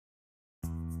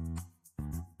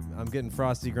I'm getting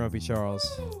frosty, grumpy Charles.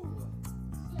 So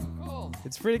cold.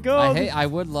 It's pretty cold. I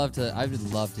would love to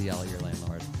yell at your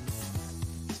landlord.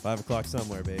 It's 5 o'clock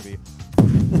somewhere, baby.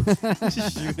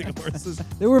 Just shooting horses.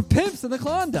 There were pimps in the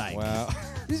Klondike. Wow.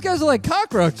 These guys are like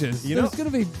cockroaches. You know,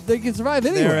 They can survive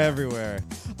anywhere. They're everywhere.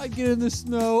 I get in the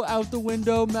snow, out the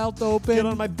window, mouth open. Get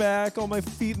on my back, all my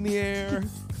feet in the air.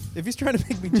 If he's trying to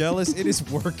make me jealous, it is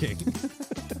working.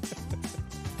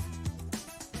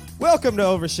 Welcome to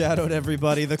Overshadowed,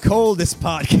 everybody, the coldest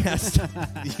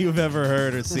podcast you've ever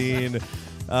heard or seen.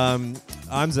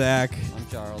 I'm Zach. I'm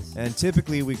Charles. And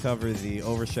typically we cover the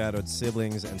overshadowed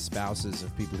siblings and spouses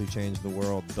of people who changed the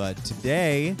world. But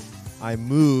today I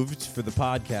moved for the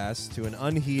podcast to an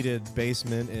unheated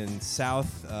basement in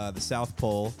the South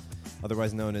Pole,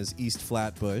 otherwise known as East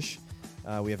Flatbush.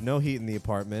 We have no heat in the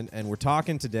apartment, and we're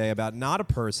talking today about not a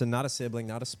person, not a sibling,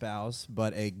 not a spouse,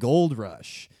 but a gold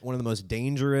rush. One of the most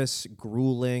dangerous,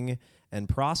 grueling, and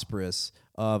prosperous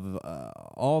of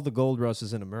all the gold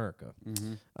rushes in America.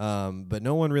 Mm-hmm. But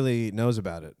no one really knows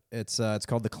about it. It's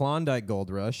called the Klondike Gold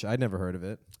Rush. I'd never heard of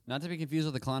it. Not to be confused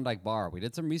with the Klondike Bar. We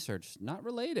did some research. Not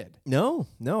related. No.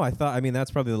 I mean,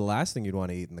 that's probably the last thing you'd want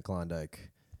to eat in the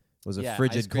Klondike was a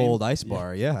frigid, cold ice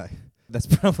bar. Yeah. That's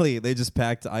probably, they just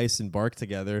packed ice and bark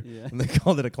together, and they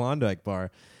called it a Klondike bar.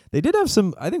 They did have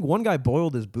I think one guy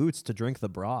boiled his boots to drink the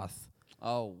broth.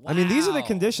 Oh, wow. I mean, these are the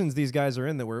conditions these guys are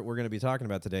in that we're going to be talking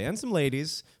about today. And some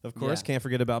ladies, of course. Can't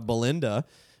forget about Belinda.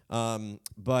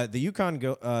 But the Yukon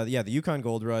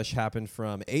Gold Rush happened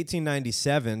from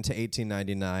 1897 to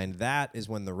 1899. That is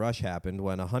when the rush happened,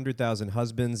 when 100,000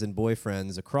 husbands and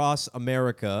boyfriends across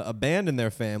America abandoned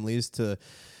their families to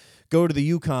go to the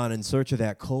Yukon in search of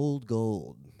that cold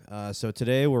gold. So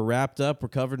today we're wrapped up, we're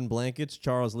covered in blankets.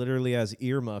 Charles literally has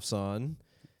earmuffs on.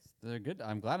 They're good.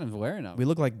 I'm glad I'm wearing them. We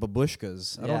look like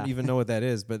babushkas. I don't even know what that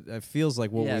is, but it feels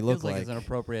like what we look like. It feels like it's an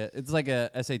appropriate. It's like a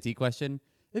SAT question.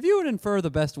 If you would infer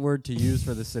the best word to use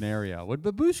for this scenario, would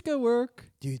babushka work?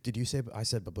 Did you say? I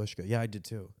said babushka. Yeah, I did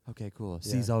too. Okay, cool.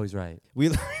 Yeah. C's always right. We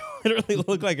literally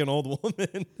look like an old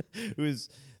woman who's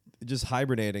just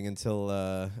hibernating until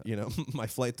my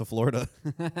flight to Florida.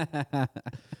 I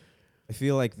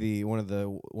feel like one of the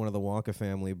Wonka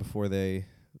family before they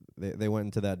went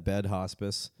into that bed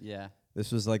hospice. Yeah.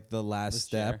 This was like the last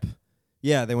step. Chair.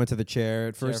 Yeah, they went to the chair.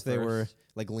 At first they were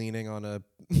like leaning on a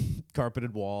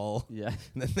carpeted wall. Yeah.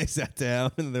 And then they sat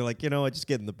down and they're like, just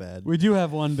get in the bed. We do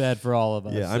have one bed for all of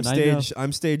us. Yeah,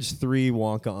 I'm stage 3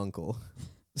 Wonka uncle.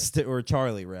 Or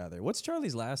Charlie rather. What's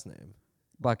Charlie's last name?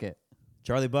 Bucket.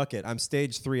 Charlie Bucket. I'm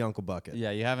stage 3 Uncle Bucket.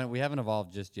 Yeah, we haven't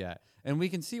evolved just yet. And we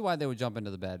can see why they would jump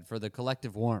into the bed, for the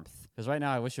collective warmth. Because right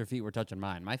now I wish your feet were touching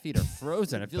mine. My feet are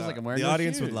frozen. It feels like I'm wearing The no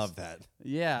audience shoes. would love that.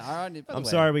 Yeah. I'm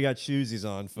sorry we got shoesies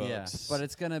on, folks. Yeah, but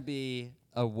it's going to be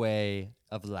a way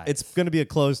of life. It's going to be a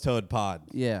closed-toed pod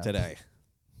today.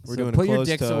 We're doing put a your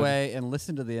dicks closed-toed. away and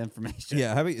listen to the information.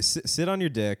 Yeah, how about you sit on your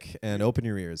dick and open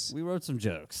your ears. We wrote some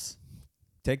jokes.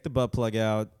 Take the butt plug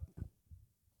out.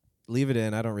 Leave it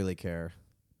in. I don't really care.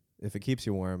 If it keeps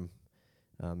you warm,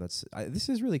 this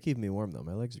is really keeping me warm, though.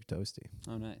 My legs are toasty.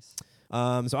 Oh, nice.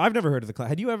 So I've never heard of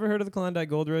had you ever heard of the Klondike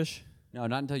Gold Rush? No,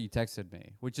 not until you texted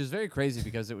me, which is very crazy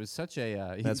because it was such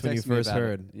a... That's when you first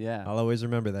heard. Yeah. I'll always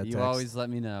remember that You text. always let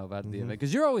me know about the event,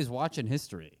 because you're always watching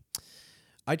history.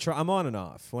 I'm on and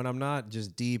off. When I'm not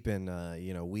just deep in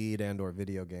weed and or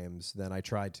video games, then I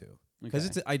try to.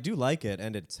 Because I do like it,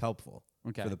 and it's helpful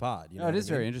for the pod. It is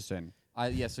very interesting.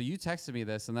 So you texted me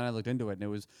this, and then I looked into it,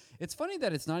 and it's funny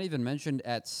that it's not even mentioned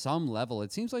at some level.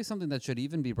 It seems like something that should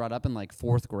even be brought up in like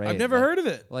 4th grade. I've never heard of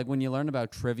it. Like when you learn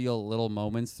about trivial little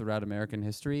moments throughout American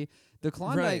history. The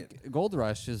Klondike Gold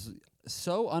Rush is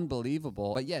so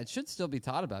unbelievable, but it should still be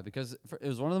taught about because it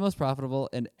was one of the most profitable,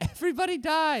 and everybody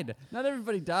died. Not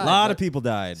everybody died. A lot of people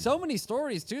died. So many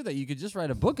stories too that you could just write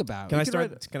a book about. Can I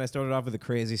start it off with a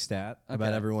crazy stat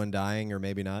about everyone dying, or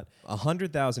maybe not?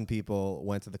 100,000 people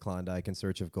went to the Klondike in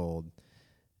search of gold.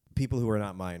 People who are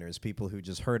not miners, people who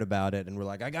just heard about it and were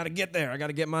like, I got to get there, I got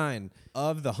to get mine.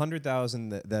 Of the 100,000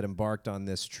 that embarked on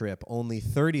this trip, only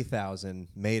 30,000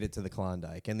 made it to the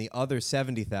Klondike. And the other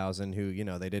 70,000 who,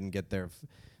 they didn't get there,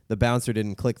 the bouncer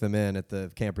didn't click them in at the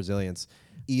Camp Resilience,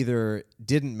 either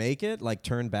didn't make it, like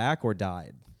turned back, or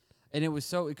died. And it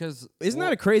was because... Isn't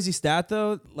that a crazy stat,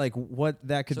 though? Like, what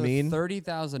that could mean?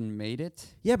 30,000 made it?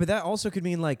 Yeah, but that also could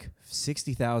mean, like,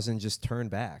 60,000 just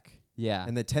turned back. Yeah.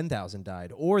 And the 10,000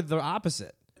 died. Or the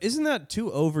opposite. Isn't that too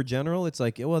overgeneral? It's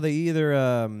like, well, they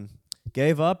either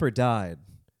gave up or died.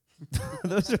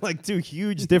 Those are like two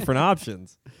huge different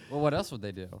options. Well, what else would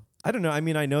they do? I don't know. I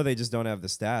mean, I know they just don't have the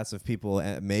stats of people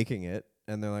making it.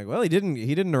 And they're like, well, he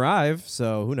didn't arrive,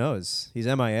 so who knows? He's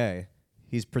MIA.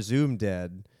 He's presumed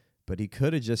dead, but he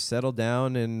could have just settled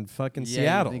down in fucking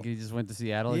Seattle. I think he just went to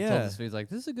Seattle. He told us, he's like,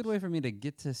 this is a good way for me to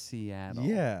get to Seattle.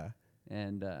 Yeah.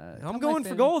 And I'm going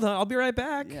for gold, huh? I'll be right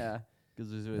back. Yeah.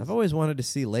 I've always wanted to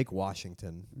see Lake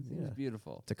Washington. It's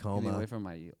beautiful. Tacoma. Getting away from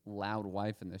my loud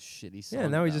wife and the shitty song. Yeah,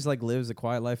 now he just like lives a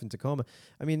quiet life in Tacoma.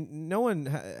 I mean, no one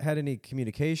had any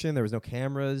communication. There was no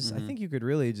cameras. I think you could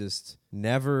really just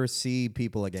never see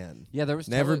people again. Yeah, there was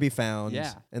never be found.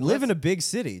 Yeah, and live in a big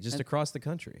city just across the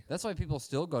country. That's why people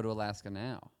still go to Alaska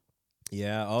now.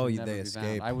 Yeah. Oh, they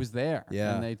escaped. I was there.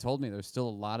 Yeah. And they told me there's still a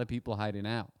lot of people hiding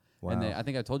out. Wow. And I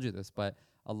think I told you this, but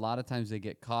a lot of times they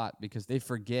get caught because they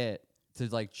forget to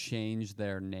like change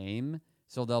their name.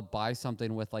 So they'll buy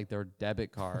something with like their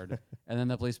debit card and then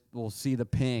the police will see the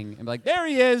ping and be like, there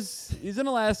he is. He's in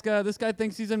Alaska. This guy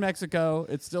thinks he's in Mexico.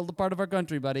 It's still the part of our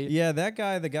country, buddy. Yeah,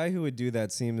 the guy who would do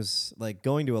that seems like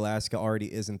going to Alaska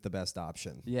already isn't the best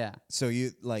option. Yeah. So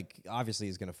you like, obviously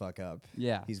he's going to fuck up.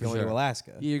 Yeah. He's going to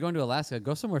Alaska. Yeah, you're going to Alaska.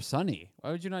 Go somewhere sunny.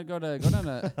 Why would you not go down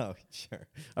a... Oh, sure.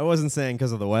 I wasn't saying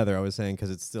because of the weather. I was saying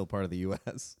because it's still part of the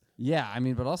U.S. Yeah, I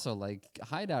mean, but also like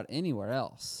hide out anywhere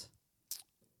else.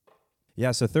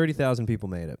 Yeah, so 30,000 people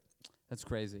made it. That's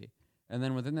crazy. And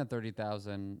then within that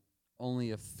 30,000,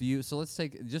 only a few. So let's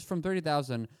take just from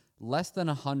 30,000, less than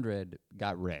 100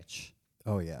 got rich.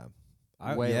 Oh, yeah.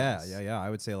 Way less. Yeah. I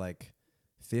would say like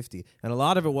 50. And a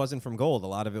lot of it wasn't from gold. A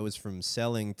lot of it was from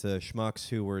selling to schmucks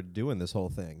who were doing this whole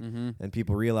thing. Mm-hmm. And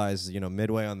people realized,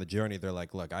 midway on the journey, they're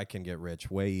like, look, I can get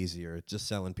rich way easier just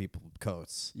selling people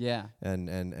coats. Yeah.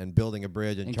 And building a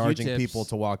bridge and charging Q-tips. people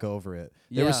to walk over it.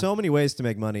 Yeah. There were so many ways to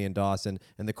make money in Dawson.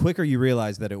 And the quicker you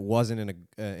realize that it wasn't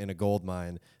in a gold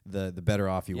mine, the better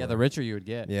off you were. Yeah, the richer you would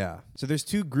get. Yeah. So there's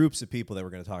two groups of people that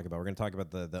we're going to talk about. We're going to talk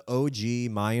about the OG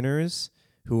miners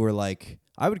who were like,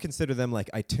 I would consider them like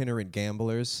itinerant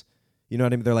gamblers. You know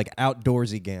what I mean? They're like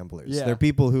outdoorsy gamblers. Yeah. They're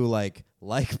people who like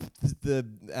the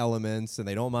elements and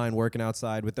they don't mind working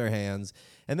outside with their hands.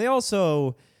 And they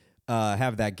also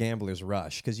have that gambler's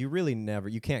rush because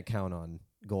you can't count on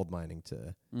gold mining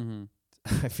to. Mm-hmm.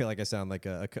 I feel like I sound like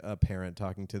a parent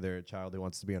talking to their child who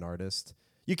wants to be an artist.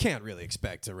 You can't really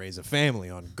expect to raise a family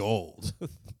on gold,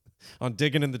 on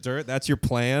digging in the dirt. That's your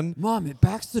plan. Mom, it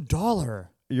backs the dollar.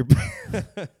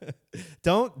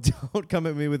 Don't come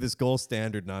at me with this gold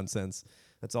standard nonsense.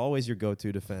 That's always your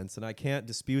go-to defense, and I can't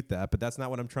dispute that. But that's not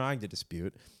what I'm trying to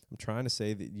dispute. I'm trying to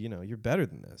say that you're better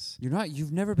than this. You're not.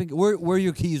 You've never been. Where are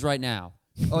your keys right now?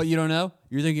 Oh, you don't know?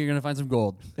 You're thinking you're gonna find some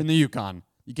gold in the Yukon.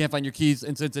 You can't find your keys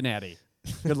in Cincinnati.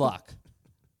 Good luck.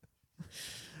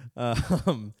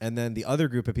 And then the other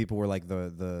group of people were like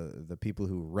the people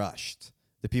who rushed.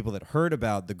 The people that heard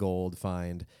about the gold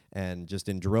find and just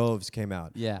in droves came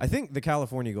out. Yeah. I think the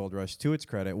California gold rush, to its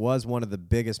credit, was one of the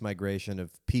biggest migration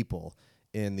of people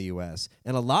in the U.S.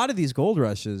 And a lot of these gold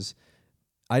rushes,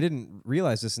 I didn't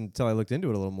realize this until I looked into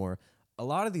it a little more. A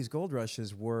lot of these gold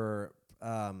rushes were,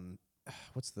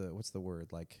 what's the word?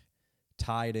 Like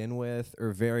tied in with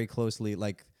or very closely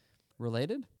like.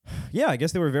 Related? Yeah, I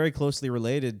guess they were very closely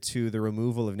related to the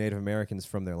removal of Native Americans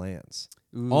from their lands.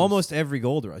 Ooh. Almost every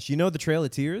gold rush. You know the Trail of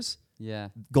Tears? Yeah.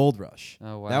 Gold rush.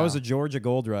 Oh, wow. That was a Georgia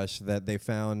gold rush that they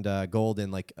found gold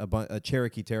in like a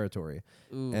Cherokee territory.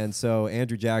 Oof. And so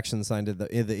Andrew Jackson signed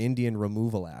the Indian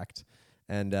Removal Act.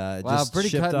 And wow, just pretty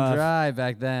shipped cut and off. dry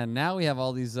back then. Now we have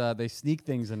all these, they sneak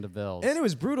things into bills. And it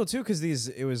was brutal too because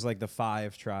it was like the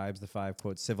five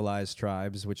quote civilized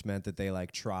tribes, which meant that they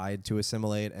like tried to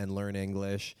assimilate and learn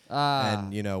English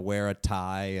and wear a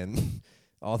tie and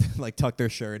all like tuck their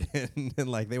shirt in and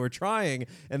like they were trying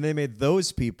and they made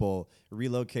those people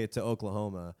relocate to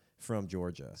Oklahoma from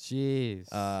Georgia. Jeez.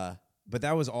 But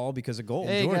that was all because of gold.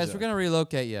 Hey Georgia. guys, we're gonna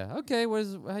relocate you. Okay,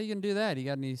 how you gonna do that? You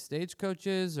got any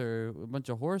stagecoaches or a bunch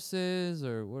of horses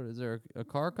or what? Is there a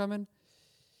car coming?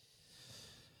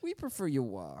 We prefer you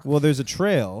walk. Well, there's a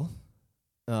trail.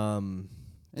 Doesn't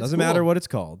matter what it's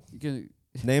called.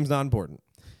 Name's not important.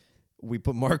 We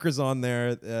put markers on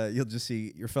there. You'll just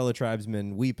see your fellow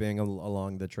tribesmen weeping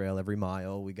along the trail every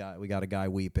mile. We got a guy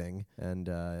weeping and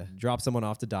drop someone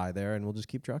off to die there, and we'll just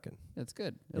keep trucking. That's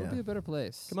good. It'll be a better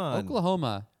place. Come on,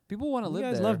 Oklahoma. People want to live there.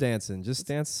 You guys love dancing. Just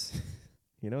dance.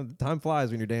 Time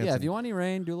flies when you're dancing. Yeah, if you want any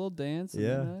rain, do a little dance.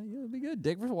 Yeah, it'll be good.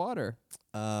 Dig for water.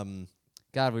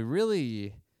 God, we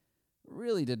really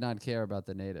did not care about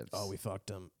the natives. Oh, we fucked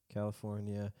them.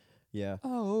 California. Yeah.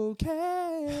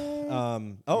 Okay.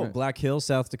 Black Hills,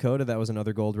 South Dakota. That was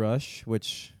another gold rush,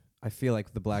 which I feel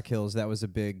like the Black Hills, that was a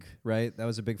big, right? That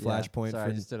was a big flashpoint Sorry,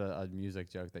 for I just did a music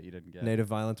joke that you didn't get. native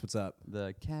violence. What's up?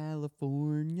 The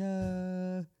California.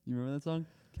 You remember that song?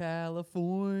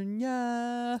 California.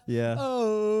 Yeah.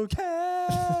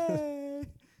 Okay.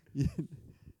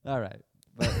 All right.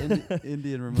 But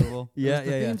Indian removal. Yeah, It was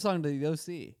the yeah. theme song to the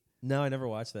OC. No, I never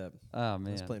watched that. Oh, man.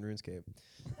 I was playing RuneScape.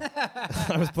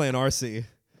 I was playing RC.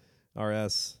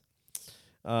 RS.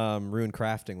 Rune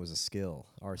crafting was a skill.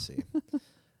 RC.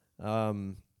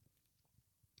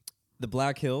 The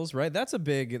Black Hills, right? That's a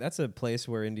place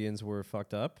where Indians were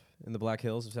fucked up in the Black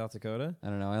Hills of South Dakota. I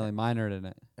don't know. I only minored in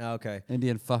it. Oh, okay.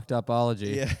 Indian fucked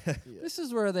upology. Yeah. This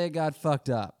is where they got fucked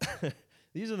up.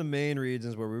 These are the main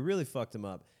regions where we really fucked them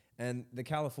up. And the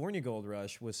California gold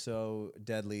rush was so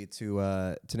deadly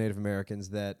to Native Americans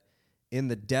that in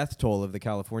the death toll of the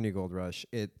California gold rush,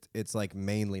 it's like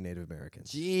mainly Native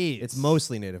Americans. Jeez. It's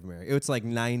mostly Native American. It's like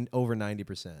over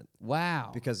 90%.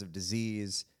 Wow. Because of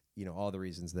disease, all the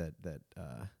reasons that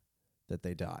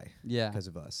they die. Yeah. Because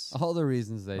of us. All the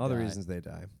reasons they die. All the reasons they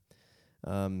die.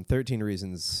 13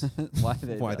 reasons why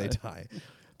they die.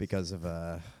 Because of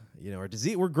our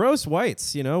disease. We're gross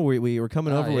whites. We're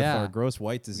coming over with our gross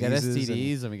white diseases. We got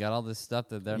STDs and we got all this stuff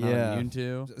that they're not immune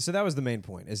to. So that was the main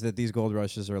point, is that these gold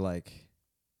rushes are like,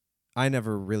 I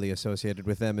never really associated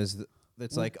with them as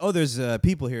it's like, oh, there's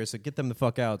people here, so get them the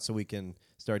fuck out so we can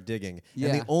start digging. Yeah.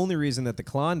 And the only reason that the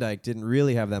Klondike didn't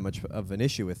really have that much of an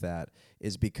issue with that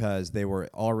is because they were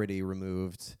already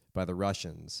removed by the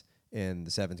Russians in the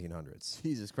 1700s.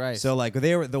 Jesus Christ. So like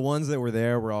they were the ones that were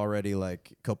there were already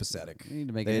like copacetic. We need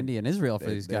to make an Indian Israel for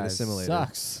these guys. Assimilated.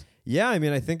 Sucks. Yeah, I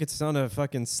mean, I think it's on a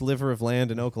fucking sliver of land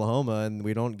in Oklahoma, and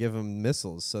we don't give them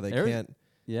missiles, so they can't.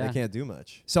 Yeah. They can't do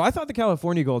much. So I thought the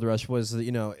California gold rush was,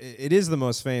 it is the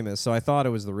most famous, so I thought it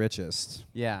was the richest.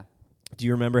 Yeah. Do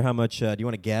you remember how much, do you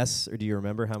want to guess, or do you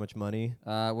remember how much money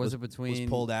was it between was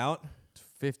pulled out?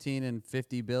 15 and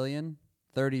 50 billion?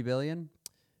 30 billion?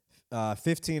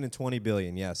 15 and 20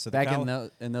 billion, yes. So back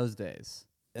in those days.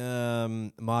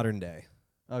 Modern day.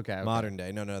 Okay. Modern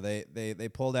day. No, they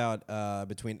pulled out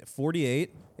between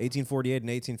 1848 and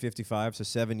 1855, so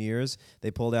 7 years.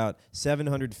 They pulled out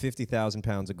 750,000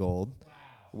 pounds of gold,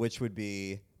 which would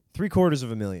be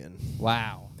 $750,000.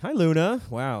 Wow. Hi, Luna.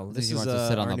 Wow. This is to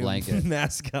sit on our the new blanket.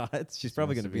 mascot. She's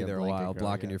probably going to be there a while,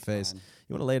 blocking your face. Fine.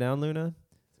 You want to lay down, Luna?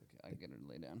 I get her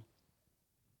to lay down.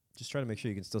 Just try to make sure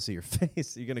you can still see your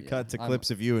face. You're going to cut to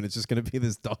clips of you, and it's just going to be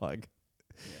this dog.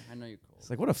 Yeah, I know you're cool. It's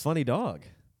like, what a funny dog.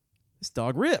 This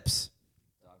dog rips.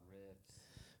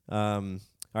 All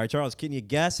right, Charles, can you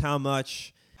guess how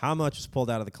much was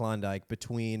pulled out of the Klondike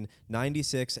between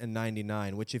 96 and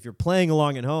 99, which if you're playing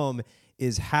along at home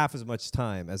is half as much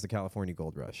time as the California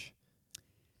gold rush?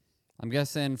 I'm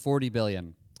guessing 40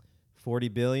 billion. 40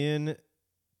 billion?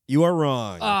 You are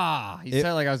wrong. You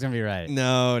said like I was going to be right.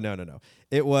 No.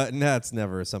 It was. That's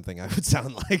never something I would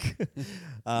sound like.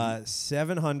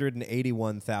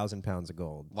 781,000 pounds of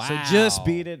gold. Wow. So just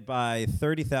beat it by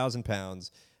 30,000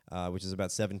 pounds, which is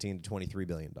about 17 to 23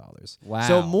 billion dollars. Wow.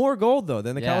 So more gold though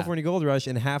than the California gold rush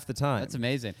in half the time. That's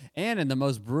amazing, and in the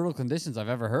most brutal conditions I've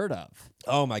ever heard of.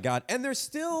 Oh my God! And they're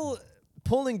still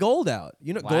pulling gold out.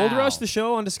 Wow. Gold Rush, the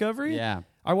show on Discovery. Yeah.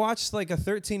 I watched like a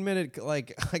 13-minute.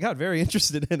 I got very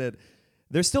interested in it.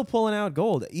 They're still pulling out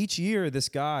gold each year. This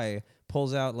guy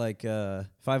pulls out like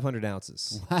 500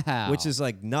 ounces. Wow. Which is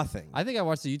like nothing. I think I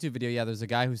watched the YouTube video. Yeah, there's a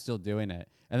guy who's still doing it,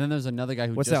 and then there's another guy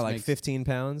who. What's just that, like 15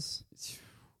 pounds?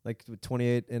 Like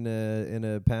 28 in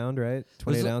a pound, right?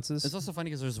 28 ounces. It's also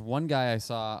funny because there's one guy I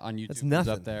saw on YouTube That's who's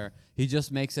nothing. up there. He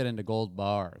just makes it into gold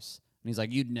bars, and he's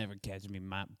like, "You'd never catch me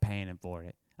paying for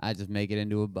it. I just make it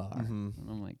into a bar." And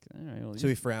I'm like, "All right." Well, So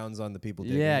he frowns on the people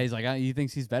digging. yeah, he's like, he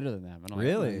thinks he's better than them. And I'm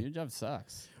Really? Like, your job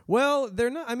sucks. Well,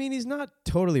 they're not. I mean, he's not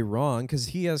totally wrong because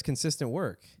he has consistent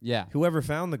work. Yeah. Whoever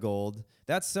found the gold,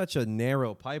 that's such a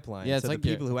narrow pipeline. Yeah, it's so like the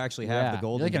people who actually have the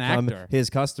gold you're and like an become actor. his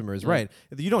customers, right?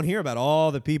 You don't hear about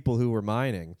all the people who were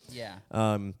mining. Yeah.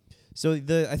 So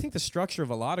I think the structure of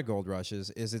a lot of gold rushes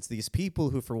is it's these people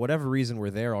who, for whatever reason,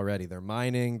 were there already. They're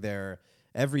mining. They're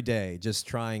every day just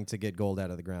trying to get gold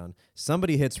out of the ground.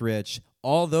 Somebody hits rich.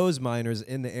 All those miners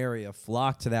in the area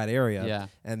flock to that area. Yeah.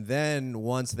 And then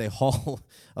once they haul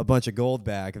a bunch of gold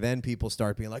back, then people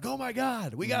start being like, oh, my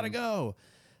God, we got to go.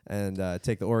 And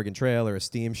take the Oregon Trail or a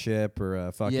steamship or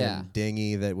a fucking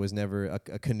dinghy that was never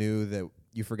a canoe that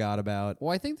you forgot about.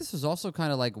 Well, I think this is also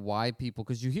kind of like why people,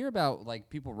 because you hear about like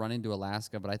people running to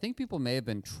Alaska, but I think people may have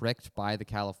been tricked by the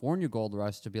California gold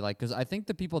rush to be like, because I think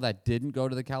the people that didn't go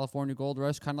to the California gold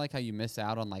rush, kind of like how you miss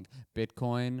out on like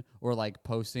Bitcoin or like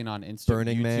posting on Instagram,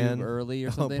 Burning YouTube Man early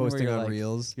or something. Posting where you're on like,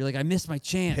 Reels. You're like, I missed my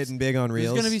chance. Hitting big on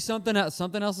Reels. There's going to be something else.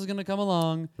 Something else is going to come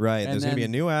along. Right. There's going to be a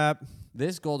new app.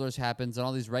 This gold rush happens, and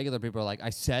all these regular people are like,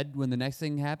 I said when the next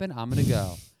thing happened, I'm going to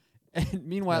go. And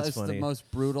meanwhile, That's it's funny. the most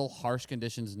brutal, harsh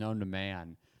conditions known to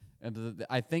man. And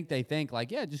I think they think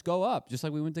like, yeah, just go up, just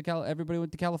like we went to everybody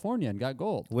went to California and got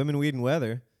gold. Women, weed, and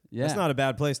weather. Yeah, that's not a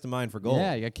bad place to mine for gold.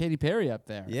 Yeah, you got Katy Perry up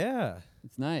there. Yeah,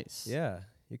 it's nice. Yeah,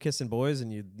 you're kissing boys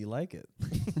and you like it.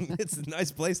 It's a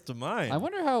nice place to mine. I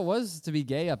wonder how it was to be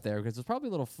gay up there because it's probably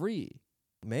a little free.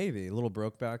 Maybe a little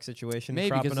Brokeback situation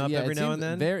Maybe, cropping up every now and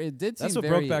then. It did. That's what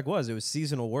Brokeback was. It was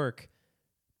seasonal work,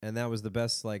 and that was the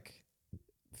best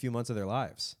few months of their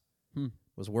lives.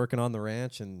 Was working on the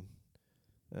ranch and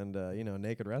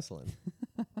naked wrestling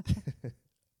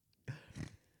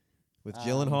with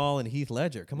Gyllenhaal and Heath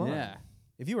Ledger. Come on, yeah.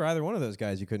 If you were either one of those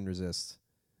guys, you couldn't resist.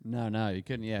 No, you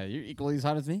couldn't. Yeah, you're equally as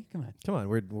hot as me. Come on.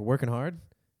 We're working hard.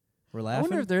 We're laughing. I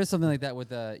wonder if there is something like that with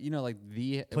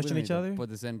pushing each other. Put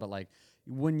this in, but like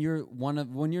when you're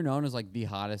known as like the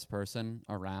hottest person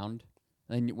around,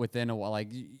 and within a while,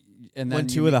 and then when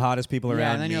two of the hottest people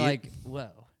around, and then you're like, whoa.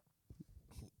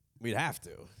 We'd have to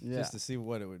just to see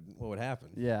what would happen.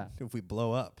 Yeah, if we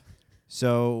blow up.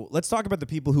 So let's talk about the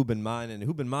people who've been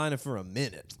mining for a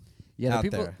minute. Yeah,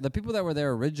 the people that were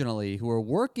there originally who were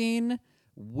working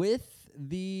with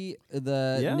the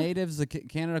natives.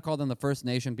 Canada called them the First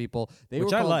Nation people.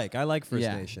 Which I like. I like First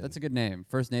Nation. That's a good name,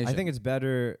 First Nation. I think it's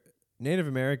better. Native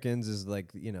Americans is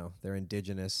they're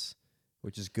indigenous,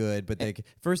 which is good. But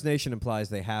First Nation implies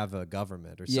they have a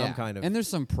government or some kind of and there's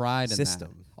some pride system.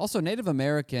 In that. Also, Native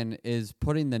American is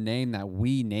putting the name that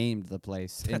we named the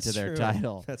place into their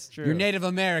title. That's true. You're Native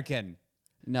American.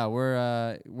 No,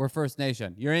 we're First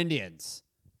Nation. You're Indians.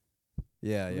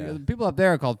 Yeah. The people up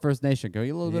there are called First Nation. Go,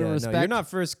 you a little bit of respect. No, you're not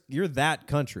first. You're that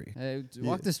country.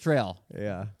 Walk this trail.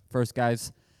 Yeah. First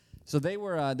guys. So they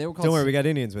were called. Don't worry, we got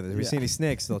Indians with us. If we see any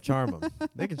snakes, they'll charm them.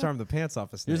 They can charm the pants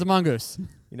off a snake. Here's a mongoose.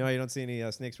 You know how you don't see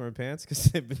any snakes wearing pants? Because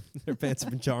their pants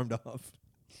have been charmed off.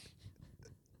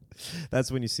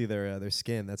 That's when you see their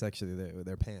skin. That's actually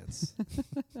their pants.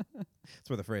 That's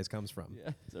where the phrase comes from.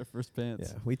 Yeah, it's their first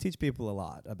pants. Yeah, we teach people a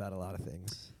lot about a lot of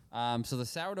things. So the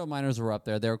sourdough miners were up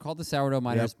there. They were called the sourdough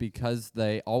miners because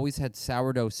they always had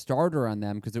sourdough starter on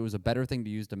them because it was a better thing to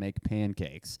use to make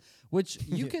pancakes, which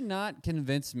you cannot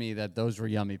convince me that those were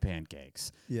yummy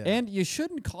pancakes. Yeah. And you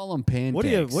shouldn't call them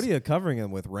pancakes. What are you covering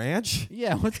them with? Ranch?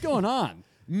 Yeah, what's going on?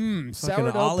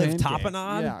 Sourdough olive pancakes.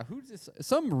 tapenade? Yeah,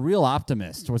 some real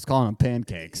optimist was calling them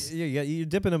pancakes. Yeah, you're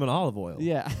dipping them in olive oil.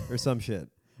 Yeah. Or some shit.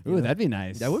 Ooh, that'd be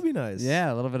nice. That would be nice.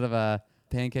 Yeah, a little bit of a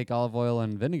pancake, olive oil,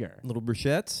 and vinegar. Little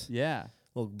bruschettes. Yeah.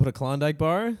 We'll put a Klondike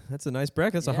bar. That's a nice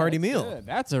breakfast. That's a hearty meal. Good.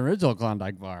 That's an original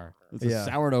Klondike bar. It's a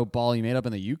sourdough ball you made up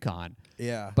in the Yukon.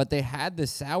 Yeah. But they had the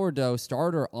sourdough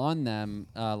starter on them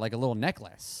like a little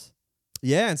necklace.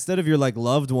 Yeah, instead of your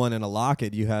loved one in a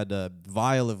locket, you had a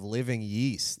vial of living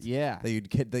yeast. Yeah.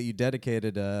 That you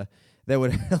dedicated that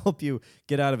would help you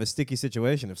get out of a sticky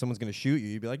situation. If someone's going to shoot you,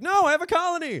 you'd be like, "No, I have a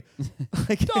colony.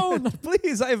 Don't,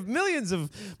 please. I have millions of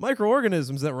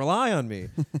microorganisms that rely on me."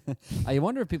 I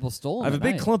wonder if people stole them. I have a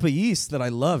big clump of yeast that I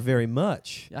love very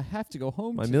much. I have to go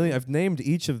home. I've named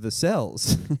each of the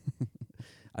cells.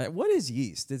 What is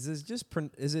yeast? Is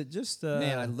it just?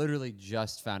 Man, I literally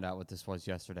just found out what this was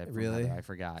yesterday. Really? Heather. I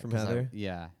forgot. From Heather?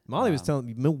 Yeah. Molly was telling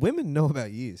me women know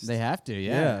about yeast. They have to.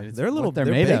 Yeah. They're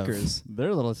made bakers.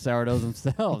 They're little sourdoughs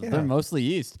themselves. They're mostly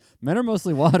yeast. Men are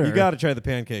mostly water. You got to try the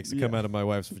pancakes that come out of my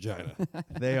wife's vagina.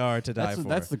 They are to die for.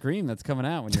 That's the cream that's coming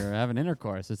out when you're having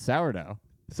intercourse. It's sourdough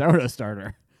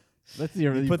starter. That's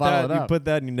you put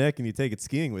that in your neck and you take it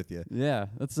skiing with you. Yeah,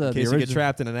 that's in case you get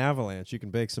trapped in an avalanche, you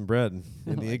can bake some bread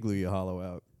in the igloo you hollow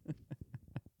out.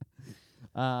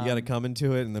 You got to come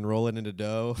into it and then roll it into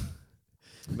dough.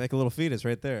 Make a little fetus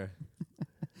right there.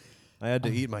 I had to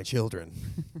eat my children.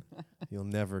 You'll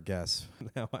never guess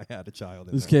how I had a child.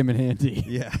 This came in handy.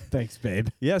 Yeah, thanks, babe.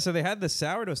 Yeah, so they had the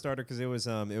sourdough starter because it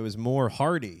was more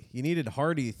hardy. You needed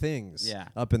hardy things.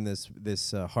 Up in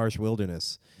this harsh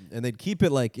wilderness, and they'd keep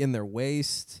it in their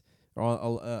waist,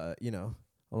 or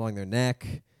along their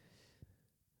neck.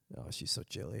 Oh, she's so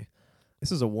chilly.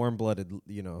 This is a warm-blooded,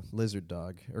 lizard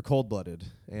dog or cold-blooded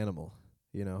animal.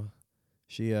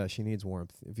 She needs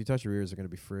warmth. If you touch her ears, they're gonna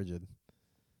be frigid.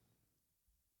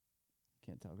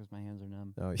 Can't tell because my hands are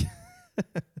numb. Oh,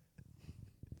 yeah.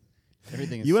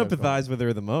 Everything is you so empathize cold. with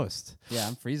her the most. Yeah,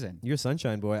 I'm freezing. You're a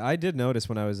sunshine boy. I did notice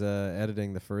when I was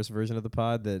editing the first version of the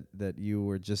pod that you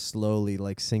were just slowly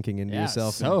sinking into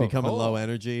yourself and becoming low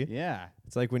energy. Yeah.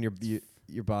 It's like when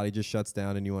your body just shuts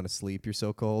down and you want to sleep. You're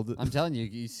so cold. I'm telling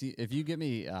you, see, if you get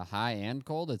me high and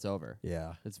cold, it's over.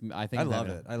 Yeah. I love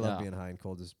it. I love being high and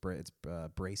cold. It's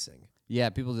bracing. Yeah,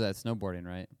 people do that snowboarding,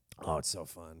 right? Oh, it's so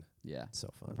fun. Yeah. It's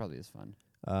so fun. It probably is fun.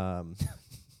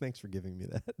 Thanks for giving me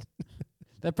that.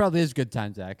 That probably is good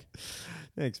time, Zach.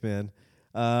 Thanks, man.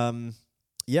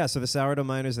 Yeah, so the sourdough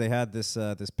miners, they had this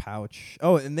this pouch.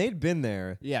 Oh, and they'd been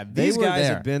there. Yeah, These guys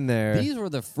had been there. These were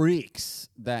the freaks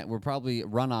that were probably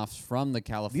runoffs from the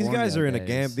California These guys are in a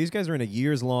days. These guys are in a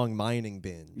years-long mining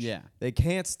binge. Yeah. They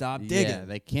can't stop digging. Yeah,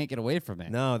 they can't get away from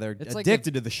it. No, they're It's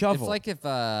addicted like to the shovel. It's like if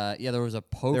there was a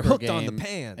poker hooked game on the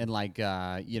pan. in like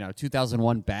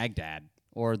 2001 Baghdad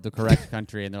or the correct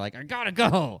country, and they're like, I gotta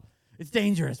go. It's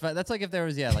dangerous. But that's like if there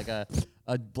was like a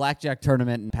blackjack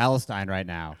tournament in Palestine right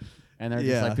now. And they're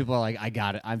just like, people are like, I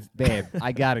got it. Babe,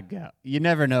 I gotta go. You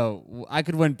never know. I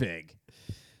could win big.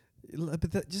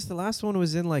 But just the last one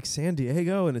was in like San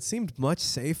Diego, and it seemed much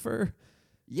safer.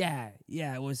 Yeah,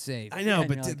 it was safe. I know, yeah,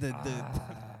 but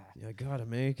you gotta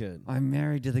make it. I'm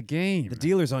married to the game. The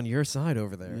dealer's on your side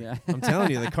over there. Yeah. I'm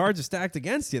telling you, the cards are stacked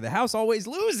against you. The house always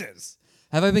loses.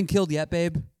 Have I been killed yet,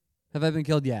 babe? Have I been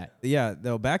killed yet? Yeah.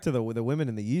 Though back to the women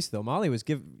in the yeast. Though Molly was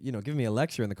giving me a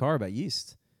lecture in the car about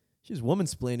yeast. She was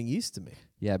woman-splaining yeast to me.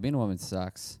 Yeah, being a woman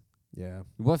sucks. Yeah.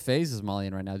 What phase is Molly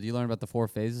in right now? Do you learn about the 4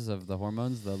 phases of the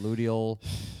hormones? The luteal,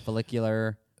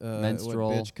 follicular, menstrual.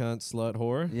 What, bitch, cunt, slut,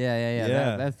 whore? Yeah.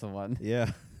 Yeah. That's the one. Yeah.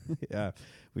 Yeah.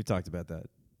 We talked about that.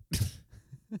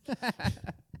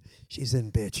 She's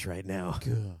in bitch right now.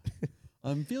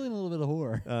 I'm feeling a little bit of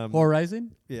whore. Whore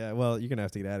rising? Yeah, well, you're going to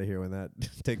have to get out of here when that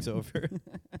takes over.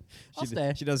 I'll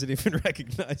stay. She doesn't even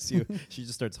recognize you. She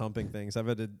just starts humping things. I've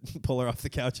had to pull her off the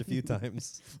couch a few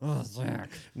times. Oh, Zach.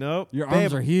 Nope. Your Babe,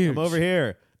 arms are huge. I'm over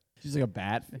here. She's like a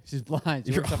bat. She's blind.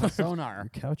 She looks up a sonar.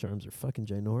 Your couch arms are fucking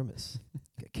ginormous.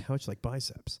 Got couch like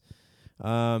biceps.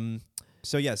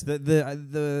 So yes,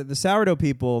 the sourdough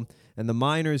people and the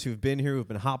miners who've been here, who've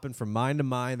been hopping from mine to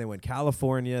mine. They went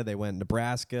California. They went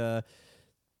Nebraska,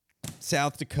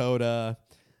 South Dakota.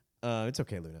 It's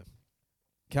okay, Luna.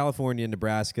 California,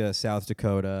 Nebraska, South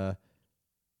Dakota.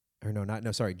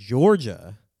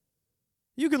 Georgia.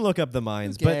 You can look up the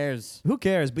mines. Who cares? Who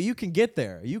cares? But you can get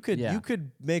there. You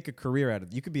could make a career out of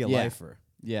it. You could be a lifer.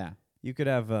 Yeah. You could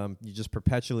have you just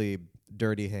perpetually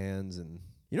dirty hands. And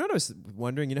you know what I was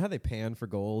wondering? You know how they pan for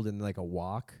gold in like a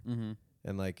wok? Mm-hmm.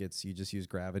 And like you just use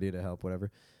gravity to help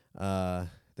whatever.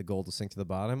 The gold will sink to the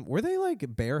bottom. Were they like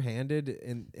barehanded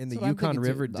in the Yukon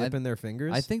River dipping their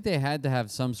fingers? I think they had to have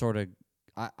some sort of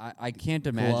I can't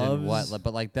imagine gloves?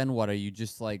 but like then what are you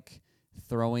just like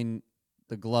throwing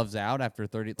the gloves out after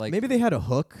 30 like maybe they had a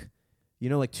hook,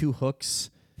 like 2 hooks,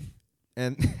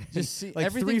 and just see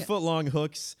like 3-foot-long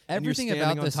hooks. Everything and you're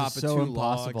about standing this on top is of so 2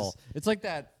 impossible. logs. It's like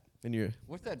that. And you're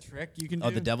what's that trick you can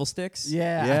do? the devil sticks.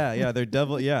 Yeah, they're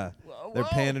devil. Yeah, Whoa. They're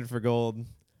panning for gold.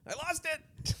 I lost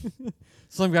it.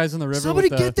 Some guys in the river. Somebody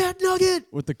get that nugget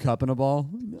with the cup and a ball.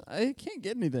 I can't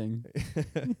get anything.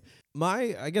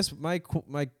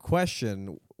 My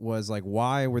question was like,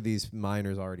 why were these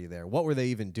miners already there? What were they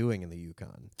even doing in the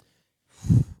Yukon?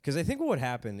 Because I think what would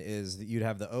happen is that you'd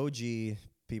have the OG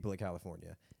people of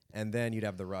California, and then you'd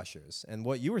have the rushers. And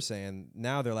what you were saying,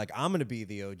 now they're like, I'm going to be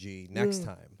the OG next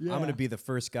time. Yeah. I'm going to be the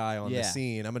first guy on the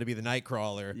scene. I'm going to be the night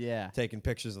crawler taking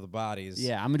pictures of the bodies.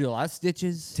 Yeah, I'm going to do a lot of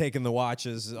stitches. Taking the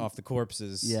watches off the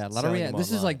corpses. Yeah, a lot of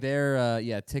this is like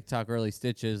their TikTok early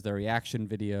stitches, their reaction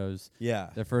videos. Yeah.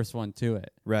 Their first one to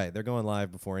it. Right. They're going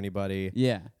live before anybody.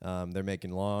 Yeah. They're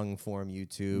making long form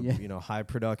YouTube, high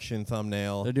production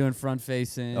thumbnail. They're doing front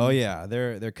facing. Oh yeah.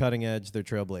 They're cutting edge, they're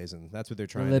trailblazing. That's what they're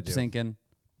trying to do. Lip syncing.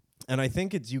 And I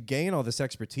think you gain all this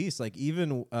expertise. Like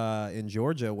even in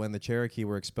Georgia, when the Cherokee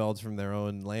were expelled from their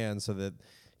own land, so that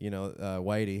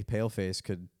Whitey Paleface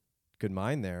could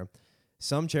mine there.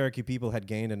 Some Cherokee people had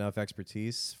gained enough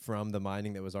expertise from the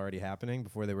mining that was already happening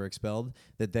before they were expelled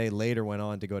that they later went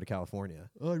on to go to California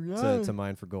to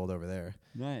mine for gold over there.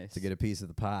 Nice. To get a piece of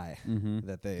the pie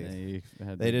that they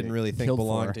had didn't really think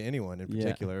belonged for. to anyone in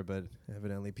particular, but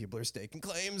evidently people are staking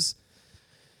claims.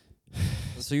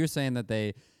 So you're saying that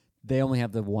they only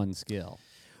have the one skill.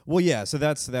 Well, yeah. So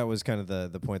that was kind of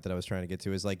the point that I was trying to get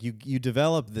to is like you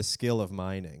develop the skill of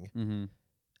mining. Mm-hmm.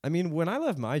 I mean, when I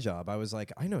left my job, I was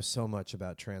like, I know so much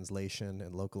about translation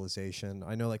and localization.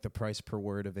 I know like the price per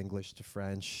word of English to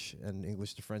French and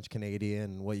English to French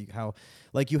Canadian.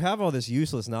 You have all this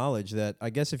useless knowledge that I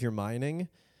guess if you're mining,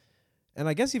 and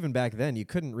I guess even back then you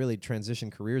couldn't really transition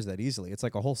careers that easily. It's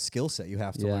like a whole skill set you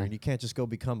have to learn. You can't just go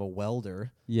become a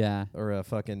welder. Yeah. Or a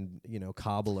fucking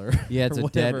cobbler. Yeah, it's or a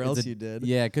whatever dead. else you did.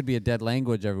 Yeah, it could be a dead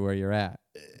language everywhere you're at.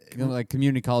 Like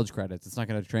community college credits, it's not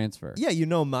going to transfer. Yeah,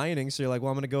 mining, so you're like,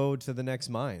 well, I'm going to go to the next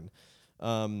mine.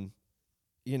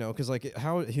 Because like,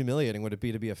 how humiliating would it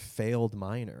be to be a failed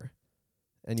miner?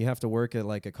 And you have to work at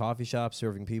like a coffee shop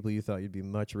serving people you thought you'd be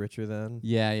much richer than.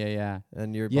 Yeah.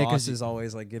 And your boss is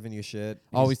always like giving you shit.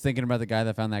 Always thinking about the guy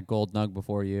that found that gold nug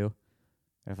before you.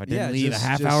 If I didn't Yeah, leave just- a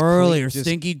half just hour clean- earlier, just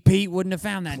Stinky Pete wouldn't have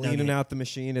found that cleaning nugget. out the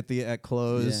machine at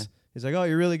close. Yeah. He's like, oh,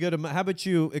 you're really good. How about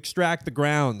you extract the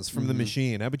grounds from the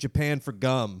machine? How about you pan for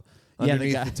gum Yeah, the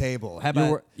underneath guy- the table? How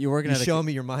about You're working you at a show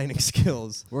me your mining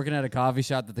skills? working at a coffee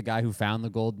shop that the guy who found the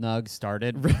gold nug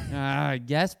started.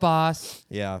 Yes, boss.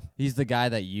 Yeah, He's the guy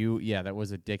that that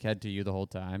was a dickhead to you the whole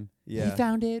time. Yeah. He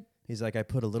found it. he's like, I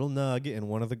put a little nug in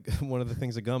one of the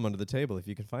things of gum under the table. If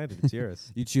you can find it, it's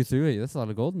yours. You chew through it. That's a lot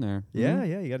of gold in there. Yeah,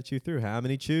 you got to chew through. How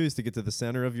many chews to get to the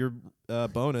center of your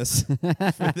bonus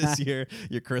for this year?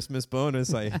 Your Christmas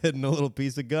bonus. I hidden a little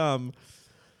piece of gum.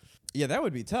 Yeah, that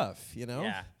would be tough, you know?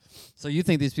 Yeah. So you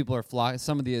think these people are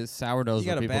some of these sourdoughs You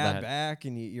got are a people bad that back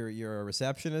and you're a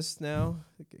receptionist now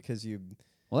because you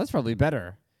well, that's probably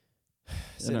better.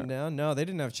 sitting down. No, they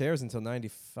didn't have chairs until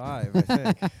 95, I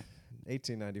think.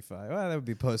 1895. Well, that would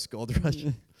be post-gold rush.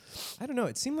 I don't know.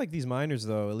 It seemed like these miners,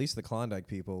 though, at least the Klondike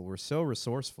people, were so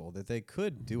resourceful that they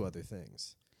could do other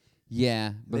things.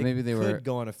 Yeah, but maybe they could were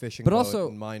go on a fishing but boat also-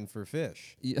 and mine for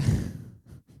fish. Yeah.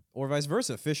 Or vice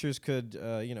versa. Fishers could,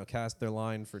 cast their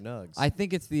line for nugs. I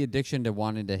think it's the addiction to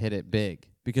wanting to hit it big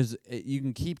because you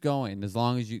can keep going as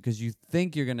long as because you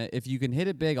think you're gonna. If you can hit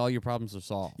it big, all your problems are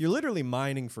solved. You're literally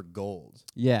mining for gold.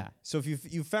 Yeah, So if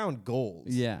you found gold,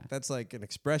 Yeah. that's like an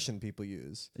expression people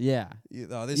use. yeah, This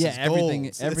Yeah, is everything- gold.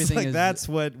 It's everything like is- that's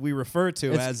what we refer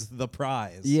to It's- as the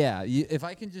prize. yeah. If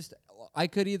I can just, I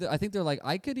could either. I think they're like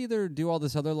I could either do all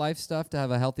this other life stuff to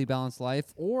have a healthy, balanced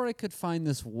life, or I could find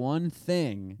this one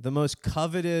thing. The most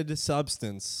coveted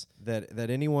substance that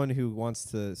anyone who wants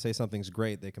to say something's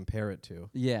great, they compare it to.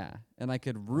 Yeah, and I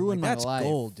could ruin my That's life.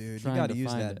 gold, dude. You trying got to to use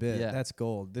find that it. bit. Yeah. That's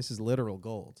gold. This is literal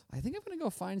gold. I think I'm gonna go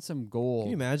find some Can gold.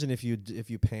 you imagine if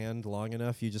you panned long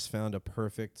enough, you just found a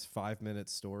perfect 5-minute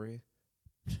story?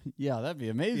 Yeah, that'd be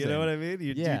amazing. You know what I mean?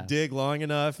 You Yeah. dig long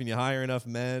enough and you hire enough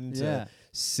men to Yeah.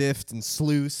 sift and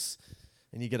sluice,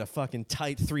 and you get a fucking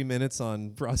tight 3 minutes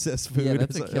on processed food. Yeah,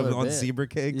 that's a killer on bit. zebra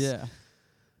cakes. Yeah.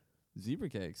 Zebra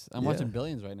cakes. I'm Yeah. watching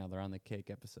Billions right now. They're on the cake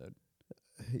episode.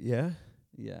 Yeah.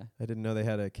 Yeah. I didn't know they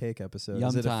had a cake episode. Yum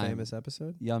is it time. a famous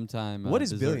episode? Yum time. What is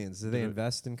dessert- Billions? Do they dessert-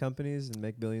 invest in companies and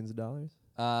make billions of dollars?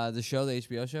 The show, the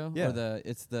HBO show? Yeah. Or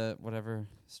it's the whatever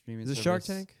streaming Is it service. Shark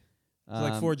Tank? It's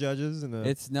like 4 judges and a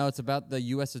It's about the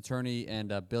U.S. attorney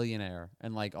and a billionaire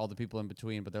and like all the people in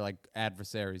between, but they're like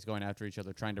adversaries going after each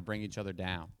other, trying to bring each other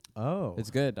down. Oh.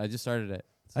 It's good. I just started it.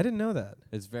 I didn't know that.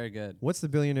 It's very good. What's the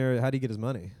billionaire? How do you get his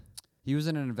money? He was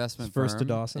in an investment First to firm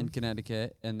Dawson? in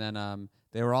Connecticut, and then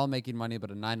they were all making money,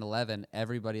 but on 9/11,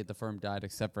 everybody at the firm died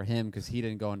except for him because he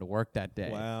didn't go into work that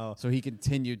day. Wow. So he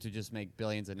continued to just make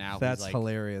billions, and now That's he's like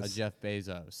hilarious. a Jeff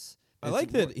Bezos. I It's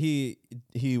like that he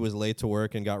was late to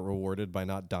work and got rewarded by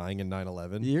not dying in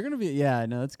 9/11. You're gonna be, yeah,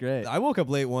 no, that's great. I woke up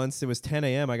late once. It was 10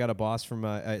 a.m. I got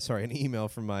an email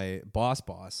from my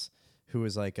boss, who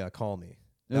was like, "Call me."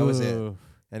 That was it. Ooh.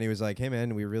 And he was like, "Hey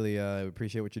man, we really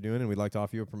appreciate what you're doing, and we'd like to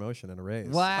offer you a promotion and a raise."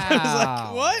 Wow. I was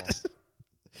like, "What?"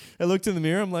 I looked in the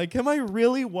mirror. I'm like, "Am I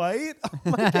really white?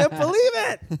 I can't believe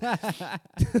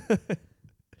it."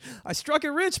 I struck it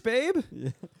rich, babe. Yeah.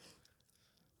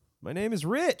 My name is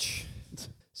Rich.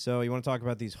 So you want to talk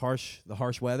about the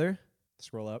harsh weather?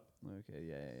 Scroll up. Okay,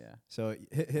 yeah. So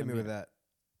hit me with that.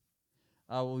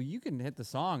 Well, you can hit the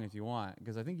song if you want,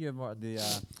 because I think you have more the.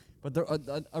 But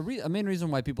a main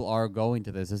reason why people are going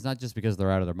to this is not just because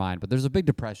they're out of their mind, but there's a big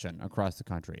depression across the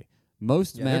country.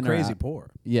 Most Yeah, men they're crazy are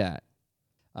poor. Yeah.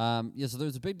 So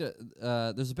there's a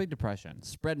big depression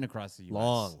spreading across the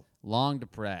U.S. Long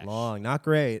depression. Long, not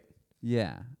great.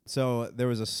 Yeah. So there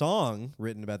was a song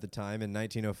written about the time in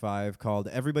 1905 called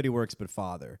 "Everybody Works But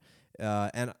Father,"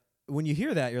 and when you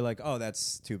hear that, you're like, "Oh,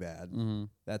 that's too bad. Mm-hmm.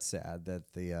 That's sad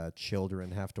that the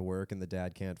children have to work and the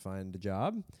dad can't find a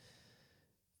job.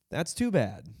 That's too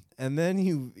bad." And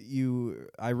then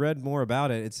I read more about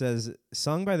it. It says,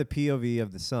 sung by the POV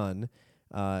of the son.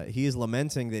 He is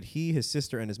lamenting that he, his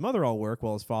sister, and his mother all work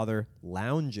while his father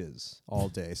lounges all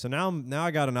day. So now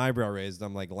I got an eyebrow raised.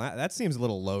 I'm like, that seems a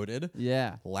little loaded.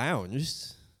 Yeah.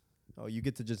 Lounged? Oh, you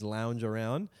get to just lounge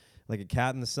around like a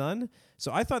cat in the sun?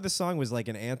 So I thought this song was like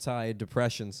an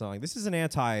anti-depression song. This is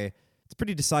it's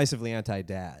pretty decisively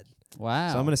anti-dad. Wow.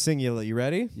 So I'm going to sing you. You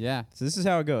ready? Yeah. So this is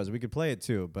how it goes. We could play it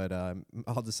too, but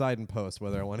I'll decide in post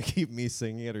whether I want to keep me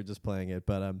singing it or just playing it.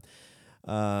 But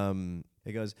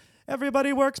it goes,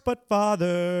 everybody works but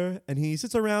father, and he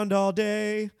sits around all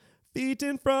day, feet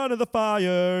in front of the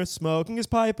fire, smoking his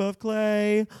pipe of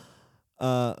clay.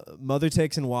 Mother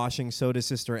takes in washing, so does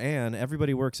Sister Ann.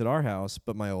 Everybody works at our house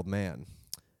but my old man.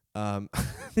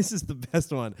 This is the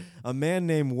best one. A man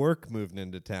named Work moved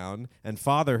into town, and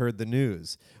father heard the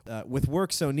news. With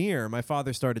work so near, my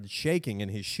father started shaking in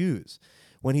his shoes.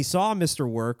 When he saw Mr.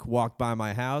 Work walk by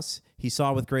my house, he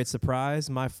saw with great surprise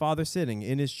my father sitting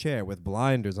in his chair with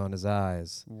blinders on his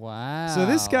eyes. Wow. So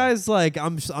this guy's like,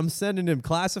 I'm sending him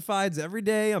classifieds every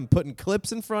day. I'm putting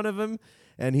clips in front of him,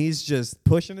 and he's just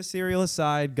pushing a cereal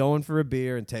aside, going for a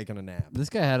beer, and taking a nap. This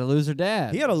guy had a loser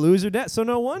dad. He had a loser dad. So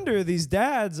no wonder these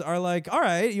dads are like, all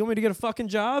right, you want me to get a fucking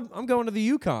job? I'm going to the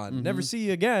Yukon. Never see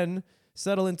you again.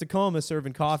 Settle in Tacoma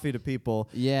serving coffee to people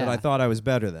that I thought I was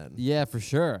better than. Yeah, for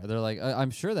sure. They're like,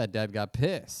 I'm sure that dad got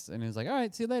pissed. And he was like, all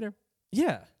right, see you later.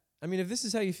 Yeah. I mean, if this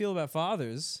is how you feel about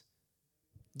fathers,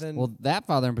 then... Well, that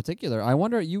father in particular, I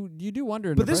wonder, you do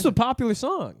wonder. But this is a popular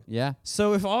song. Yeah.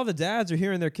 So if all the dads are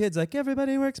hearing their kids like,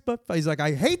 everybody works but... He's like,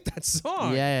 I hate that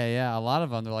song. Yeah. A lot of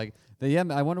them, they're like,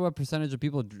 I wonder what percentage of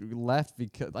people left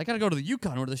because I got to go to the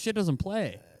Yukon where the shit doesn't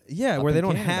play. Yeah, where they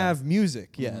don't have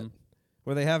music yet. Mm-hmm.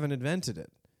 Where they haven't invented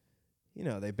it. You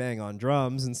know, they bang on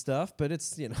drums and stuff, but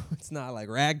it's, you know, it's not like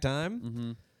ragtime.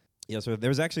 Mm-hmm. Yeah, so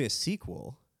there was actually a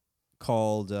sequel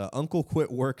called Uncle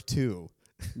Quit Work 2.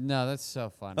 No, that's so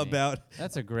funny.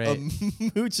 That's a great...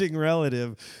 a mooching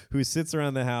relative who sits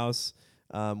around the house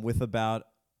with about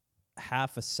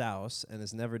half a souse and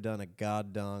has never done a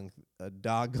goddong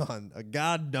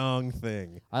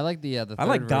thing. I like the third I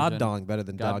like version. goddong better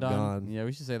than doggone. Yeah,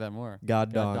 we should say that more.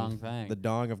 Goddong thing. The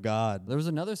dong of God. There was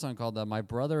another song called My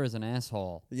Brother is an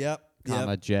Asshole. Yep.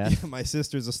 Jeff. My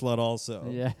sister's a slut also.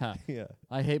 Yeah. Yeah.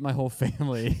 I hate my whole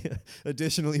family.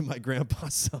 Additionally, my grandpa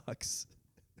sucks.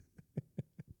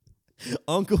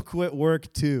 Uncle Quit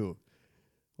Work 2.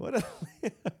 What?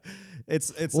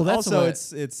 It's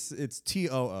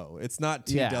TOO. It's not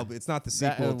TW. Yeah. It's not the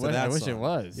sequel to that I wish song. it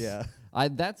was. Yeah.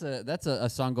 That's a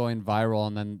song going viral,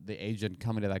 and then the agent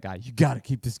coming to that guy. You got to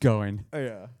keep this going. Oh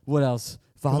yeah. What else,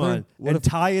 Come Father? on. And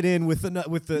tie it in with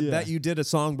that you did a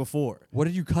song before. What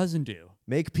did your cousin do?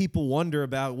 Make people wonder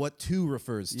about what 2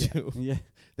 refers to. Yeah.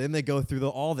 Then they go through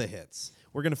all the hits.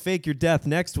 We're gonna fake your death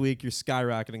next week. You're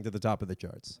skyrocketing to the top of the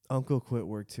charts. Uncle Quit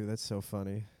Work 2. That's so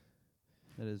funny.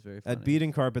 That is very funny. At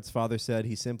Beating Carpets, father said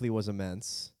he simply was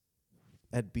immense.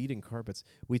 At Beating Carpets,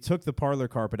 we took the parlor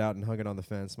carpet out and hung it on the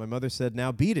fence. My mother said,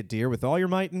 now beat it, dear, with all your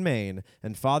might and main.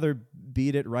 And father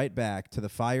beat it right back to the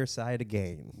fireside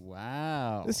again.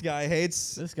 Wow. This guy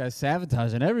hates... This guy's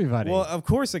sabotaging everybody. Well, of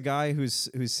course, a guy who's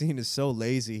seen as so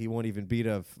lazy he won't even beat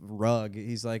a rug.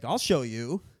 He's like, I'll show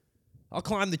you. I'll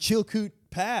climb the Chilkoot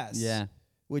Pass. Yeah.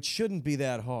 Which shouldn't be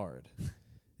that hard,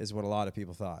 is what a lot of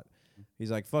people thought. He's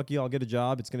like, fuck you, I'll get a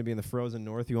job. It's going to be in the frozen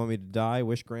north. You want me to die?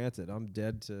 Wish granted. I'm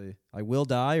dead to... I will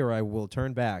die or I will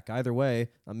turn back. Either way,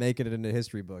 I'm making it into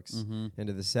history books,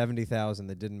 into the 70,000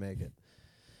 that didn't make it.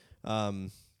 Well,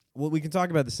 we can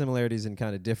talk about the similarities and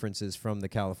kind of differences from the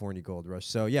California gold rush.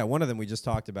 So, yeah, one of them we just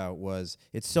talked about was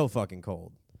it's so fucking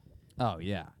cold. Oh,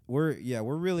 yeah. We're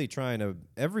really trying to...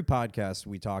 Every podcast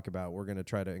we talk about, we're going to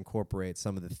try to incorporate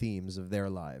some of the themes of their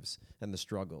lives and the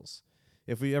struggles.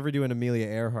 If we ever do an Amelia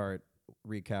Earhart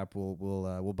recap,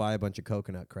 we'll buy a bunch of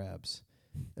coconut crabs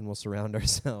and we'll surround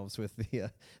ourselves with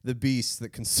the beasts that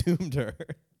consumed her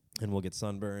and we'll get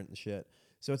sunburnt and shit.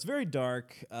 So it's very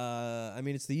dark. I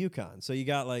mean, it's the Yukon. So you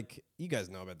got you guys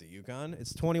know about the Yukon.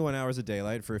 It's 21 hours of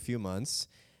daylight for a few months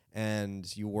and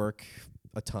you work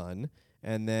a ton.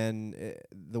 And then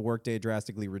the workday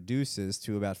drastically reduces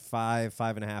to about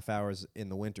 5.5 hours in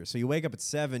the winter. So you wake up at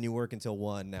 7, you work until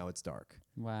 1, now it's dark.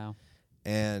 Wow.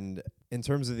 And in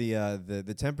terms of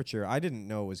the temperature, I didn't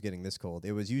know it was getting this cold.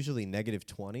 It was usually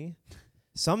 -20,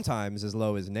 sometimes as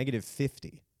low as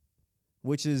 -50,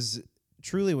 which is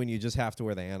truly when you just have to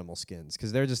wear the animal skins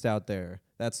because they're just out there.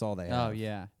 That's all they have. Oh,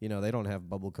 yeah. You know, they don't have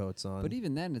bubble coats on. But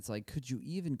even then, it's like, could you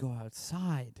even go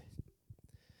outside?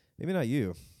 Maybe not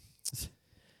you.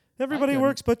 Everybody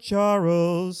works but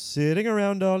Charles, sitting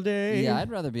around all day. Yeah,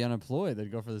 I'd rather be unemployed than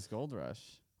go for this gold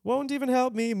rush. Won't even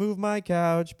help me move my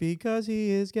couch because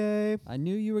he is gay. I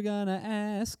knew you were going to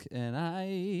ask, and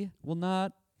I will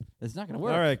not. It's not going to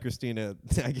work. All right, Christina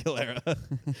Aguilera.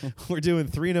 We're doing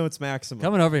 3 notes maximum.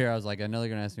 Coming over here, I was like, I know they're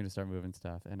going to ask me to start moving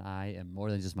stuff, and I am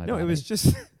more than just my body. No, it was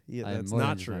just... yeah, that's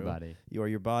not true. My body. You are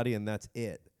your body, and that's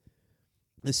it.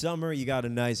 This summer, you got a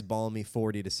nice, balmy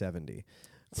 40 to 70.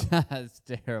 That's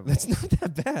terrible. That's not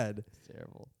that bad. It's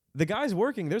terrible. The guy's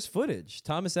working. There's footage.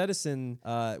 Thomas Edison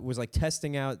was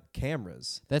testing out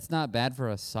cameras. That's not bad for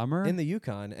a summer? In the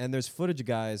Yukon. And there's footage of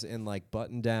guys in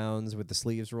button downs with the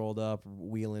sleeves rolled up,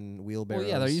 wheeling wheelbarrows. Well,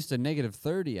 yeah, they're used to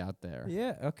 -30 out there.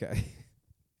 Yeah, okay.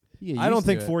 Yeah, I don't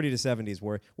think 40 to 70 is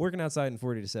working outside in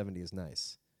 40 to 70 is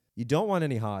nice. You don't want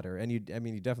any hotter, and you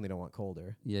definitely don't want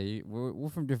colder. Yeah, we're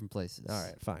from different places. All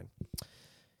right, fine.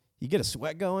 You get a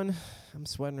sweat going? I'm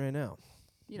sweating right now.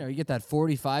 You know, you get that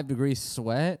 45-degree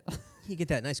sweat. You get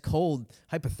that nice cold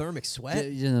hypothermic sweat.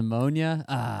 Pneumonia.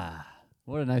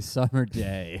 What a nice summer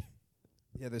day.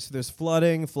 Yeah, there's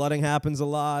flooding. Flooding happens a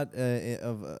lot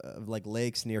of like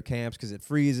lakes near camps because it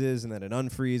freezes and then it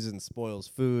unfreezes and spoils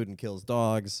food and kills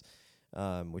dogs,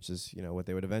 which is what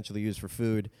they would eventually use for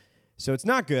food. So it's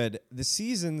not good. The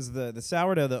seasons, the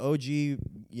sourdough, the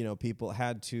OG people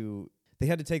had to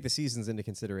take the seasons into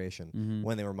consideration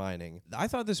when they were mining. I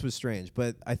thought this was strange,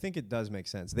 but I think it does make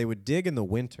sense. They would dig in the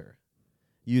winter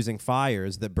using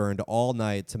fires that burned all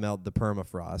night to melt the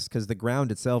permafrost because the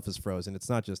ground itself is frozen. It's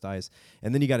not just ice.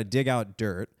 And then you got to dig out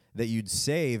dirt that you'd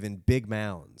save in big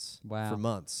mounds for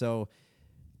months. So,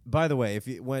 by the way, if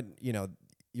you went,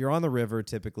 you're on the river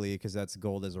typically because that's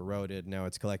gold is eroded. Now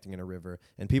it's collecting in a river.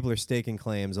 And people are staking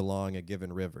claims along a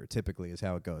given river, typically is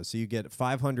how it goes. So you get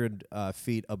 500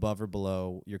 feet above or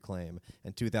below your claim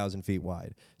and 2,000 feet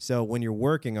wide. So when you're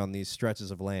working on these stretches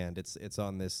of land, it's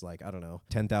on this,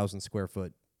 10,000 square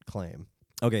foot claim.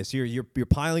 Okay, so you're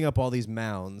piling up all these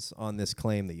mounds on this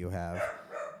claim that you have.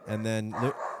 And then,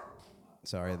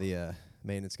 the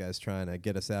maintenance guy's trying to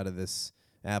get us out of this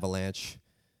avalanche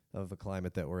of the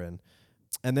climate that we're in.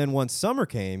 And then once summer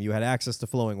came, you had access to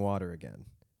flowing water again.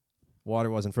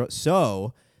 Water wasn't frozen.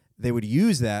 So they would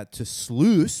use that to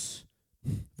sluice,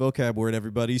 vocab word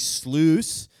everybody,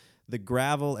 sluice the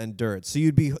gravel and dirt. So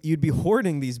you'd be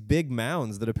hoarding these big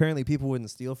mounds that apparently people wouldn't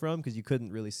steal from because you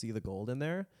couldn't really see the gold in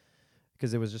there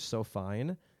because it was just so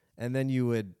fine. And then you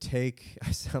would take,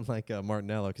 I sound like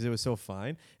Martinello because it was so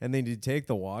fine, and then you'd take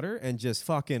the water and just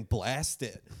fucking blast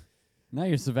it. Now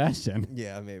you're Sebastian.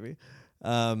 Yeah, maybe.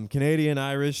 Canadian,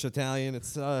 Irish, Italian,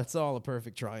 it's all a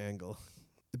perfect triangle.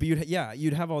 But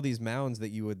you'd have all these mounds that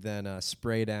you would then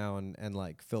spray down and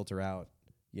filter out,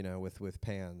 with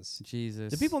pans.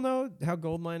 Jesus. Do people know how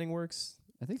gold mining works?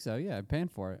 I think so. Yeah, I'm paying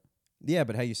for it. Yeah,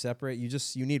 but how you separate?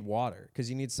 You need water because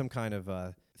you need some kind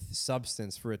of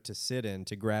substance for it to sit in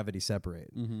to gravity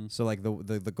separate. Mm-hmm. So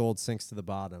the gold sinks to the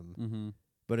bottom,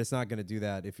 but it's not going to do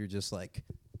that if you're just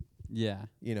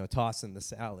tossing the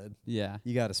salad. Yeah.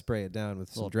 You got to spray it down with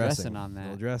some dressing on that. A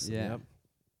little dressing, yeah. Yep.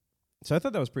 So I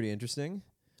thought that was pretty interesting.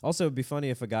 Also, it'd be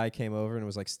funny if a guy came over and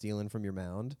was stealing from your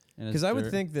mound. Because I would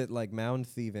think that mound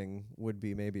thieving would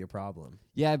be maybe a problem.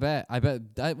 Yeah, I bet.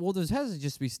 Well, there has to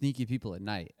just be sneaky people at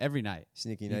night, every night.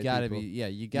 Sneaky night people.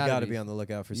 You gotta be on the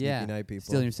lookout for sneaky night people.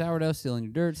 Stealing your sourdough, stealing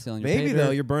your dirt, stealing your maybe though,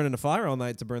 you're burning a fire all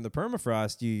night to burn the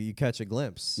permafrost, you catch a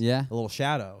glimpse. Yeah. A little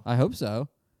shadow. I hope so.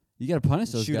 You got to punish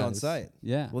those guys. Shoot on sight.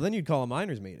 Yeah. Well, then you'd call a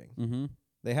miners' meeting. Mm-hmm.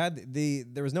 They had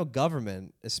there was no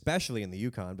government, especially in the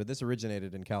Yukon, but this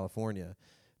originated in California.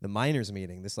 The miners'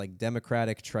 meeting, this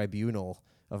democratic tribunal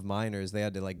of miners, they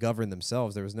had to govern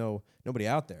themselves. There was nobody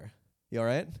out there. You all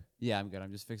right? Yeah, I'm good.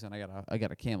 I'm just fixing. I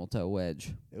got a camel toe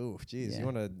wedge. Ooh, jeez. Yeah. You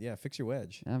want to fix your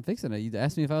wedge? I'm fixing it. You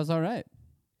asked me if I was all right.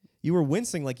 You were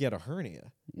wincing like you had a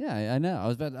hernia. Yeah, I know. I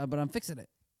was but I'm fixing it.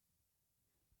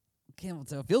 Camel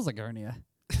toe feels like a hernia.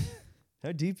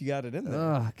 How deep you got it in there?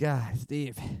 Oh, God, it's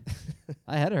deep.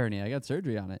 I had a hernia. I got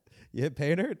surgery on it. You hit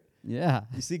pain dirt? Yeah.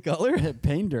 You see color? I hit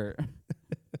pain dirt.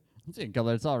 I'm seeing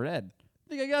color. It's all red. I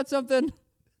think I got something.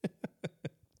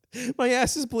 My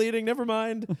ass is bleeding. Never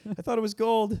mind. I thought it was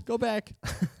gold. Go back.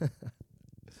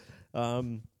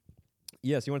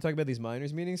 Yes, you want to talk about these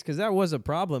miners' meetings? Because that was a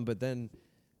problem, but then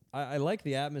I like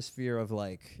the atmosphere of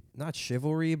not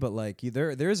chivalry, but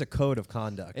there is a code of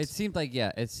conduct. It seemed like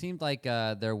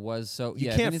there was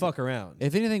you can't fuck around.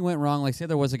 If anything went wrong, say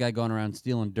there was a guy going around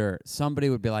stealing dirt, somebody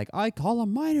would be like, I call a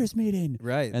miners' meeting.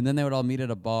 Right. And then they would all meet at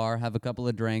a bar, have a couple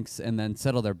of drinks, and then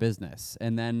settle their business.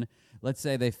 And then let's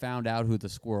say they found out who the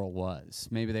squirrel was.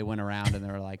 Maybe they went around and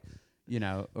they were like,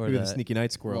 or the sneaky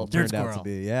night squirrel turned squirrel. Out to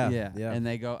be. Yeah. And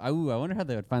they go, I wonder how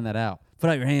they would find that out. Put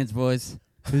out your hands, boys.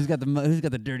 Who's got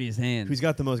the dirtiest hands? Who's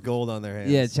got the most gold on their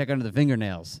hands? Yeah, check under the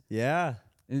fingernails. Yeah.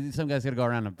 Some guys got to go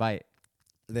around and bite.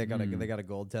 They got a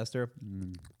gold tester.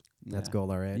 That's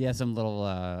gold, all right. Yeah, some little.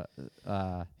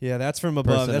 Yeah, that's from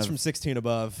above. That's from 16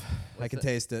 above. I can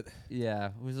taste it. Yeah,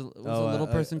 what's a little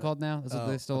person called now? Is it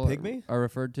they still a pygmy? Are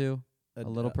referred to a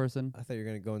little person? I thought you were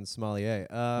gonna go in sommelier.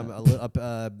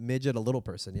 A midget, a little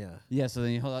person. Yeah. Yeah. So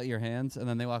then you hold out your hands, and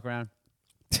then they walk around.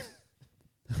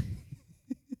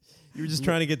 You were just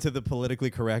trying to get to the politically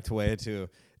correct way to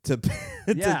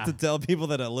tell people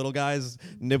that a little guy's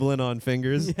nibbling on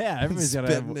fingers. Yeah, everybody's got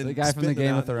the guy from the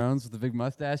Game of Thrones with the big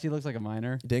mustache. He looks like a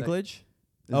miner. Dinklage?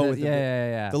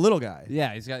 Yeah. The little guy.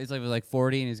 Yeah, he's like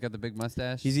 40 and he's got the big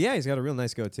mustache. He's got a real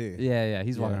nice goatee. Yeah,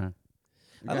 he's walking around.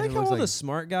 I like how all the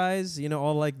smart guys,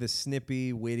 all the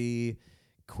snippy, witty,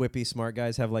 quippy smart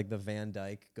guys have the Van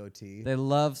Dyke goatee.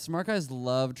 Smart guys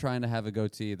love trying to have a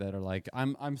goatee that are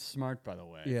I'm smart, by the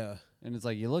way. Yeah. And it's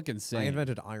like, you look insane. I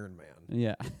invented Iron Man.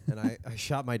 Yeah. And I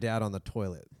shot my dad on the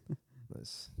toilet.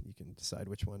 You can decide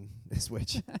which one is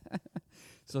which.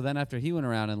 So then after he went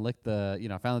around and licked found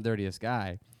the dirtiest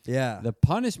guy, Yeah. the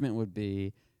punishment would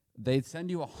be they'd send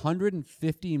you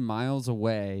 150 miles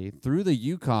away through the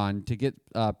Yukon to get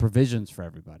provisions for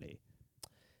everybody.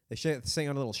 They say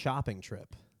on a little shopping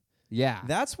trip. Yeah.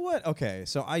 That's what, okay,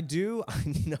 so I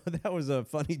know that was a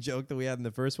funny joke that we had in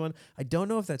the first one. I don't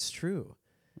know if that's true.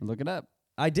 Look it up.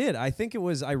 I did. I think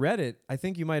I read it. I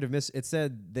think you might have missed. It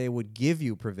said they would give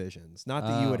you provisions, not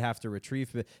that you would have to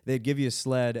retrieve. They'd give you a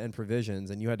sled and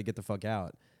provisions, and you had to get the fuck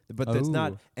out. But that's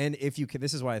not. And if you can,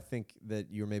 this is why I think that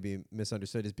you're maybe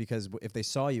misunderstood, is because if they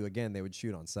saw you again, they would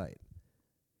shoot on sight.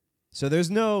 So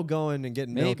there's no going and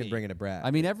getting milk and bringing it back.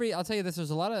 I mean, I'll tell you this. There's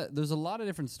a lot of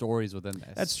different stories within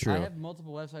this. That's true. I have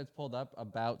multiple websites pulled up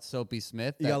about Soapy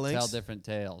Smith You that got links? tell different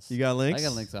tales. You got links? I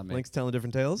got links on me. Links telling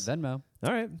different tales? Venmo.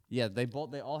 All right. Yeah, they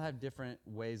all have different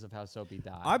ways of how Soapy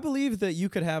died. I believe that you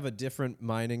could have a different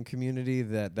mining community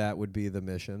that would be the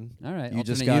mission. All right. You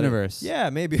just alternate got universe. Yeah,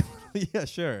 maybe. Yeah,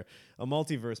 sure. A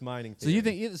multiverse mining So theory. you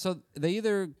think they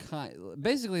either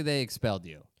basically they expelled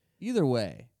you. Either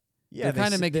way. Yeah, they're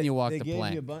kind of making you walk the gave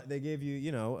plank. They gave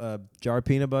you, a jar of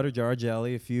peanut butter, jar of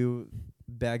jelly, a few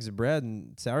bags of bread,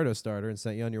 and sourdough starter, and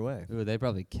sent you on your way. Ooh, they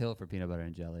probably kill for peanut butter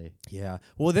and jelly. Yeah.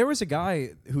 Well, there was a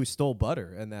guy who stole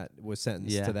butter, and that was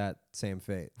sentenced to that same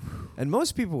fate. And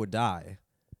most people would die,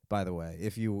 by the way,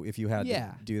 if you had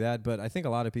to do that. But I think a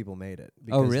lot of people made it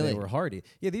because they were hardy.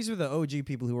 Yeah, these are the OG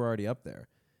people who were already up there.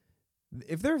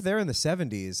 If they're there in the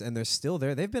 70s and they're still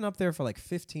there, they've been up there for like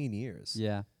 15 years.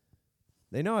 Yeah.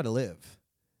 They know how to live.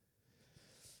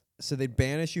 So they'd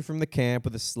banish you from the camp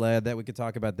with a sled. That we could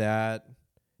talk about that.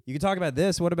 You could talk about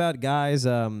this. What about guys?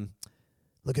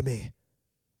 Look at me.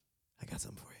 I got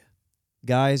something for you.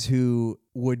 Guys who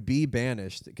would be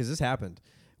banished, because this happened,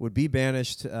 would be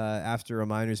banished after a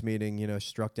miners' meeting,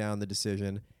 struck down the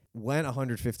decision, went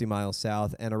 150 miles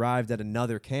south, and arrived at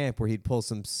another camp where he'd pull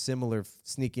some similar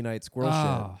sneaky night squirrel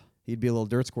shit. He'd be a little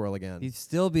dirt squirrel again. He'd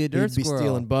still be a dirt squirrel. He'd be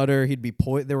stealing butter. He'd be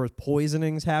there were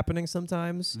poisonings happening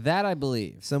sometimes. That I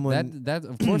believe. That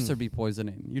of course there'd be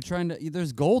poisoning. You're trying to.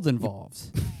 There's gold involved.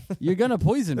 You're gonna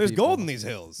poison. There's people. gold in these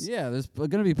hills. Yeah, there's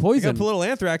gonna be poison. You got to put a little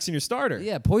anthrax in your starter.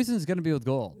 Yeah, poison's gonna be with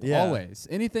gold. Yeah. Always.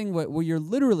 Anything where you're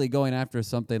literally going after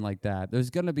something like that. There's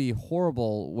gonna be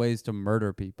horrible ways to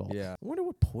murder people. Yeah. I wonder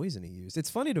what poison he used. It's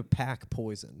funny to pack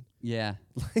poison. Yeah.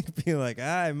 Like be like,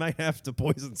 I might have to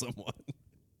poison someone.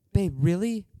 Babe,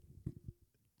 really?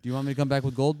 Do you want me to come back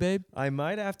with gold, babe? I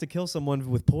might have to kill someone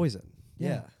with poison.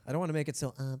 Yeah. I don't want to make it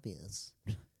so obvious.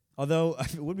 Although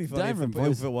it would be funny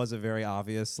if it was a very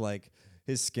obvious, like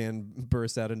his skin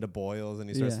bursts out into boils and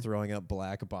he starts throwing up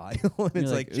black bile. And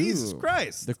it's like, Jesus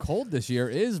Christ. The cold this year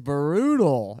is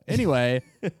brutal. Anyway,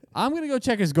 I'm going to go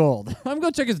check his gold. I'm going to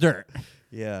go check his dirt.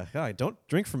 Yeah. God, don't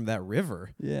drink from that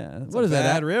river. Yeah. What is that?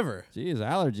 Bad river. Jeez,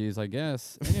 allergies, I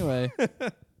guess. Anyway.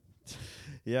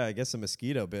 Yeah, I guess a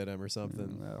mosquito bit him or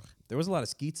something. There was a lot of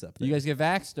skeets up there. You guys get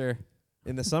vaxxed or?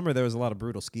 In the summer, there was a lot of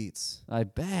brutal skeets. I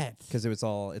bet. Because it was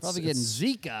all... It's probably getting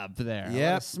Zika up there.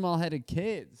 Yeah. Small-headed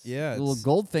kids. Yeah. Little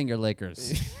Goldfinger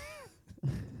lickers.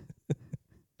 I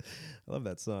love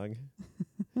that song.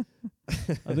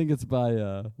 I think it's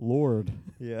by Lord.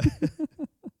 Yeah.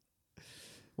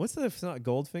 What's the song?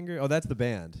 Goldfinger? Oh, that's the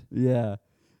band. Yeah.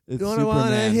 It's Don't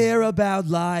want to hear about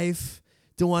life.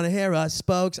 Don't want to hear us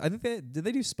spokes. I think did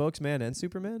they do Spokesman and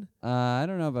Superman? I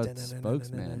don't know about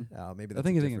Spokesman. Oh, maybe that's I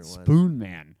think a you're thinking different Spoon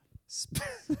Man.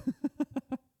 Spokesman.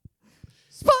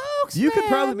 You could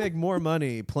probably make more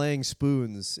money playing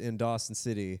spoons in Dawson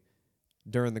City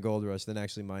during the gold rush than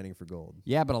actually mining for gold.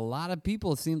 Yeah, but a lot of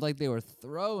people seemed like they were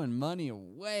throwing money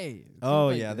away. Oh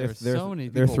like yeah, they're throwing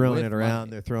it around.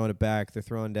 They're throwing it back. They're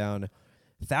throwing down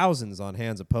thousands on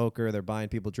hands of poker. They're buying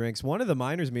people drinks. One of the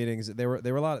miners' meetings, they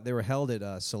were held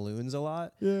at saloons a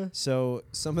lot. Yeah. So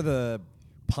some of the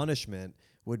punishment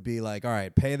would be like, all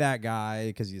right, pay that guy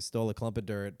because you stole a clump of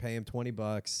dirt. Pay him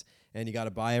 $20, and you got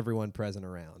to buy everyone present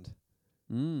around.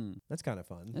 That's kind of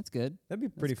fun. That's good. That'd be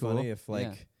pretty cool. funny if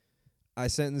I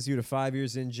sentence you to 5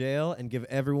 years in jail and give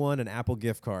everyone an Apple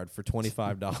gift card for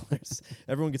 $25.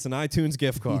 Everyone gets an iTunes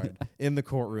gift card in the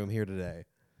courtroom here today.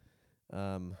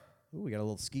 Ooh, we got a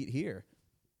little skeet here.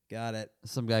 Got it.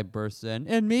 Some guy bursts in.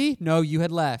 And me? No, you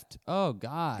had left. Oh,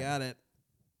 God. Got it.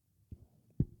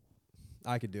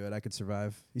 I could do it. I could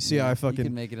survive. You see how I fucking you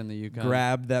can make it in the Yukon.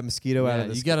 Grabbed that mosquito out of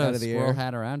the you got a the squirrel air.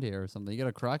 hat around here or something. You got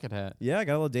a Crockett hat. Yeah, I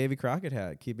got a little Davy Crockett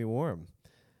hat. Keep me warm.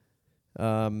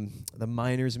 The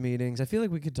miners' meetings. I feel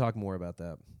like we could talk more about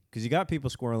that. Because you got people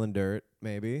squirreling dirt,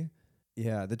 maybe.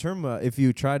 Yeah, the term, if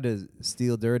you tried to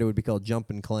steal dirt, it would be called jump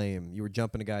and claim. You were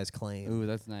jumping a guy's claim. Ooh,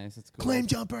 that's nice. That's cool. Claim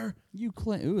jumper. You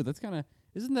claim. Ooh, that's kind of.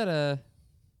 Isn't that a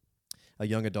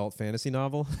young adult fantasy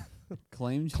novel?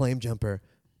 claim? Claim jumper.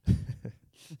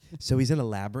 So he's in a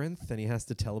labyrinth, and he has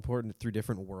to teleport through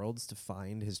different worlds to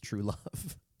find his true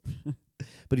love.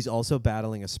 But he's also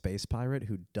battling a space pirate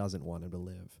who doesn't want him to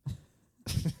live.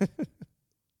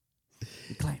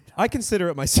 I consider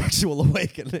it my sexual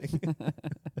awakening.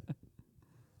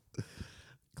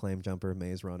 Claim jumper,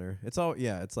 maze runner. It's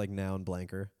like noun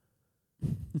blanker,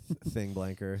 thing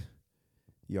blanker,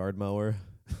 yard mower,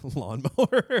 lawn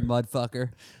mower, Mud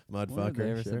fucker. mud When did fucker.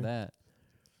 they ever Sure. said that?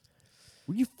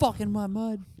 Were you fucking my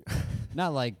mud?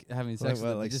 Not like having sex with what,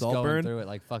 them, like just Saltburn? going through it,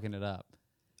 like fucking it up.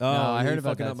 Oh, No, I heard you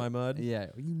about fucking that. up my mud. Yeah,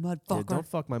 you mud Yeah, fucker. don't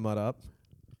fuck my mud up.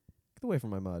 Get away from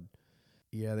my mud.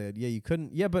 Yeah, you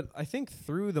couldn't. Yeah, but I think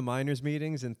through the miners'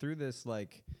 meetings and through this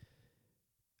like,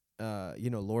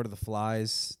 Lord of the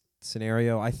Flies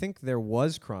scenario, I think there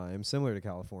was crime similar to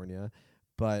California,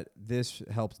 but this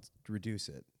helped reduce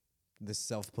it. This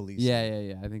self-policing.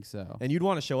 Yeah. I think so. And you'd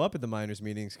want to show up at the miners'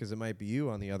 meetings because it might be you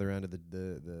on the other end of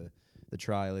the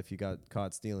trial if you got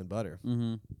caught stealing butter.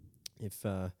 Mm-hmm. If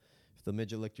the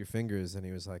midget licked your fingers and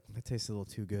he was like, that tastes a little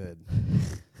too good.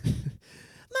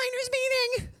 Miners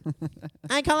meeting!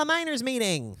 I call a miners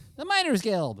meeting. The Miners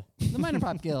Guild. The Miner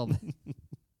Pop Guild.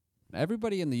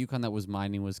 Everybody in the Yukon that was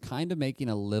mining was kind of making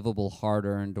a livable,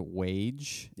 hard-earned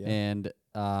wage. Yeah. And,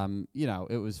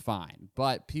 it was fine.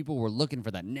 But people were looking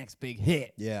for that next big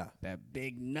hit. Yeah. That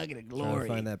big nugget of Trying glory.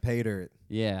 to find that pay dirt.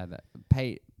 Yeah, that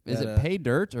pay. Is That, it pay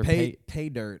dirt or pay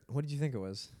dirt. What did you think it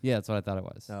was? Yeah, that's what I thought it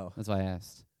was. Oh. That's why I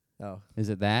asked. Oh. Is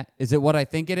it that? Is it what I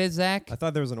think it is, Zach? I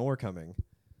thought there was an or coming.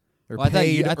 Or Well, I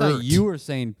thought dirt. you were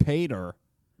saying payter.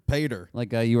 Pater.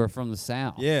 Like you were from the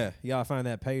South. Yeah, you gotta find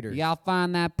that pater. Y'all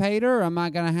find that pater, or am I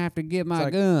going to have to get my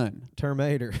like- gun?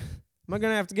 Terminator. Am I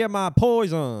gonna have to get my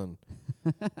poison?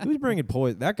 Who's bringing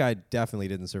poison? That guy definitely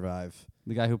didn't survive.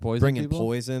 The guy who poisoned Bringing people?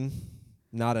 poison,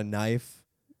 not a knife,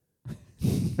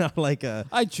 not like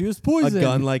I choose a poison.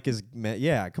 gun like his.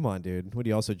 Yeah, come on, dude. Would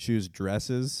he also choose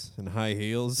dresses and high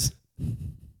heels,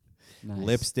 Nice.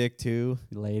 lipstick too?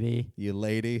 Lady. You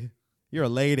lady, you're a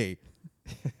lady.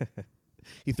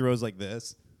 He throws like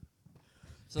this.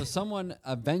 So someone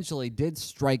eventually did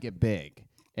strike it big,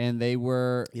 and they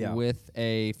were Yeah. with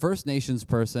a First Nations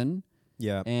person,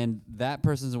 Yeah. and that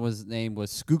person's name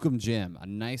was Skookum Jim, a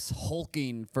nice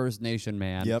hulking First Nation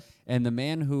man. Yep. And the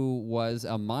man who was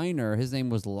a miner, his name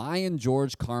was Lion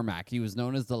George Carmack. He was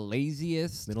known as the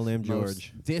laziest, Middle name most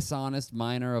George. dishonest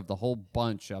miner of the whole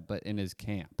bunch up in his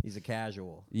camp. He's a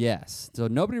casual. Yes. So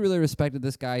nobody really respected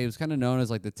this guy. He was kind of known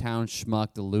as like the town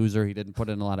schmuck, the loser. He didn't put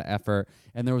in a lot of effort.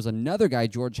 And there was another guy,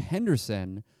 George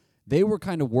Henderson. They were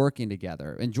kind of working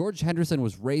together. And George Henderson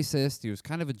was racist. He was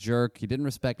kind of a jerk. He didn't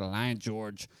respect Lion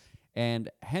George. And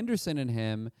Henderson and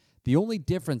him, the only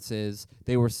difference is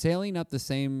they were sailing up the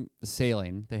same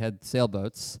sailing. They had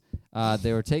sailboats.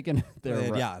 They were taking their They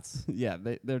had yachts. Yeah,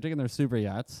 they were taking their super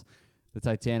yachts, the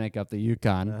Titanic up the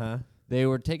Yukon. Uh-huh. They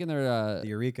were taking their The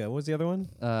Eureka. What was the other one?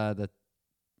 the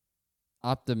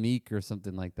Optimique or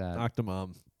something like that.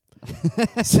 Octomom.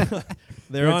 So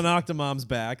they're on Octomom's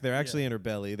back. They're actually in her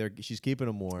belly. She's keeping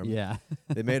them warm. Yeah.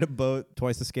 They made a boat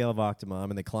twice the scale of Octomom,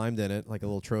 and they climbed in it like a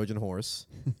little Trojan horse.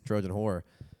 Trojan whore.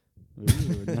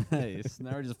 Ooh, nice.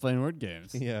 Now we're just playing word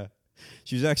games. Yeah.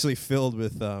 She was actually filled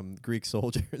with Greek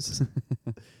soldiers.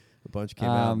 A bunch came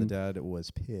out, and the dad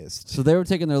was pissed. So they were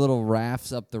taking their little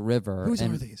rafts up the river. Whose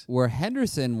and are these? Where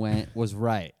Henderson went was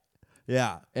right.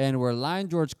 Yeah. And where Lion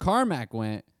George Carmack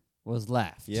went was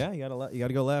left. Yeah, you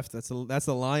gotta go left. That's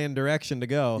the lion direction to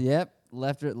go. Yep.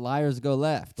 Liars go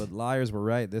left. But liars were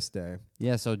right this day.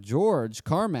 Yeah, so George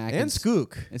Carmack And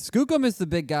Skook. And Skookum is the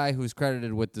big guy who's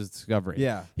credited with the discovery.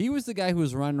 Yeah. He was the guy who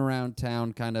was running around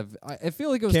town kind of, I feel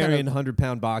like it was Carrying kind of,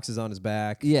 100-pound boxes on his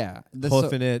back. yeah.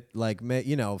 Hoofing it, like,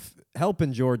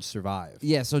 helping George survive.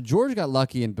 Yeah, so George got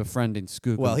lucky in befriending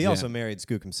Skookum. Well, he Jim. also married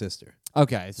Skookum's sister.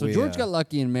 Okay, so George got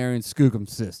lucky in marrying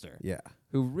Skookum's sister. Yeah.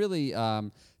 Who really,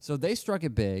 so they struck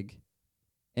it big.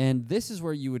 And this is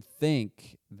where you would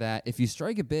think that if you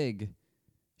strike it big,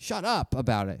 shut up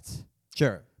about it.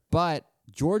 Sure. But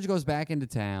George goes back into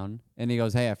town and he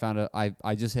goes, hey,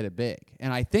 I just hit it big.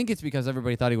 And I think it's because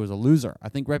everybody thought he was a loser. I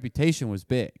think reputation was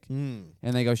big. And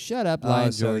they go, shut up,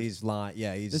 Lion So George. he's lying.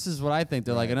 Yeah, This is what I think.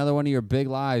 They're like, Right. another one of your big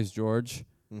lies, George.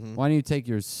 Why don't you take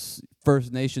your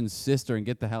First Nations sister and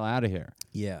get the hell out of here?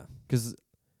 Yeah. Because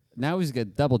now he's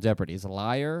got double jeopardy. He's a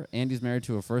liar and he's married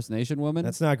to a First Nation woman.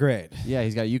 That's not great. Yeah,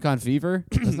 he's got Yukon fever.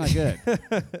 That's not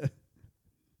good.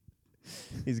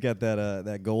 He's got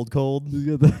that gold cold. He's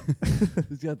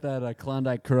got that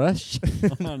Klondike crush.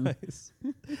 Nice.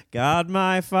 Got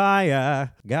my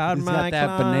fire. Got He's my got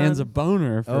that bonanza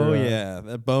boner. For, Oh yeah,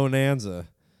 that bonanza.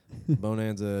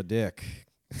 Bonanza dick.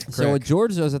 So Crick.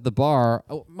 George goes at the bar.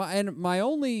 My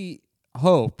only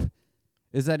hope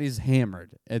is that he's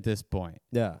hammered at this point.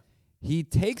 Yeah. He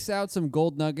takes out some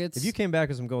gold nuggets. If you came back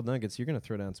with some gold nuggets, you're gonna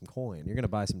throw down some coin. You're gonna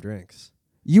buy some drinks.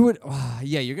 You would,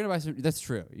 yeah, you're going to buy some, that's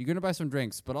true. You're going to buy some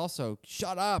drinks, but also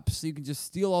shut up so you can just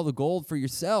steal all the gold for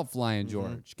yourself, Lion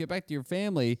George. Get back to your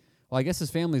family. Well, I guess his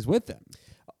family's with him.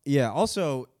 Yeah,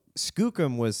 also,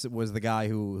 Skookum was the guy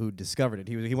who discovered it.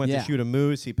 He went to shoot a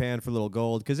moose, he panned for little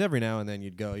gold, because every now and then you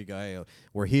go, hey,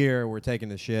 we're here, we're taking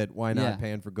the shit, why not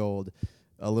pan for gold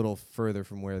a little further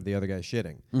from where the other guy's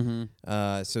shitting?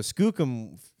 So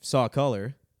Skookum saw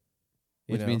color.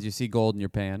 Which means you see gold in your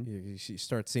pan. You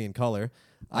start seeing color.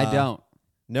 I don't.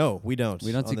 No, we don't.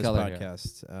 We don't on see this color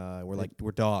podcast.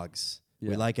 We're dogs. Yeah.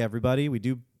 We like everybody. We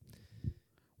do.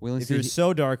 We only If see you're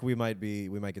so dark, we might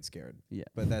get scared. Yeah.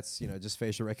 But that's just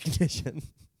facial recognition.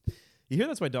 You hear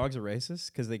that's why dogs are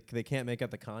racist, because they can't make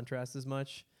out the contrast as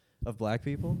much of black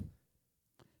people.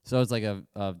 So it's like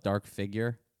a dark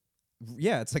figure.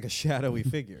 Yeah, it's like a shadowy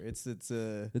figure. It's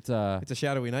a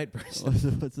shadowy night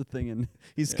person. What's the thing in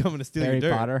He's coming to steal Harry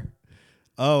your dirt. Potter?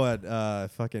 Oh,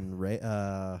 fucking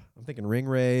I'm thinking Ring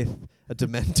Wraith, a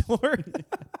Dementor.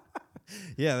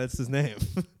 Yeah, that's his name.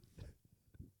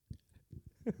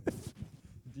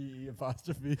 D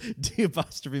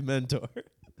apostrophe mentor.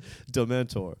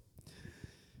 Dementor.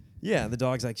 Yeah, the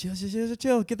dog's like,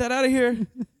 chill, get that out of here. He's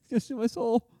gonna steal my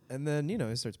soul. And then,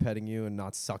 he starts petting you and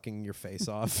not sucking your face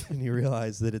off, and you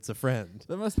realize that it's a friend.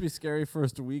 That must be scary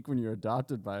first week when you're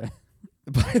adopted by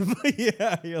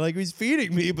Yeah, you're like, he's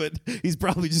feeding me, but he's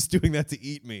probably just doing that to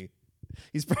eat me.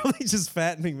 He's probably just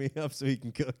fattening me up so he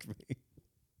can cook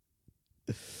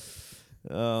me.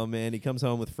 Oh, man, he comes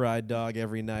home with fried dog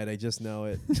every night. I just know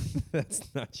it.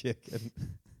 That's not chicken.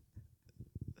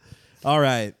 All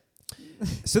right.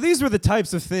 So these were the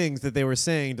types of things that they were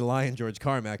saying to Lion George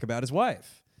Carmack about his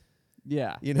wife.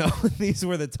 Yeah. These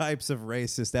were the types of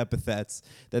racist epithets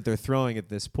that they're throwing at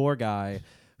this poor guy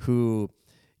who,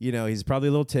 he's probably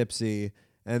a little tipsy.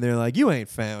 And they're like, you ain't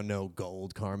found no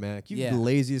gold, Carmack. You're the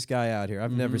laziest guy out here.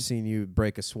 I've never seen you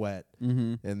break a sweat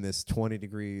in this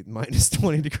minus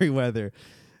 20 degree weather.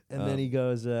 And then he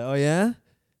goes, oh, yeah?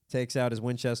 Takes out his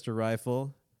Winchester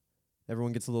rifle.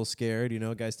 Everyone gets a little scared.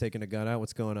 Guy's taking a gun out.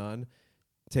 What's going on?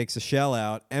 Takes a shell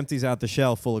out, empties out the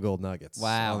shell full of gold nuggets.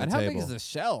 Wow. On And the how table. big is the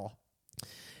shell?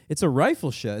 It's a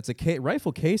rifle shell. It's a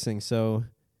rifle casing, so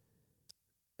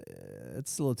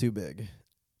it's a little too big.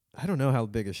 I don't know how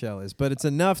big a shell is, but it's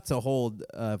enough to hold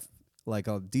like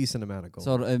a decent amount of gold.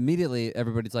 So immediately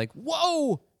everybody's like,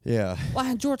 whoa! Yeah.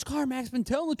 Lion George Carmack's been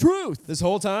telling the truth. This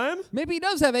whole time? Maybe he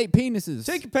does have 8 penises.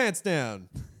 Take your pants down.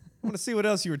 I want to see what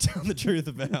else you were telling the truth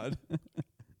about.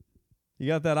 You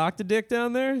got that octadick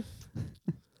down there?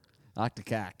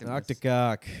 Octocock.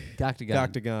 Octocock. Octagon.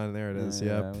 Octagon. There it is.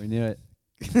 Yeah, Yep. we knew it.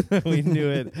 We knew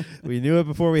it. We knew it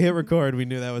before we hit record. We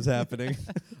knew that was happening.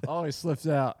 Always slips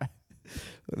out.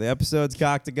 The episode's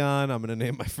Coctagon. I'm going to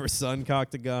name my first son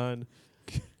Coctagon.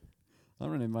 I'm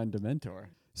going to name mine Dementor.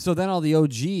 So then all the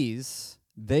OGs,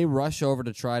 they rush over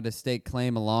to try to stake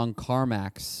claim along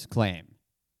Carmack's claim.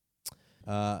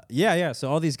 Yeah. So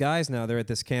all these guys now, they're at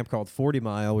this camp called 40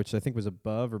 Mile, which I think was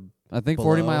above or I think below,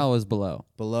 40 Mile was below.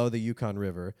 Below the Yukon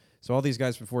River. So all these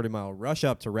guys from 40 Mile rush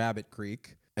up to Rabbit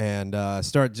Creek and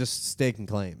start just staking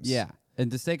claims. Yeah. And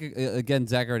to stake, again,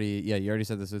 Zach you already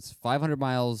said this. It's 500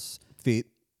 miles. Feet.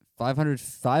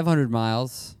 500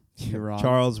 miles. You're wrong.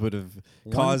 Charles would have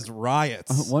caused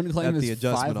riots. One claim at the is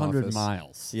adjustment 500 office.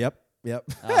 miles. Yep.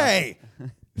 Hey!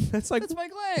 That's like... That's my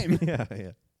claim. Yeah.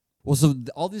 Well, so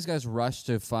all these guys rushed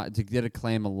to get a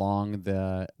claim along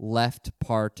the left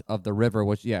part of the river,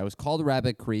 which, it was called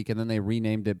Rabbit Creek, and then they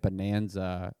renamed it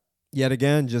Bonanza. Yet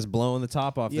again, just blowing the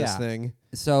top off this thing.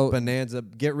 So Bonanza,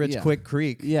 get rich quick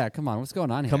creek. Yeah, come on. What's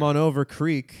going on here? Come on over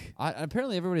creek.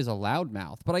 Apparently everybody's a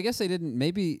loudmouth, but I guess they didn't.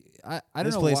 Maybe I don't know.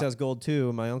 This place has gold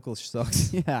too. My uncle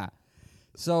sucks. Yeah.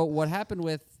 So what happened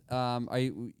with?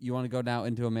 You want to go now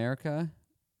into America?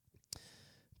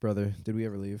 Brother, did we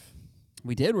ever leave?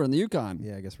 We did. We're in the Yukon.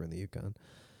 Yeah, I guess we're in the Yukon.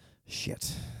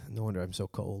 Shit. No wonder I'm so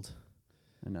cold.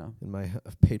 I know. In my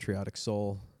patriotic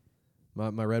soul.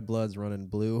 My red blood's running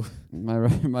blue. My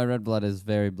red blood is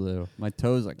very blue. My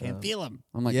toes, I can't feel them.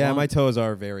 I'm like, my toes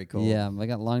are very cold. Yeah, I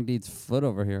got Long Deed's foot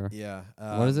over here. Yeah.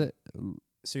 What is it?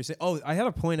 So you're saying? I had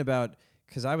a point about,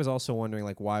 because I was also wondering,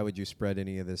 like, why would you spread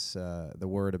any of this, the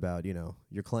word about,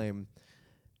 your claim?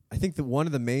 I think that one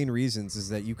of the main reasons is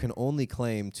that you can only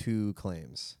claim 2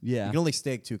 claims. Yeah. You can only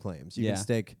stake 2 claims. You can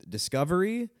stake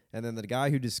discovery, and then the guy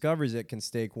who discovers it can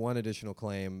stake 1 additional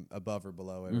claim above or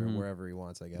below it or wherever he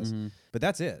wants, I guess. But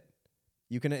that's it.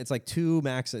 You can. It's like 2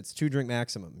 max. It's 2 drink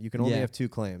maximum. You can only have 2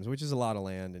 claims, which is a lot of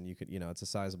land, and you could, it's a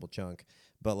sizable chunk.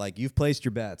 But like you've placed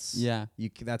your bets. Yeah.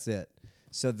 That's it.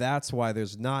 So that's why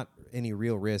there's not any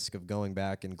real risk of going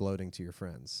back and gloating to your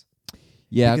friends.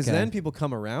 Yeah. Because then people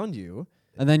come around you.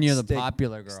 And then you're the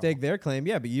popular girl. Stake their claim.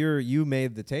 Yeah, but you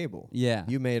made the table. Yeah.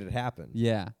 You made it happen.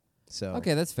 Yeah. So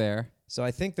okay, that's fair. So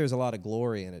I think there's a lot of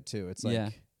glory in it too. It's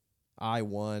like I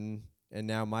won and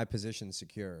now my position's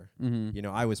secure.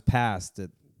 I was passed at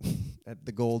at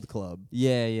the Gold Club.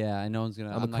 Yeah. No one's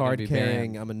gonna. I'm a card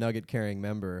carrying. I'm a nugget carrying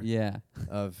member. Yeah.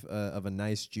 Of a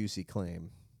nice juicy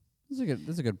claim.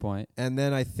 That's a good point. And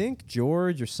then I think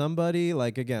George or somebody,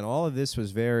 like again, all of this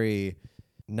was very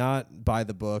not by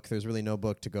the book. There's really no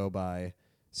book to go by.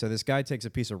 So this guy takes a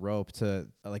piece of rope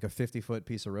like a 50-foot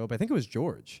piece of rope. I think it was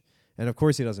George. And of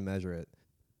course he doesn't measure it.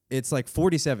 It's like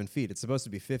 47 feet. It's supposed to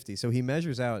be 50. So he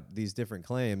measures out these different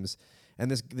claims. And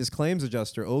this claims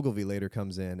adjuster, Ogilvy, later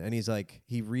comes in. And he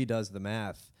redoes the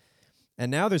math.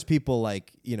 And now there's people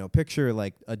like, picture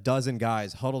like a dozen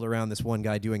guys huddled around this one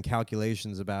guy doing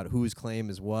calculations about whose claim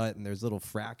is what. And there's little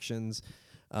fractions.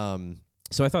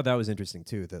 So I thought that was interesting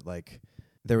too, that like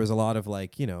there was a lot of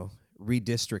like,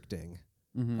 redistricting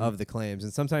of the claims.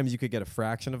 And sometimes you could get a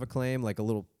fraction of a claim, like a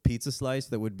little pizza slice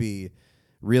that would be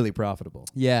really profitable.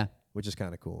 Yeah. Which is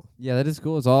kind of cool. Yeah, that is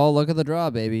cool. It's all luck of the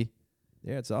draw, baby.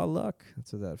 Yeah, it's all luck.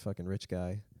 That's what that fucking rich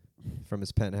guy from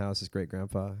his penthouse, his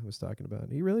great-grandpa, was talking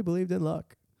about. He really believed in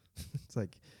luck. It's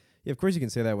like, yeah, of course you can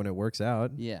say that when it works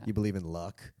out. Yeah. You believe in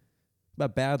luck. What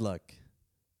about bad luck,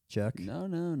 Chuck? No,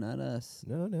 not us.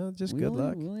 No, just good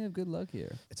luck. We only have good luck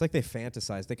here. It's like they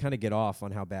fantasize. They kind of get off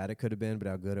on how bad it could have been, but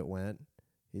how good it went.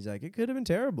 He's like, it could have been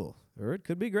terrible, or it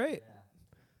could be great. Yeah.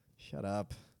 Shut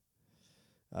up.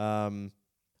 All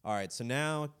right, so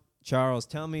now, Charles,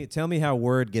 tell me how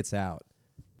word gets out.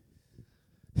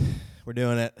 We're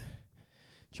doing it.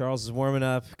 Charles is warming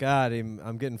up. God,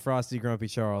 I'm getting frosty, grumpy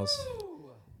Charles. Ooh,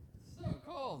 so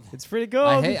cold. It's pretty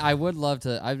cold. I would love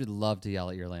to yell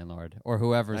at your landlord or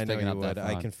whoever's I know picking you up would. that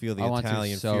phone. I can feel the I want to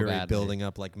Italian so fury badly. building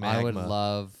up like magma. I would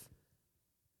love.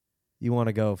 You want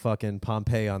to go fucking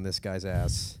Pompeii on this guy's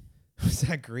ass. Was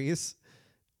that Greece?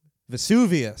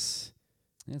 Vesuvius.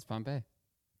 Yeah, it's Pompeii.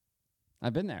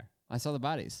 I've been there. I saw the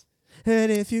bodies.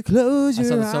 And if you close your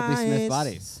eyes. I saw the Soapy Smith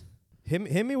bodies.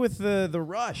 Hit me with the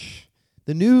rush.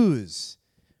 The news.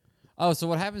 Oh, so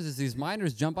what happens is these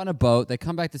miners jump on a boat. They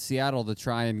come back to Seattle to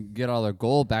try and get all their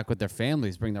gold back with their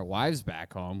families, bring their wives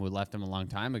back home who left them a long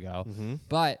time ago. Mm-hmm.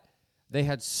 But they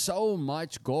had so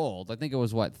much gold. I think it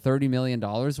was, $30 million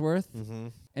worth? Mm-hmm.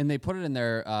 And they put it in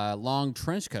their long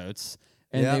trench coats,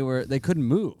 and they couldn't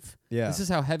move. Yeah. This is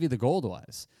how heavy the gold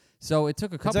was. So it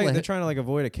took a couple they're trying to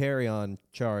avoid a carry-on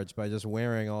charge by just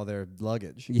wearing all their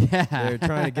luggage. Yeah. They're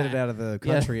trying to get it out of the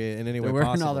country in any way possible. They're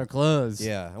wearing all their clothes.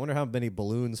 Yeah. I wonder how many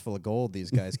balloons full of gold these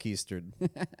guys keistered.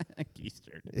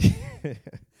 Keistered.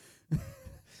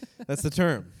 That's the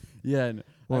term. Yeah.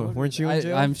 Weren't you in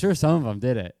jail? I'm sure some of them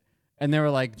did it. And they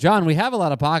were like, John, we have a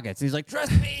lot of pockets. And he's like,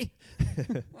 trust me.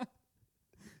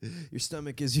 Your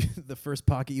stomach is the first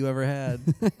pocket you ever had.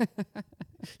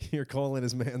 Your colon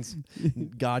is man's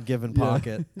God-given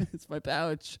pocket. It's my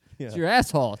pouch. Yeah. It's your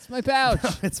asshole. It's my pouch.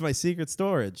 It's my secret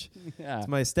storage. Yeah. It's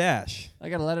my stash. I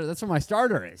got a letter. That's where my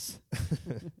starter is.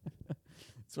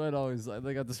 That's why it always.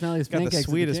 They got the smelliest pancakes. Got the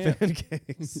sweetest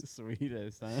pancakes.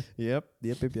 Sweetest, huh? Yep.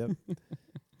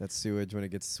 That's sewage when it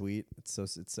gets sweet. It's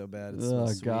so bad. It's oh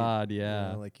sweet. God,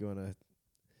 yeah. Like you wanna.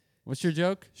 What's your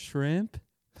joke? Shrimp,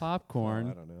 popcorn.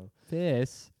 I don't know.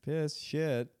 Piss,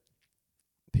 shit,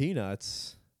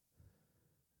 peanuts,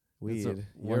 weed.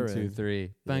 1, 2,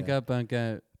 3. Bunk up, bunk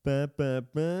out.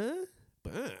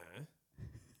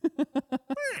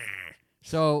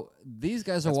 So these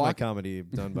guys are walking. That's my comedy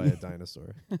done by a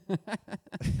dinosaur.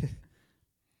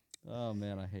 Oh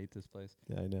man, I hate this place.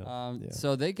 Yeah, I know.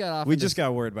 So they got off. We just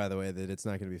got word, by the way, that it's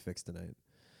not going to be fixed tonight.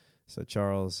 So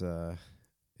Charles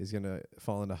is going to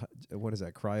fall into what is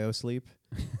that? Cryo sleep.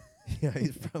 Yeah,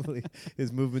 he's probably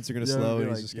his movements are going to slow and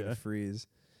he's just going to freeze.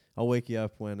 I'll wake you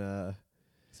up when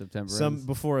September ends.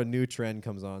 Before a new trend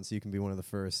comes on, so you can be one of the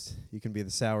first. You can be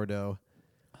the sourdough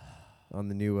on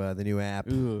the new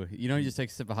app. Ooh, you just take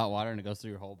a sip of hot water and it goes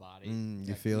through your whole body.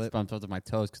 You feel it? Bumped up to my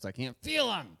toes because I can't feel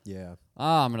them. Yeah.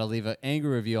 I'm gonna leave an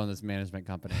angry review on this management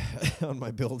company. On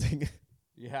my building.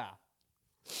 Yeah.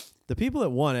 The people at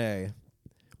 1A,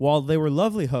 while they were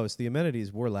lovely hosts, the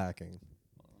amenities were lacking.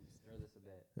 Hold on, stir this a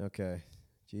bit. Okay.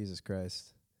 Jesus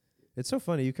Christ. It's so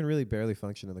funny. You can really barely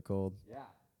function in the cold. Yeah.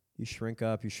 You shrink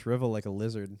up. You shrivel like a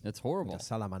lizard. It's horrible. Like a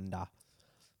salamander.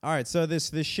 All right, so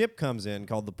this ship comes in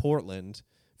called the Portland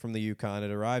from the Yukon. It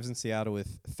arrives in Seattle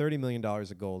with $30 million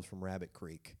of gold from Rabbit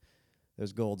Creek.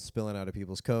 There's gold spilling out of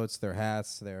people's coats, their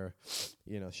hats. They're,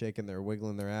 shaking, they're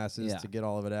wiggling their asses to get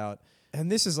all of it out.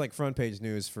 And this is like front page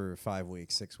news for 5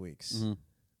 weeks, 6 weeks.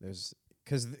 Mm-hmm.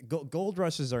 Because gold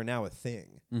rushes are now a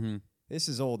thing. Mm-hmm. This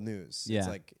is old news. Yeah. It's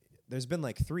like there's been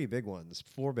like 4 big ones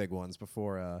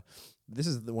before. This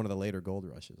is one of the later gold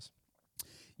rushes.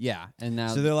 Yeah, and now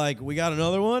So they're like, we got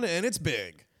another one, and it's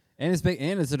big. and it's big,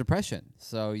 and it's a depression.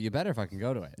 So you better fucking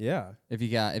go to it Yeah. if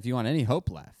you want any hope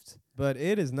left. But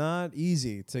it is not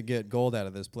easy to get gold out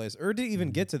of this place or to even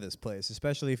get to this place,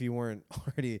 especially if you weren't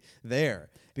already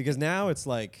there. Because now it's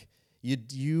like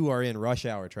you are in rush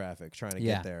hour traffic trying to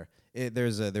get there.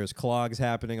 There's clogs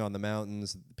happening on the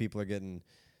mountains. People are getting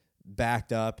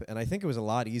backed up. And I think it was a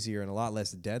lot easier and a lot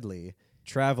less deadly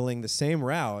traveling the same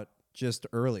route just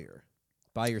earlier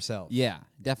by yourself. Yeah,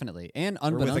 definitely. And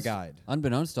Or with a guide.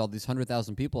 Unbeknownst to all these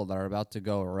 100,000 people that are about to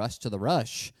go rush to the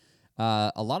rush,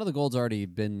 a lot of the gold's already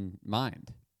been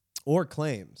mined. Or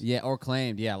claimed. Yeah, or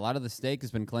claimed. Yeah, a lot of the stake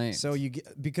has been claimed. So you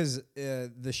get, because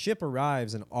the ship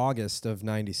arrives in August of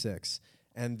 '96,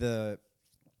 and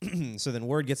so then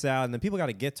word gets out, and then people got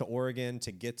to get to Oregon,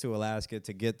 to get to Alaska,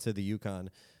 to get to the Yukon.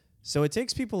 So it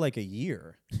takes people like a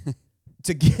year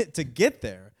to get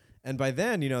there. And by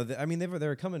then, they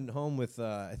were coming home with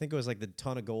I think it was like the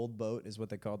ton of gold boat is what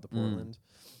they called the Portland.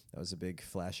 That was a big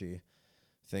flashy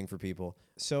thing for people.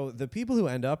 So the people who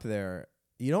end up there,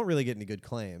 you don't really get any good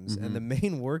claims. And the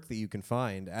main work that you can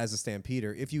find as a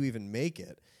stampeder, if you even make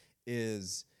it,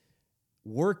 is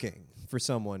working for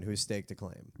someone who's staked a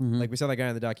claim. Like we saw that guy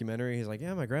in the documentary. He's like,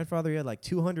 yeah, my grandfather, he had like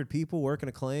 200 people working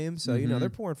a claim. So, they're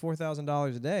pouring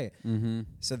 $4,000 a day.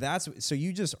 So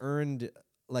you just earned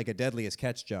like a deadliest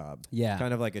catch job. Yeah.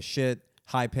 Kind of like a shit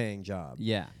high-paying job.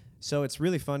 Yeah. So it's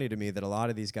really funny to me that a lot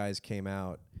of these guys came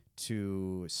out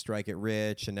to strike it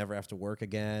rich and never have to work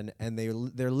again, and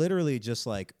they're literally just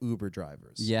like Uber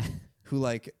drivers. Yeah. Who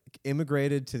like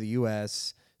immigrated to the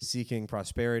U.S. seeking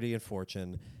prosperity and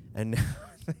fortune, and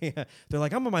now they're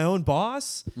like, I'm my own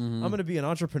boss. I'm gonna be an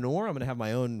entrepreneur. I'm gonna have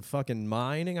my own fucking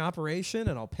mining operation,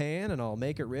 and I'll pan and I'll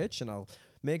make it rich, and I'll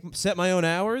set my own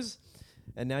hours.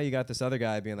 And now you got this other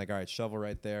guy being like, all right, shovel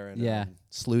right there and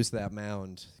sluice that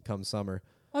mound come summer.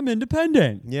 I'm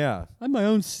independent. Yeah. I'm my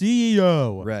own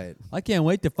CEO. Right. I can't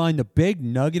wait to find the big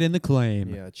nugget in the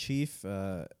claim. Yeah, chief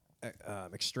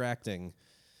extracting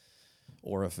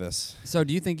orifice. So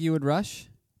do you think you would rush?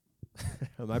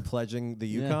 Am I pledging the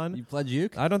Yukon? You pledge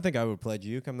Uke? I don't think I would pledge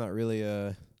Uke. I'm not really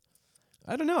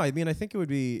I don't know. I mean, I think it would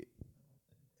be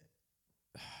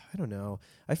I don't know.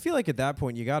 I feel like at that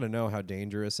point you got to know how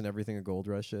dangerous and everything a gold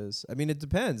rush is. I mean, it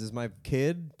depends. Is my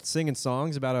kid singing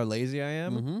songs about how lazy I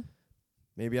am?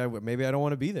 Maybe I don't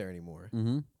want to be there anymore.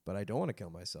 But I don't want to kill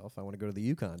myself. I want to go to the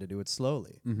Yukon to do it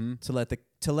slowly.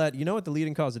 To let you know what the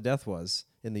leading cause of death was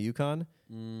in the Yukon?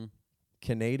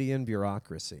 Canadian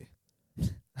bureaucracy.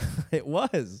 It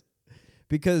was.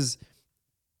 Because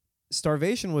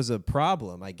starvation was a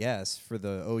problem, I guess, for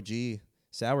the OG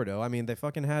sourdough. I mean, they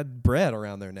fucking had bread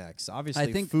around their necks. Obviously,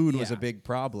 I think food was a big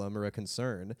problem or a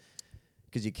concern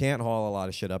because you can't haul a lot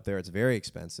of shit up there. It's very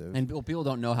expensive. And people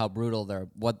don't know how brutal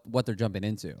what they're jumping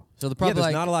into. So the problem,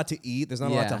 there's not a lot to eat. There's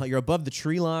not a lot to hunt. You're above the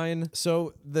tree line.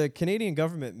 So the Canadian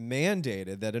government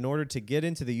mandated that in order to get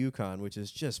into the Yukon, which is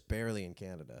just barely in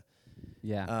Canada,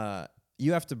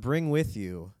 you have to bring with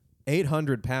you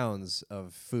 800 pounds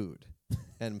of food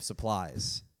and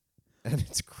supplies. And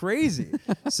it's crazy.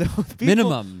 So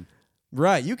minimum.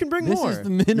 Right. You can bring more. This is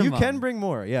the minimum. You can bring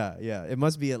more. Yeah. It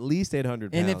must be at least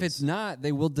 800 pounds. And if it's not,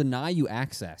 they will deny you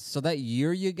access. So that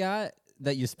year you got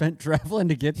that you spent traveling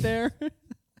to get there.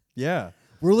 Yeah.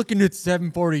 We're looking at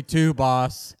 742,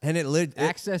 boss. And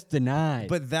access denied.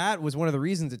 But that was one of the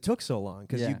reasons it took so long.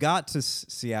 Because you got to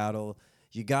Seattle,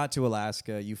 you got to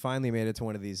Alaska, you finally made it to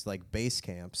one of these like base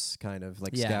camps, kind of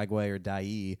like Skagway or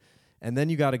Dyea. And then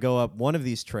you got to go up one of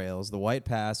these trails, the White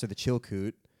Pass or the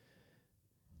Chilkoot.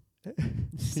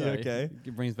 Sorry. Okay?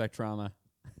 It brings back trauma.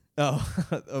 Oh,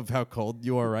 of how cold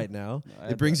you are right now.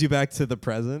 It brings you back to the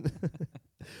present.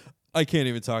 I can't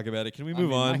even talk about it. Can we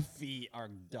move on? My feet are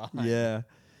done. Yeah.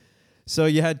 So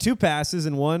you had 2 passes,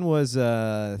 and one was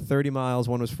 30 miles,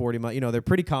 one was 40 miles. You know, they're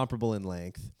pretty comparable in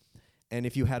length. And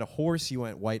if you had a horse, you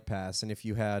went White Pass. And if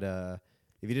you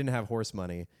didn't have horse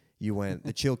money, you went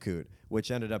the Chilkoot,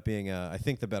 which ended up being, I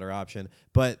think, the better option.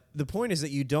 But the point is that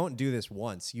you don't do this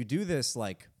once. You do this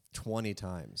like 20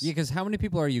 times. Yeah, because how many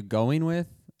people are you going with?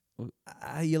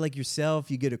 You like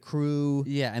yourself. You get a crew.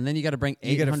 Yeah, and then you got to bring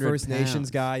 800 You get a First pounds.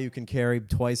 Nations guy who can carry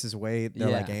twice his weight. They're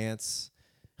like Yeah. ants,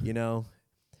 you know.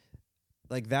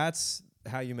 Like that's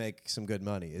how you make some good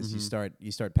money. Is you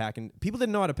start packing. People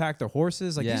didn't know how to pack their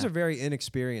horses. Like these Yeah. are very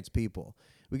inexperienced people.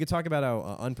 We could talk about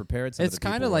how unprepared some It's of the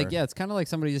people kind of like were. it's kind of like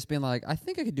somebody just being like, I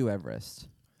think I could do Everest.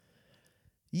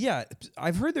 Yeah,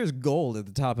 I've heard there's gold at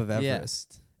the top of Yeah.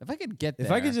 Everest. If I could get there.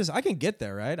 If I can get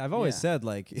there, right? I've always Yeah. said,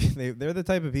 like, they're the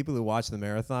type of people who watch the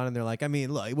marathon and they're like, I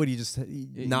mean, look, what do you just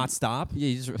not stop? Yeah,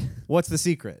 you just What's the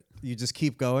secret? You just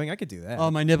keep going? I could do that.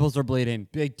 oh, my nipples are bleeding.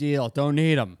 Big deal. Don't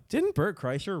need them. Didn't Bert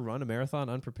Kreischer run a marathon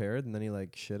unprepared and then he,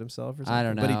 like, shit himself or something? I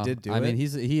don't know. But he did do it. I mean,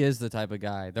 he is the type of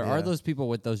guy. There Yeah. are those people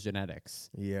with those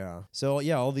genetics. Yeah. So,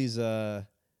 yeah, all these guys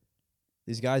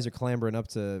are clambering up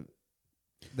to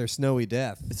their snowy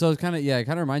death. So it's it kind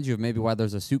of reminds you of maybe why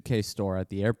there's a suitcase store at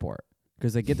the airport,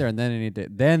 because they get there and then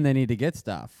they need to get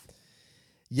stuff.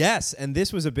 Yes, and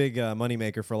this was a big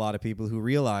moneymaker for a lot of people who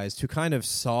kind of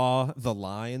saw the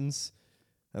lines,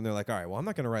 and they're like, all right, well, I'm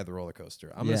not going to ride the roller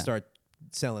coaster. I'm going to start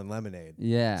selling lemonade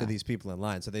to these people in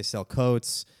line. So they sell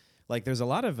coats. Like, there's a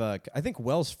lot of, I think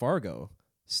Wells Fargo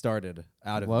started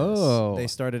out of Whoa. this. They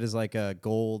started as like a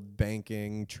gold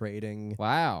banking, trading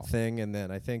Wow. thing, and then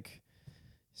I think,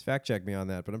 just fact check me on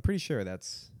that, but I'm pretty sure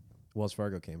that's Wells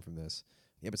Fargo came from this.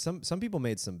 Yeah, but some people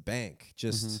made some bank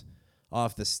just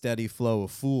off the steady flow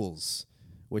of fools,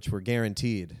 which were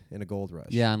guaranteed in a gold rush.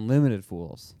 Yeah, unlimited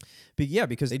fools. But yeah,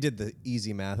 because they did the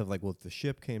easy math of like, well, if the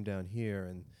ship came down here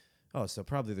and so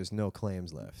probably there's no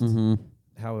claims left. Mm-hmm.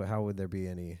 How would there be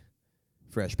any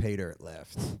fresh pay dirt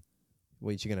left?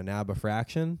 Wait, you're gonna nab a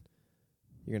fraction?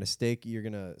 You're gonna stake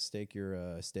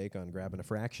your stake on grabbing a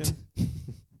fraction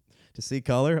to see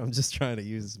color? I'm just trying to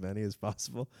use as many as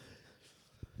possible.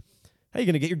 How you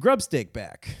gonna get your grub stake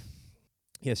back?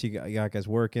 Yes, you got guys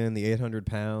working the 800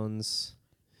 pounds.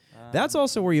 That's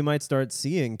also where you might start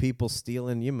seeing people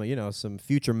stealing, some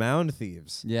future mound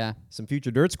thieves, Yeah. some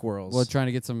future dirt squirrels. Well, trying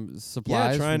to get some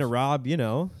supplies. Yeah, trying to rob,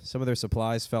 some of their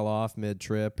supplies fell off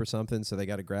mid-trip or something, so they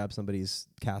got to grab somebody's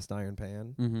cast iron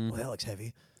pan. Mm-hmm. Well, that looks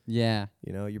heavy. Yeah.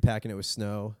 You're packing it with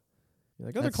snow. You're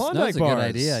like, they're Snow's Klondike a bars. good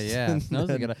idea, yeah. Snow's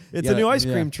a good It's a new ice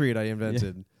cream treat I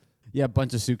invented. Yeah, a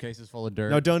bunch of suitcases full of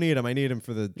dirt. No, don't eat them. I need them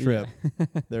for the trip.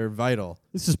 They're vital.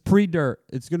 This is pre-dirt.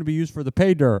 It's going to be used for the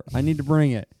pay dirt. I need to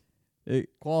bring it. It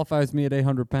qualifies me at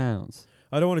 800 pounds.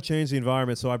 I don't want to change the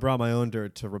environment, so I brought my own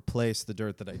dirt to replace the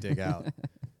dirt that I dig out.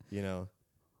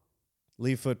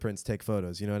 Leave footprints, take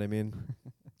photos. You know what I mean?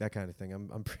 That kind of thing.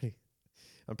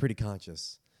 I'm pretty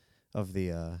conscious of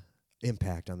the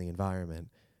impact on the environment,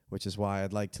 which is why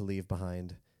I'd like to leave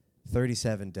behind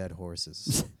 37 dead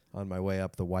horses on my way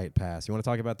up the White Pass. You want to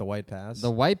talk about the White Pass? The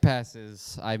White Pass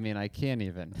is, I can't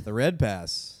even. The Red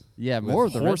Pass. Yeah, with more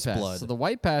of the horse Red Pass. blood. So the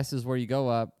White Pass is where you go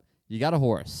up, you got a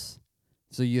horse.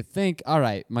 So you think, all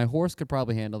right, my horse could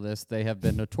probably handle this. They have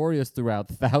been notorious throughout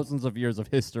thousands of years of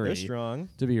history They're strong.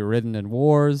 to be ridden in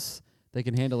wars. They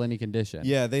can handle any condition.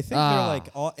 Yeah, they think they're like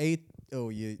all 8. Oh,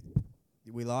 we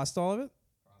lost all of it?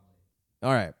 Probably.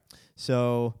 All right.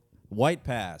 So, White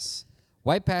Pass.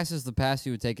 White Pass is the pass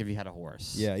you would take if you had a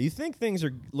horse. Yeah, you think things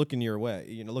are looking your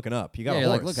way, looking up. You got Yeah, a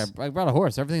you're horse. like, look, I brought a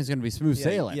horse. Everything's going to be smooth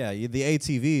sailing. Yeah, the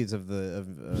ATVs of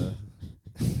the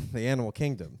animal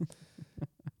kingdom.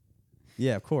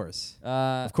 Yeah, of course.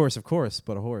 Of course,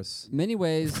 but a horse. Many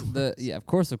ways, of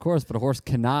course, but a horse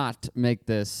cannot make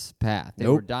this path. They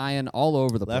Nope. were dying all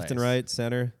over the place. Left and right,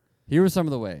 center. Here were some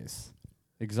of the ways: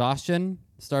 exhaustion,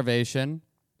 starvation,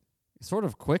 sort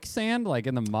of quicksand, like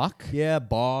in the muck. Yeah,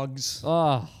 bogs.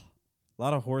 Oh, A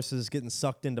lot of horses getting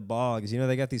sucked into bogs.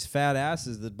 They got these fat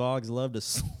asses that bogs love to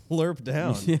slurp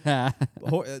down. yeah.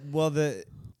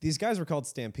 These guys were called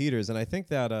stampeders, and I think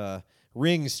that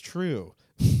rings true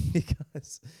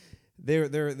because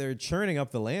they're churning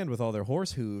up the land with all their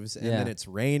horse hooves, and then it's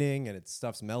raining and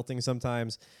stuff's melting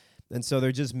sometimes, and so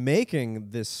they're just making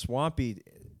this swampy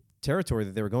territory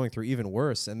that they were going through even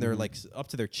worse, and they're like up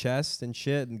to their chest and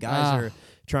shit, and guys are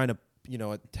trying to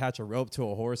attach a rope to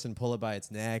a horse and pull it by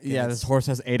its neck. Yeah, this horse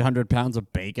has 800 pounds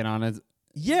of bacon on it.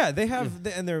 Yeah, they have,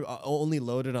 and they're only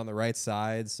loaded on the right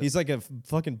side. So he's like a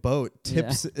fucking boat,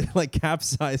 tips like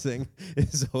capsizing.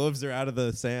 His hooves are out of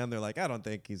the sand. They're like, I don't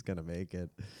think he's gonna make it.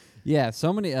 Yeah,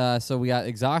 so many. So we got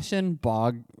exhaustion,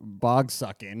 bog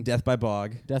sucking, Death by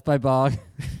bog. death by bog.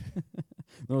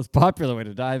 The most popular way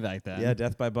to die back then. Yeah,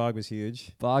 death by bog was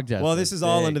huge. Bog death. Well, this is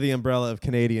all big. under the umbrella of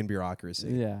Canadian bureaucracy.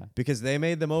 Yeah. Because they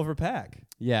made them overpack.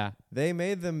 Yeah. They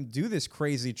made them do this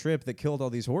crazy trip that killed all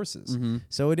these horses. Mm-hmm.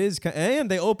 So it is,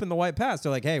 and they opened the White Pass.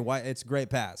 They're like, hey, it's a great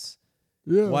pass.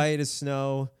 Yeah. White as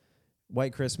snow.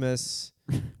 White Christmas,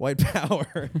 white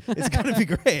power. It's gonna be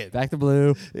great. Back to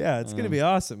blue. Yeah, it's gonna be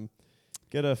awesome.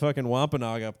 Get a fucking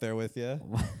Wampanoag up there with you.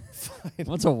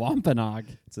 What's a Wampanoag?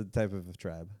 It's a type of a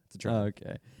tribe. It's a tribe. Oh,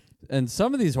 okay. And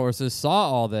some of these horses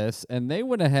saw all this, and they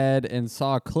went ahead and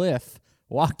saw a cliff,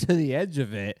 walked to the edge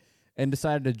of it, and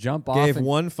decided to jump off. Gave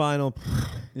one final.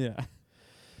 Yeah.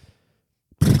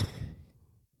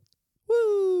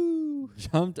 Woo!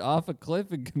 Jumped off a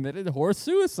cliff and committed horse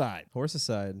suicide.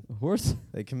 Horsicide. Horse.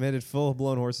 They committed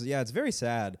full-blown horses. Yeah, it's very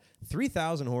sad.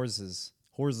 3,000 horses.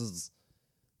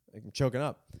 I'm choking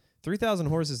up. 3,000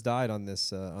 horses died on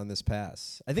this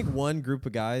pass. I think one group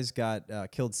of guys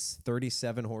got killed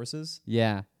 37 horses.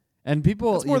 Yeah. And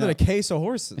people. That's more than a case of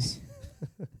horses.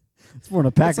 It's more than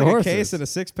a pack That's of like horses. a case and a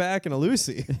 6-pack and a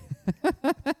Lucy.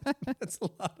 That's a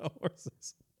lot of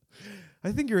horses.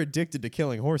 I think you're addicted to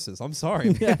killing horses. I'm sorry,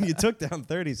 man. Yeah. You took down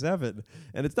 37,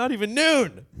 and it's not even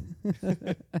noon.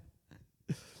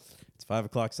 It's 5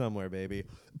 o'clock somewhere, baby.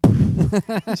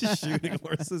 Just shooting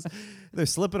horses. They're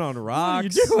slipping on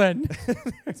rocks. What are you doing?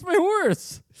 It's my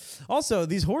horse. Also,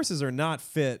 these horses are not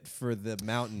fit for the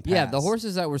mountain pass. Yeah, the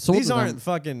horses that were sold These to aren't them,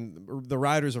 fucking the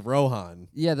riders of Rohan.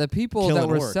 Yeah, the people killing that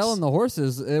were orcs. selling the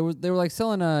horses, they were like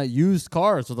selling used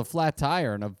cars with a flat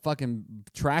tire and a fucking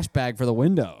trash bag for the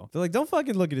window. They're like, don't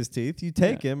fucking look at his teeth. You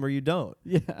take him or you don't.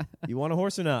 Yeah. You want a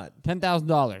horse or not?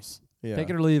 $10,000. Yeah. Take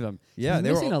it or leave him. Yeah, He's they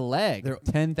were missing a leg.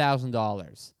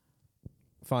 $10,000.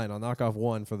 Fine, I'll knock off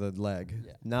one for the leg.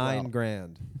 Yeah. $9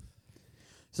 grand.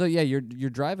 So yeah, you're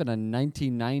driving a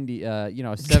 1990,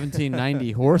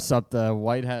 1790 horse up the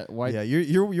white. Yeah,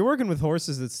 you're working with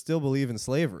horses that still believe in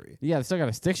slavery. Yeah, they still got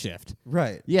a stick shift.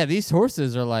 Right. Yeah, these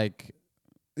horses are like.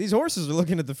 These horses are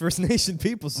looking at the First Nation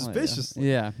people suspiciously.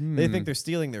 Yeah. They think they're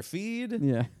stealing their feed.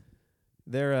 Yeah.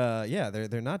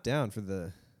 They're not down for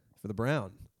the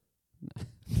brown.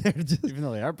 They're just, Even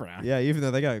though they are brown. yeah, even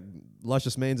though they got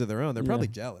luscious manes of their own, they're Yeah. probably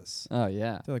jealous. Oh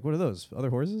yeah. They're like, what are those? Other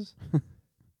horses?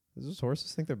 Does those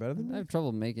horses think they're better than I me? have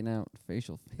trouble making out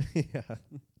facial. Yeah.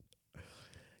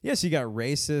 Yes, you got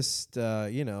racist,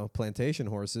 plantation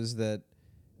horses that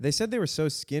they said they were so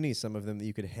skinny, some of them, that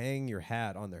you could hang your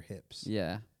hat on their hips.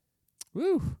 Yeah.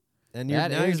 Woo. And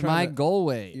That now is my trying goal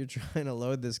weight. You're trying to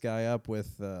load this guy up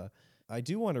with. I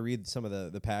do want to read some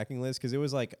of the packing list because it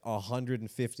was like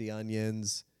 150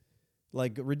 onions,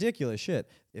 like ridiculous shit.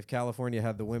 If California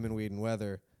had the women, weed, and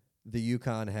weather, the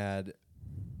Yukon had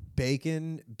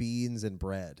bacon, beans, and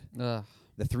bread. Ugh.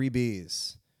 The 3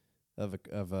 Bs of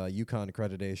Yukon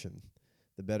accreditation,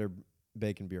 the Better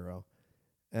Bacon Bureau,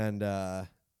 and a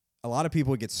lot of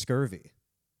people would get scurvy.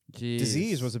 Jeez.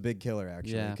 Disease was a big killer,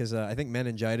 actually, Yeah. because I think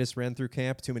meningitis ran through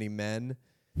camp. Too many men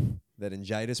that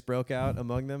meningitis broke out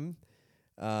among them.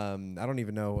 I don't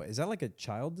even know. Is that like a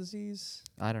child disease?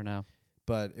 I don't know.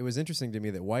 But it was interesting to me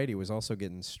that Whitey was also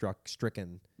getting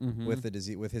stricken with the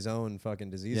disease, with his own fucking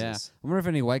diseases. Yeah. I wonder if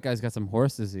any white guys got some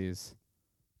horse disease.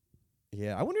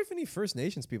 Yeah, I wonder if any First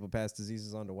Nations people pass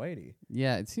diseases on to Whitey.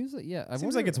 Yeah, it seems like It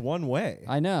seems like it's one way.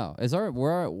 I know. Is our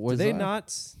Do they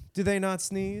not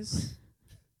sneeze?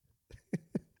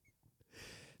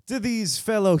 Do these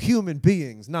fellow human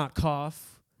beings not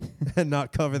cough and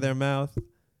not cover their mouth?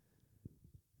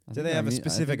 Do they have a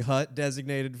specific hut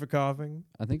designated for coughing?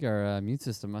 I think our immune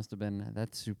system must have been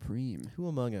that supreme. Who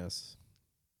among us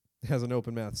has an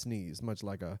open mouth sneeze, much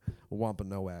like a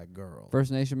Wampanoag girl? First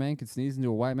Nation man could sneeze into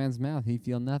a white man's mouth. He'd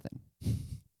feel nothing.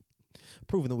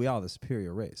 Proving that we are the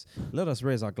superior race. Let us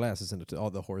raise our glasses into all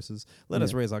the horses. Let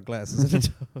us raise our glasses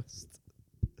into toast.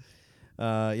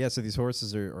 So these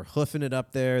horses are hoofing it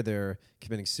up there. They're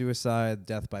committing suicide,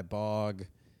 death by bog.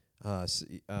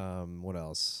 What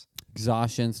else?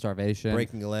 Exhaustion, starvation.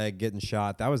 Breaking a leg, getting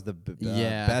shot. That was the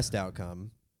Yeah. best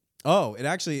outcome. Oh,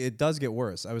 it does get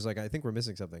worse. I was like, I think we're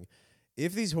missing something.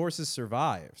 If these horses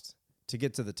survived to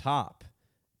get to the top,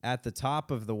 at the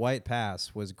top of the White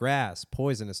Pass was grass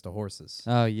poisonous to horses.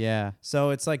 Oh, yeah.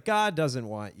 So it's like God doesn't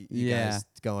want you guys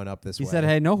going up this way. He said,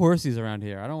 hey, no horses around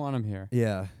here. I don't want them here.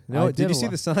 Yeah. No. Did you see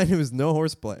the sign? It was no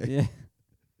horseplay. Yeah.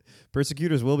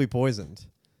 Persecutors will be poisoned.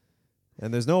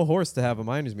 And there's no horse to have a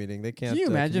miners' meeting. They can't. Can you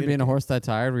imagine being a horse that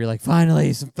tired where you're like,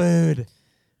 finally, some food?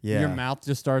 Yeah. Your mouth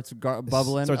just starts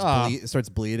bubbling. Starts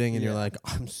bleeding, and you're like,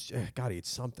 I gotta eat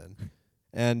something.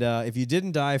 And if you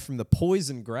didn't die from the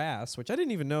poison grass, which I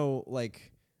didn't even know,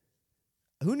 like,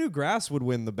 who knew grass would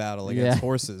win the battle against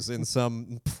horses in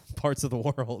some parts of the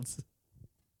world?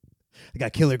 They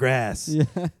got killer grass. Yeah.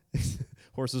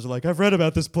 Horses are like, I've read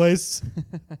about this place.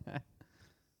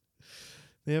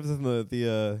 They have in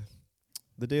the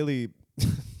daily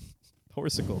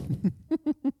horsicle.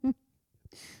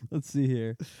 Let's see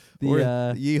here.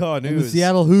 Yeehaw the News.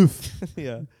 Seattle Hoof.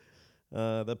 Yeah.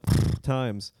 The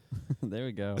times. There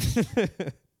we go.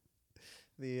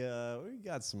 We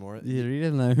got some more. You read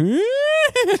it like,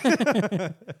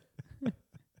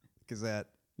 Gazette.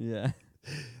 yeah.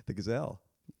 The gazelle.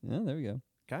 Yeah, there we go.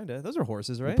 Kinda. Those are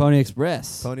horses, right? The Pony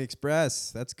Express. Pony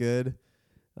Express. That's good.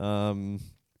 The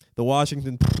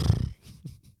Washington.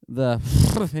 The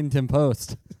Huffington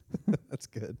Post. That's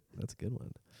good. That's a good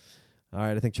one. All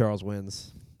right, I think Charles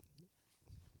wins.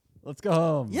 Let's go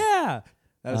home. Yeah.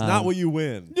 That is not what you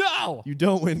win. No! You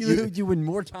don't win. You win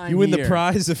more time. You win here. the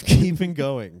prize of keeping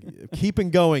going.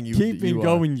 Keeping going. Keeping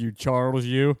going, you Charles,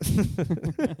 you.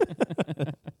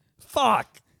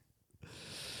 Fuck.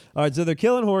 All right, so they're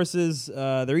killing horses.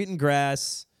 They're eating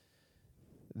grass.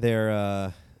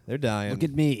 They're dying. Look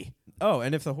at me. Oh,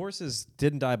 and if the horses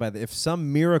didn't die if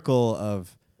some miracle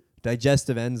of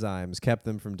digestive enzymes kept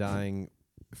them from dying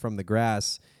from the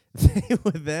grass, they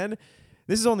would then.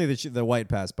 This is only the white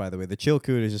pass, by the way. The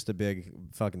Chilkoot is just a big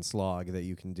fucking slog that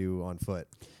you can do on foot.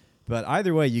 But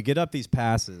either way, you get up these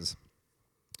passes,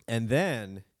 and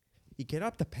then you get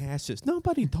up the passes.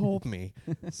 Nobody told me,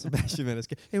 Sebastian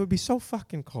Maniscalco. It would be so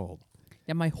fucking cold.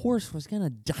 Yeah, my horse was gonna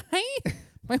die.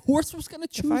 My horse was gonna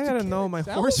choose. If I had known my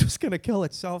horse was gonna kill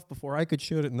itself before I could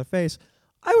shoot it in the face,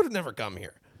 I would have never come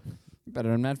here. Better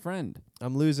than that friend.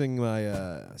 I'm losing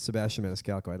my Sebastian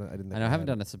Maniscalco. I didn't. Think I haven't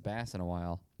done a Sebas in a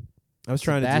while. I was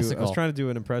trying to do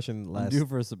an impression I'm last. due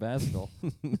for a sabbatical.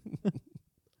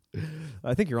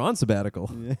 I think you're on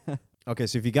sabbatical. Yeah. Okay,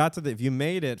 so if you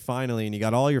made it finally and you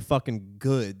got all your fucking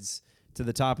goods to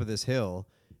the top of this hill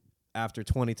after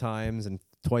 20 times and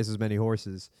twice as many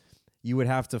horses, you would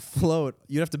have to float.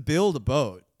 You'd have to build a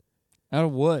boat Out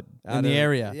of wood in the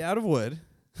area. Yeah, out of wood,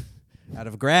 out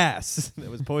of grass that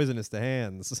was poisonous to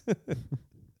hands,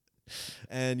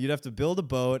 and you'd have to build a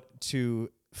boat to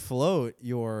float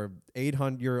your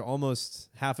almost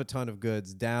half a ton of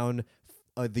goods down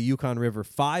the Yukon River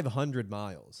 500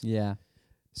 miles. Yeah.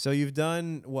 So you've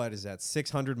done, what is that,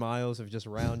 600 miles of just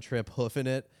round trip hoofing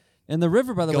it? And the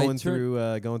river, by the way,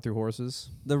 going through horses.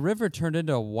 The river turned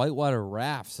into whitewater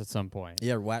rafts at some point.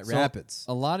 Yeah, rapids.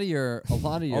 A lot of your all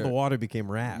the water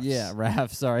became rafts. Yeah,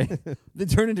 rafts. Sorry, they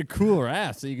turned into cool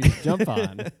rafts that you could jump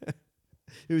on.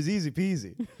 It was easy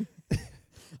peasy. I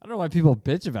don't know why people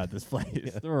bitch about this place.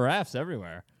 Yeah. There were rafts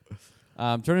everywhere.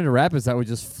 Turn into rapids that would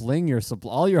just fling your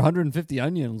all your 150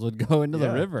 onions would go into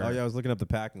the river. Oh yeah, I was looking up the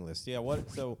packing list. Yeah,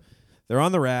 so they're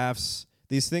on the rafts.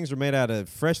 These things are made out of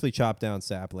freshly chopped down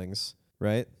saplings,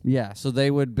 right? Yeah, so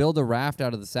they would build a raft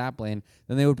out of the sapling,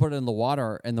 then they would put it in the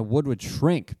water, and the wood would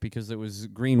shrink because it was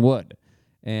green wood.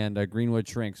 And green wood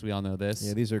shrinks, we all know this.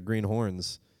 Yeah, these are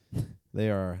greenhorns. They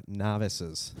are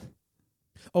novices.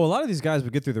 Oh, a lot of these guys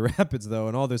would get through the rapids, though,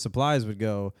 and all their supplies would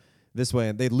go this way,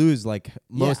 and they'd lose,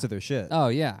 most of their shit. Oh,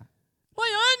 yeah.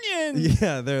 My onions!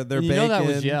 Yeah, they're bacon. You know that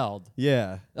was yelled.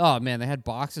 Yeah. Oh, man, they had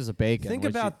boxes of bacon. Think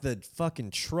about the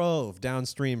fucking trove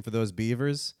downstream for those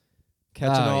beavers.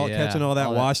 Catching all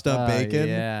that washed up bacon.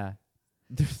 Yeah.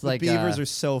 The beavers are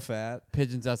so fat.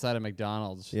 Pigeons outside of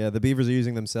McDonald's. Yeah, the beavers are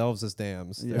using themselves as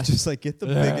dams. Yeah. They're just get the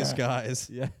biggest guys.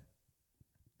 Yeah.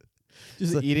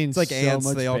 Just eating it's like so ants.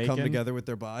 much They all bacon. come together with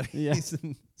their bodies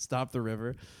and stop the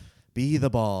river. Be the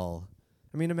ball.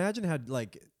 I mean, imagine how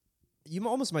you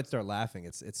almost might start laughing.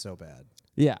 It's so bad.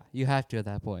 Yeah, you have to at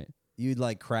that point. You'd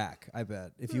crack. I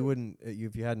bet if you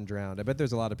hadn't drowned. I bet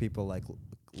there's a lot of people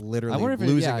literally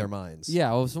losing their minds.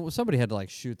 Yeah, well, somebody had to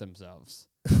shoot themselves.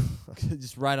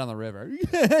 Just right on the river.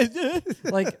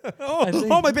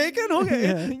 My bacon.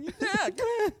 Okay. Yeah.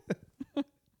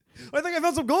 I think I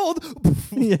found some gold.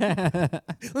 Yeah.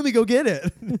 Let me go get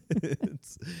it.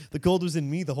 The gold was in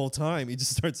me the whole time. He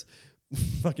just starts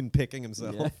fucking picking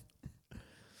himself. Yeah.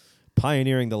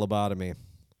 Pioneering the lobotomy.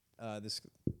 This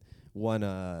one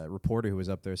reporter who was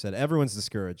up there said, everyone's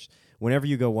discouraged. Whenever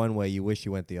you go one way, you wish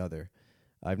you went the other.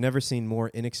 I've never seen more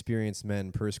inexperienced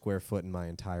men per square foot in my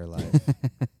entire life.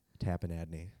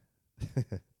 Tapenadney.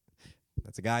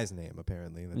 That's a guy's name,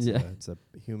 apparently. It's a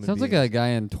human Sounds being. like a guy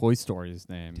in Toy Story's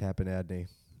name. Tapenadney.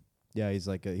 Yeah, he's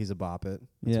he's a boppet.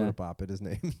 That's what a boppet is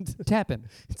named. Tappin.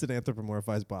 It's an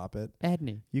anthropomorphized boppet.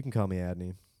 Adney. You can call me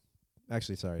Adney.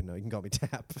 Actually, sorry, no, you can call me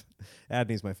Tap.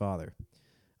 Adney's my father.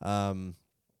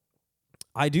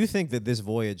 I do think that this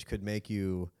voyage could make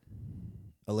you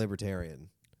a libertarian.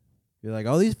 You're like,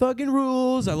 all these fucking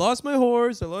rules. I lost my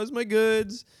horse. I lost my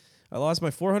goods. I lost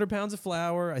my 400 pounds of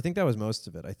flour. I think that was most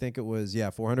of it. I think it was,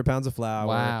 400 pounds of flour.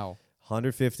 Wow.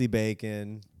 150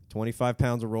 bacon, 25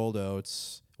 pounds of rolled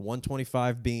oats,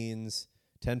 125 beans,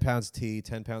 10 pounds tea,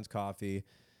 10 pounds coffee.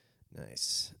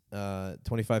 Nice.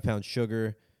 25 pounds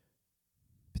sugar,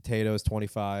 Potatoes,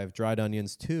 25. Dried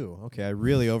onions, 2. Okay, I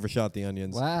really overshot the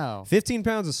onions. Wow. 15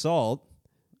 pounds of salt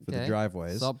for the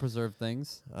driveways. Salt preserved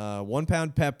things. 1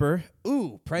 pound pepper.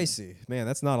 Ooh, pricey. Man,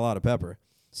 that's not a lot of pepper.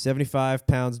 75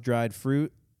 pounds dried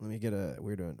fruit. Let me get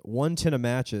we're doing 1 tin of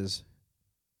matches.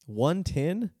 1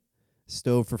 tin?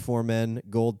 Stove for 4 men.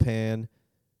 Gold pan.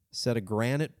 Set of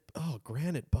granite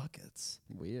buckets.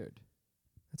 Weird.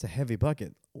 That's a heavy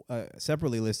bucket.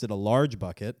 Separately listed a large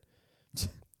bucket.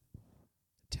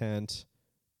 Tent.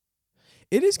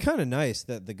 It is kind of nice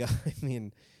that the guy, I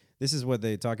mean, this is what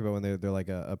they talk about when they're like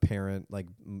a parent, like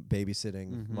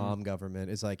babysitting mom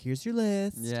government. It's like, here's your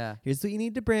list. Yeah. Here's what you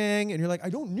need to bring. And you're like, I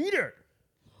don't need it.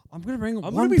 I'm going to bring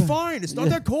I'm going to be fine. It's not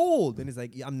that cold. And he's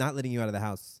like, I'm not letting you out of the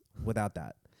house without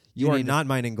that. You are not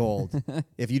mining gold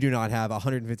if you do not have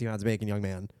 150 pounds of bacon, young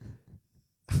man.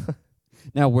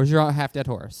 Now, where's your half-dead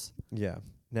horse? Yeah.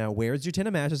 Now, where's your tin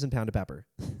of matches and pound of pepper?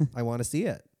 I want to see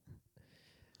it.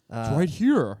 It's right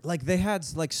here. Like, they had,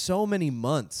 like, so many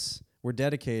months were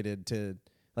dedicated to,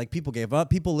 like, people gave up.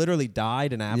 People literally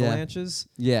died in avalanches.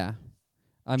 Yeah.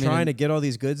 I mean, trying to get all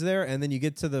these goods there, and then you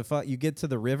get to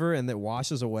the river, and it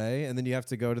washes away, and then you have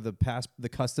to go to the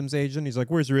customs agent. He's like,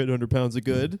 "Where's your 800 pounds of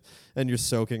good?" And you're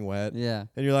soaking wet. Yeah.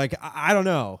 And you're like, I don't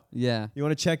know. Yeah. You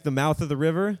want to check the mouth of the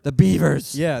river? The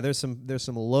beavers. Yeah. There's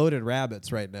some loaded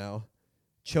rabbits right now,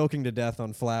 choking to death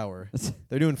on flour.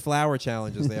 They're doing flour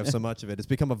challenges. They have so much of it. It's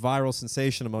become a viral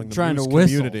sensation among the moose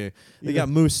community. They got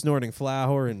moose snorting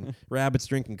flour and rabbits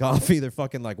drinking coffee. They're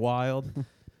fucking like wild.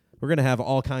 We're going to have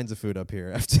all kinds of food up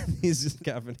here after these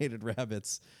caffeinated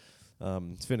rabbits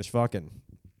finish fucking.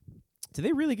 Do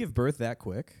they really give birth that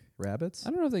quick, rabbits? I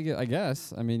don't know if they get, I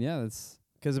guess. I mean, yeah, that's...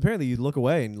 Because apparently you look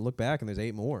away and look back and there's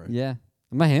 8 more. Yeah.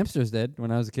 My hamsters did when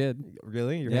I was a kid.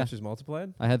 Really? Your hamsters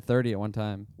multiplied? I had 30 at one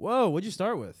time. Whoa, what'd you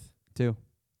start with? 2.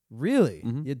 Really?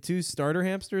 Mm-hmm. You had 2 starter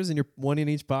hamsters and you're 1 in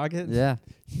each pocket? Yeah.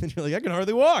 And you're like, I can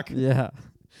hardly walk. Yeah.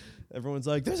 Everyone's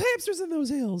like, there's hamsters in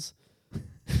those hills.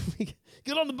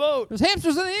 Get on the boat. There's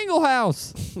hamsters in the Ingle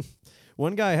house.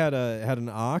 One guy had an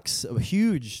ox, a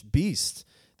huge beast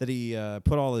that he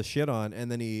put all his shit on,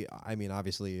 and then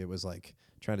obviously it was like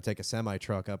trying to take a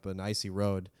semi-truck up an icy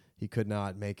road. He could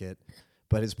not make it,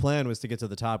 but his plan was to get to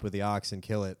the top with the ox and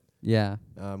kill it. Yeah.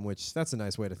 Which that's a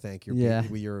nice way to thank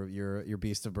your your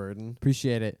beast of burden.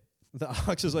 Appreciate it. The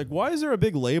ox is like, why is there a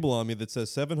big label on me that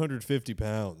says 750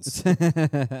 pounds?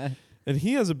 And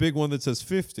he has a big one that says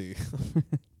 50.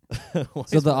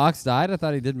 So the ox died? I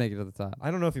thought he did make it to the top. I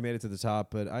don't know if he made it to the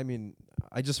top, but I mean,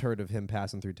 I just heard of him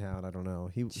passing through town. I don't know.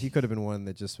 He could have been one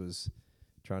that just was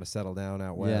trying to settle down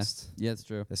out west. Yeah, it's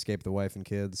true. Escape the wife and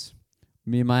kids.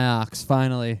 Me and my ox,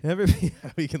 finally.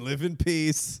 We can live in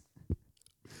peace.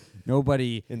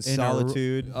 Nobody in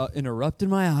solitude. Interrupting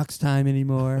my ox time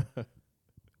anymore.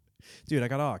 Dude, I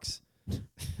got ox.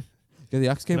 Got the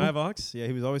ox cable? Can I have ox? Yeah,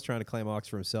 he was always trying to claim ox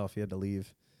for himself. He had to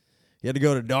leave. He had to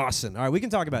go to Dawson. All right, we can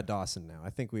talk about Dawson now.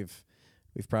 I think we've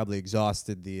probably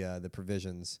exhausted the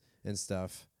provisions and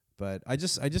stuff. But I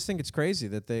just think it's crazy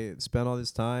that they spent all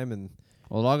this time and.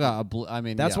 Well, I got.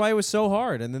 That's why it was so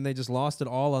hard, and then they just lost it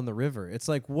all on the river. It's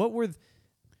like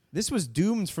this was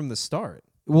doomed from the start.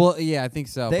 Well, yeah, I think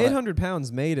so. The 800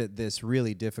 pounds made it this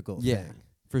really difficult thing.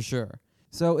 For sure.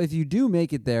 So if you do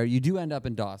make it there, you do end up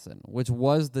in Dawson, which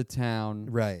was the town.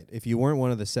 Right. If you weren't one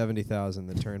of the 70,000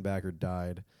 that turned back or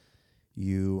died,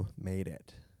 you made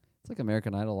it. It's like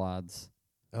American Idol odds.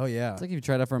 Oh, yeah. It's like if you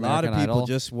tried out for American Idol. A lot of people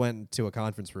just went to a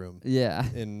conference room. Yeah.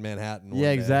 In Manhattan.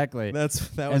 Yeah, exactly. That was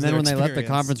and then when they left the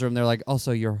conference room, they're like,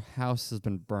 also, your house has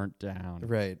been burnt down.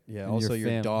 Right. Yeah. Also,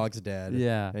 your dog's dead.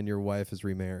 Yeah. And your wife is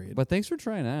remarried. But thanks for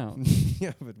trying out.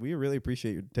 Yeah, but we really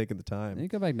appreciate you taking the time. Can you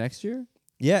come back next year?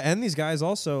 Yeah, and these guys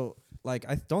also, like,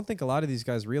 I don't think a lot of these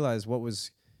guys realized what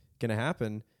was going to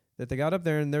happen, that they got up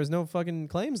there and there's no fucking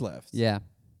claims left. Yeah.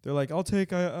 They're like, I'll take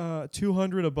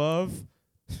 200 above.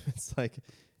 It's like,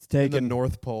 it's taken the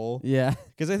North Pole. Yeah.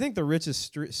 Because I think the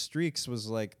richest streaks was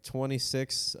like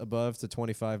 26 above to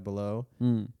 25 below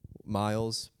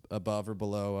miles above or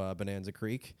below Bonanza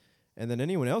Creek. And then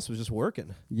anyone else was just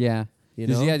working. Yeah. You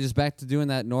know? Yeah, just back to doing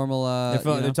that normal.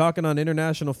 They're talking on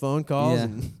international phone calls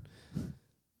and,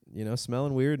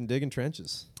 smelling weird and digging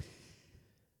trenches.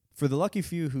 For the lucky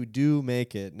few who do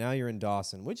make it, now you're in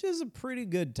Dawson, which is a pretty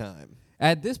good time.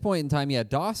 At this point in time, yeah,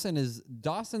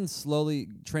 Dawson slowly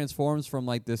transforms from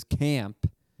like this camp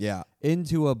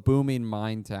into a booming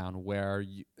mine town where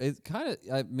they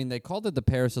called it the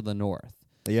Paris of the North.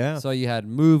 Yeah. So you had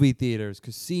movie theaters,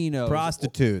 casinos,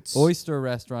 prostitutes, oyster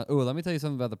restaurants. Oh, let me tell you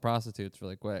something about the prostitutes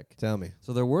really quick. Tell me.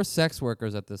 So there were sex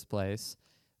workers at this place.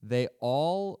 They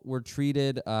all were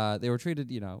treated.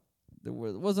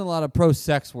 wasn't a lot of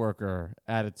pro-sex worker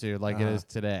attitude like it is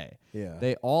today. Yeah.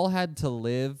 They all had to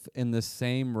live in the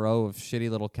same row of shitty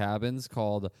little cabins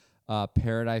called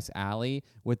Paradise Alley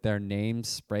with their names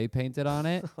spray painted on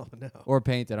it. Oh, no. Or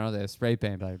painted. I don't know if they had spray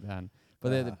paint back then. But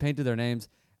they painted their names.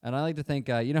 And I like to think,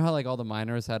 you know how like all the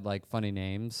miners had like funny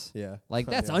names? Yeah. Like,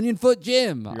 that's Yeah. Onion Foot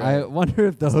Jim. Right. I wonder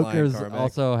if the That's Lion hookers Carmack.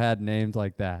 also had names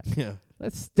like that. Yeah.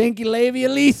 That's Stinky Labia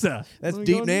Lisa. That's Wanna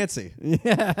Deep go- Nancy.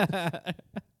 Yeah.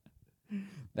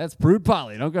 That's Prude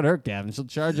Polly. Don't go to her cabin. She'll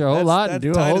charge you a whole lot and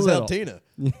do a tight whole as hell little.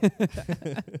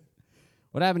 Tina.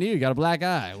 What happened to you? You got a black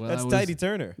eye. Well, That's I was- Tidy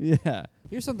Turner. Yeah.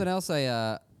 Here's something else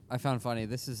I found funny.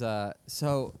 This is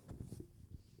so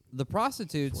the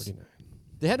prostitutes 49.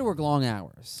 they had to work long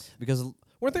hours because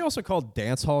Weren't they also called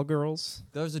dance hall girls?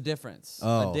 there's a difference.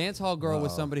 Oh. A dance hall girl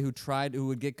was Oh. somebody who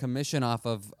would get commission off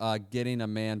of getting a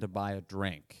man to buy a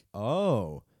drink.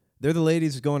 Oh. They're the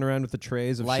ladies going around with the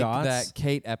trays of Like shots? that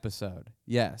Kate episode.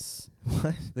 Yes.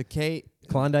 What? The Kate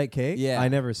Klondike Kate? Yeah. I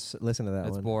never listened to that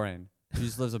that's one. boring. She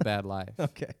just lives a bad life.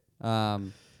 Okay.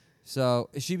 So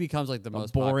she becomes like the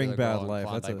most boring popular girl bad in life.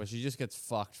 Klondike, That's a- but she just gets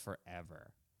fucked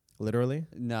forever. Literally?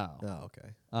 No. Oh,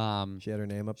 okay. She had her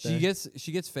name up there?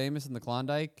 She gets famous in the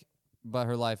Klondike, but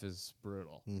her life is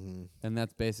brutal. Mm-hmm. And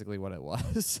that's basically what it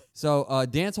was. So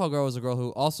dance hall girl was a girl who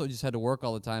also just had to work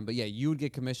all the time. But yeah, you would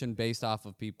get commission based off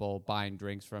of people buying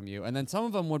drinks from you. And then some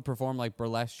of them would perform like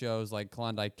burlesque shows like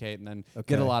Klondike Kate and then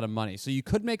get a Okay. lot of money. So you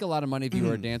could make a lot of money if you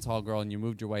were a dance hall girl and you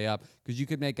moved your way up because you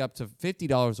could make up to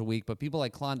 $50 a week. But people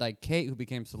like Klondike Kate who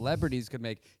became celebrities could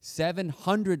make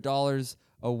 $700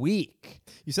 a week.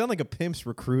 You sound like a pimp's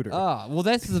recruiter. Oh, well,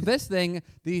 that's the best thing.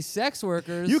 These sex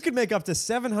workers. You can make up to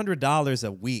 $700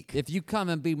 a week. If you come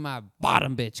and be my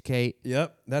bottom bitch, Kate.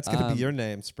 Yep. That's going to be your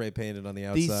name spray painted on the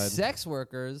outside. These sex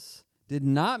workers did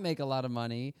not make a lot of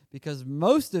money because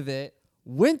most of it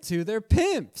went to their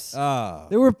pimps. Ah.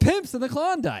 There were pimps in the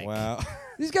Klondike. Wow.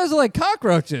 These guys are like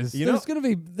cockroaches. You know-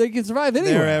 They can survive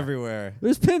anywhere. They're everywhere.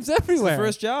 There's pimps It's everywhere. the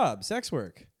first job, sex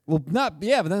work. Well, but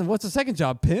then what's the second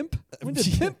job? Pimp? When did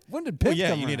pimp Well, come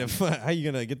yeah, you around? need to. How are you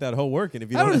gonna get that whole working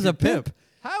if you How don't does have a your pimp?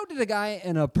 How did a guy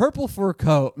in a purple fur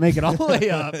coat make it all the way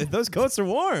up? Those coats are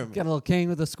warm. Got a little cane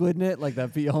with a squid in it, like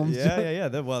that Pete Holmes Yeah, joke? yeah,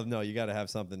 yeah. Well, no, you got to have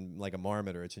something like a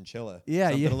marmot or a chinchilla. Yeah,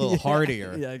 something yeah, a little yeah.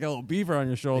 hardier. Yeah, you got a little beaver on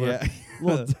your shoulder.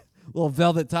 Yeah. little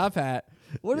velvet top hat.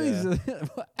 What are Yeah. these?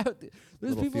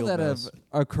 There's Little people field that mouse.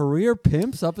 are career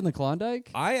pimps up in the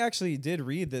Klondike. I actually did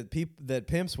read that that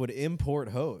pimps would import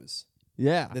hoes.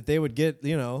 Yeah, That they would get, they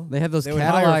had those they would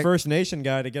hire a Cadillac. First Nation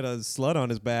guy to get a slut on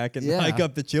his back and Yeah. hike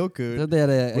up the Chilkoot Said they had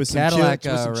a with Cadillac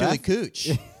some chili raft- cooch.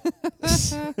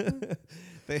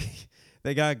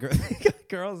 they got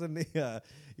girls in the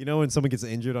when someone gets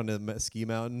injured on a ski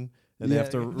mountain and they Yeah.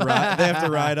 have to they have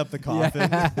to ride up the coffin.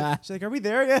 Yeah. She's like, "Are we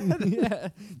there yet?" Yeah,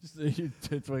 just your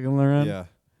tits wiggling around. Yeah,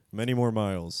 many more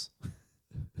miles.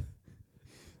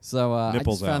 So I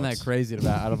Nipples just found out. that crazy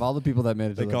out of all the people that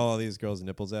made it. They to call all these girls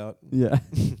nipples out. yeah.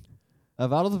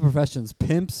 Of all of the professions,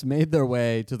 pimps made their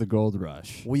way to the gold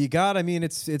rush. Well,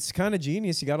 it's kind of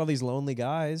genius. You got all these lonely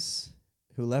guys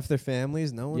who left their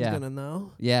families. No one's Yeah. gonna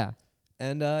know. Yeah.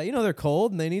 And they're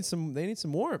cold and they need some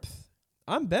warmth.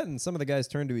 I'm betting some of the guys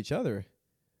turn to each other.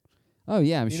 Oh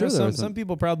yeah, I'm You sure know, there some was some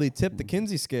people probably tip the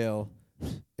Kinsey scale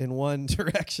in one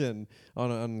direction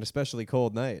on an especially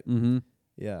cold night. Mm-hmm.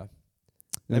 Yeah.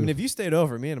 I mean, if you stayed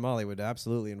over, me and Molly would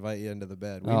absolutely invite you into the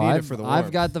bed. We need I've, it for the warmth.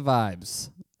 I've got the vibes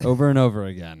over and over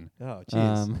again. Oh,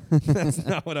 jeez. That's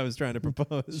not what I was trying to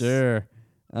propose. Sure.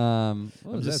 What I'm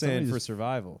was just that? saying Somebody for just-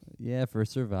 survival. Yeah, for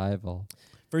survival.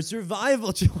 For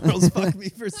survival, Charles. Fuck me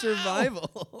for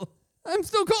survival. I'm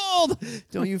still cold.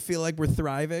 Don't you feel like we're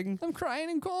thriving? I'm crying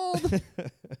and cold.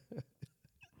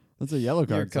 That's a yellow Your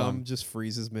card cum song. just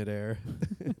freezes midair,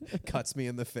 cuts me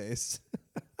in the face.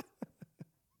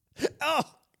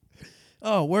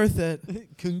 Oh, worth it.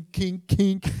 Kink, kink,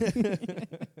 kink.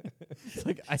 It's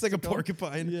like It's like a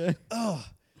porcupine. Yeah. Oh,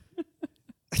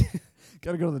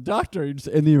 Gotta go to the doctor. You're just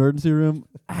in the emergency room.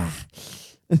 Ah.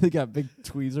 And they got big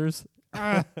tweezers.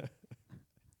 Ah.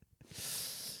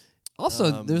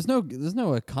 Also, there's no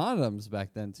condoms back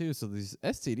then too, so these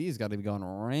STDs got to be going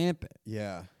rampant.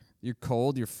 yeah, You're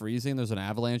cold, you're freezing. There's an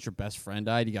avalanche. Your best friend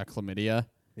died. You got chlamydia.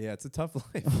 yeah. It's a tough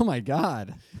life. Oh my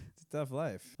god. It's a tough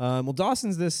life. Well,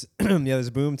 Dawson's this this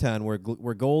boomtown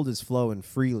where gold is flowing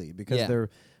freely because Yeah. they're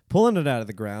pulling it out of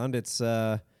the ground. It's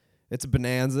a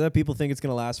bonanza. People think it's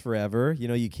gonna last forever.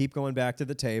 You keep going back to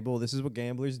the table. This is what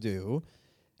gamblers do.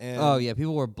 And Oh yeah,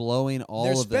 people were blowing all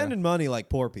they're of spending money like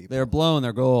poor people. They're blowing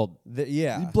their gold.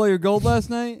 Yeah. You blow your gold last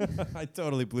night? I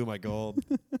totally blew my gold.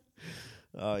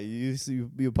 You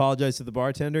apologized to the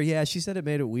bartender? Yeah, she said it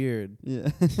made it weird. Yeah.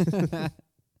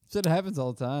 Shit happens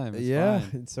all the time. It's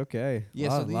fine. It's okay.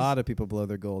 Yeah, A lot of people blow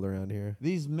their gold around here.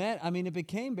 These men, I mean, it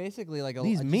became basically like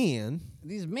These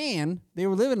men, they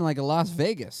were living in like a Las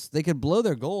Vegas. They could blow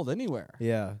their gold anywhere.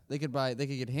 yeah. They could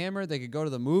get hammered. They could go to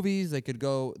the movies. They could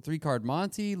go 3-card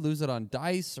Monte, lose it on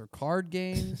dice or card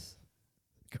games.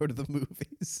 Go to the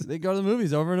movies. They go to the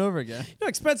movies over and over again. You know how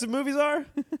expensive movies are?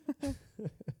 In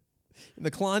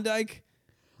the Klondike?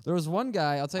 There was one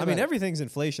guy, I'll tell you I mean, everything's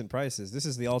inflation prices. This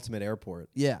is the ultimate airport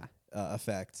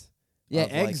effect. Yeah,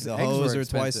 of, eggs. Like, the eggs hose were are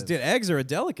twice. expensive. Dude, eggs are a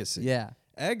delicacy. Yeah.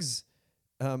 Eggs.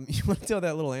 You want to tell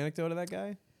that little anecdote of that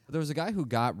guy? There was a guy who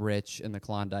got rich in the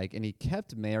Klondike, and he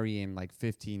kept marrying like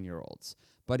 15-year-olds.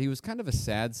 But he was kind of a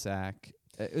sad sack.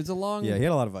 It was a long... Yeah, he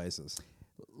had a lot of vices.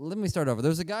 Let me start over. There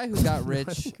was a guy who got rich.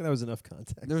 I think that was enough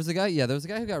context. There was a guy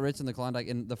who got rich in the Klondike,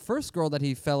 and the first girl that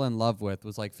he fell in love with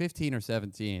was like 15 or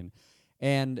 17,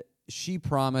 and she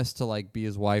promised to like be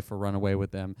his wife or run away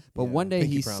with him. But one day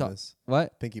Pinky he promise. saw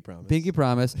what? Pinky promise. Pinky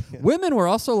promise. Yeah. Women were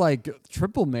also like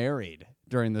triple married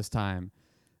during this time.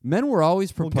 Men were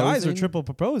always proposing. Well, guys are triple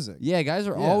proposing. Yeah, guys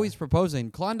are always proposing.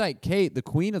 Klondike Kate, the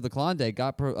queen of the Klondike,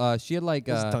 got she had like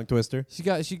This is a tongue twister. She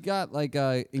got like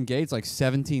engaged like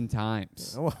 17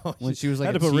 times Well, when she was like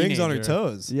had a to put rings on her teenager.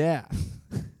 toes. Yeah.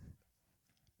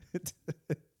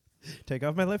 Take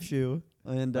off my left shoe.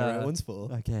 And My right one's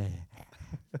full. okay.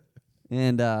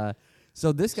 And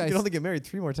so this guy You can only get married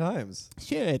 3 more times.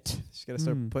 shit. She's got to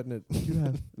start putting it.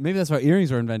 Maybe that's why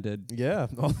earrings were invented. Yeah,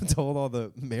 all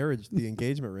the marriage, the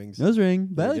engagement rings. Nose ring,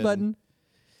 belly getting- button,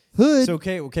 hood. So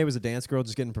Kate was a dance girl,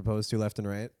 just getting proposed to left and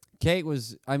right. Kate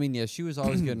was, I mean, yeah, she was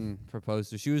always getting proposed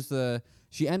to.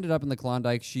 She ended up in the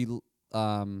Klondike. She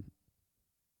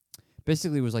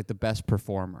basically was like the best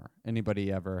performer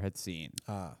anybody ever had seen.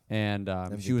 And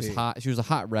she was MVP. hot. She was a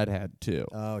hot redhead too.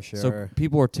 Oh, sure. So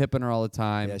people were tipping her all the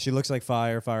time. Yeah, she looks like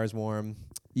fire. Fire's warm.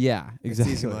 Yeah,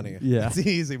 exactly. It's easy money. Yeah. It's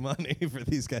easy money for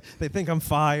these guys. They think I'm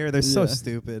fire. They're so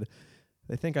stupid.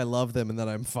 They think I love them and that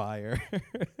I'm fire.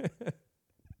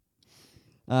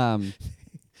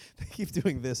 They keep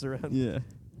doing this around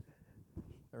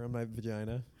my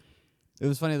vagina. It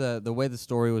was funny, the way the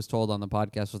story was told on the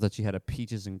podcast was that she had a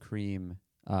peaches and cream.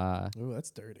 Ooh,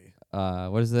 that's dirty.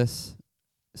 What is this?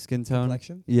 Skin tone?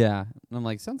 Complexion? Yeah. And I'm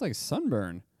like, sounds like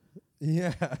sunburn.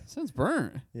 Yeah. Sounds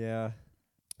burnt. Yeah.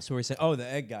 So we said, oh, the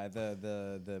egg guy,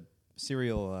 the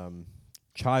serial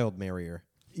child marrier.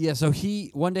 Yeah, so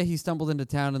one day he stumbled into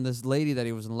town, and this lady that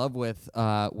he was in love with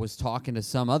was talking to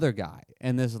some other guy,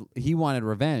 and he wanted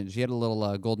revenge. He had a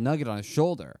little gold nugget on his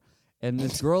shoulder, and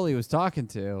this girl he was talking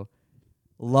to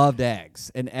loved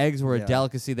eggs, and eggs were a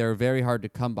delicacy. They were very hard to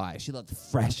come by. She loved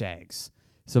fresh eggs.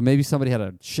 So maybe somebody had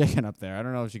a chicken up there. I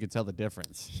don't know if she could tell the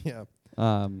difference. Yeah.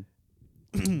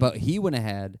 But he went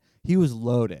ahead. He was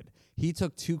loaded. He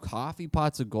took 2 coffee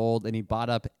pots of gold, and he bought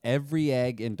up every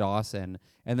egg in Dawson.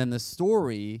 And then the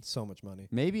story, So much money.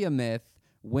 maybe a myth,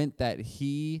 went that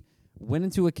he went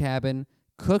into a cabin,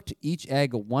 cooked each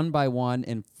egg one by one,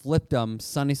 and flipped them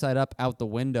sunny side up out the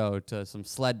window to some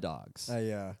sled dogs.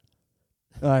 Yeah.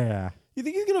 Oh, yeah. You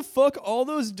think he's going to fuck all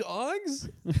those dogs?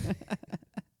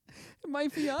 My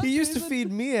fiance. He used to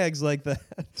feed me eggs like that.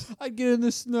 I'd get in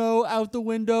the snow, out the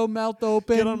window, mouth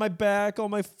open. Get on my back, all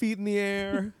my feet in the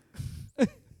air.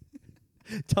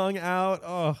 Tongue out.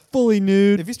 Oh, fully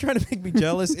nude. if he's trying to make me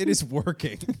jealous, it is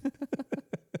working.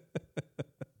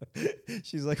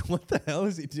 She's like, what the hell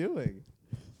is he doing?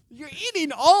 You're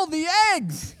eating all the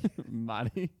eggs.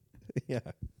 Money. Yeah.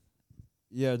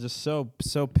 Yeah, just so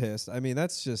pissed. I mean,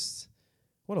 that's just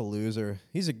what a loser.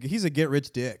 He's a get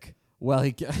rich dick.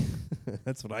 Well,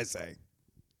 That's what I say.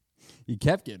 he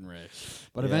kept getting rich,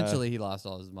 but Yeah. eventually he lost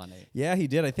all his money. Yeah, he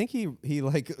did. I think he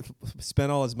like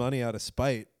spent all his money out of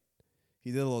spite.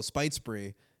 He did a little spite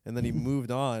spree, and then he moved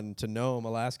on to Nome,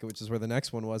 Alaska, which is where the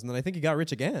next one was. And then I think he got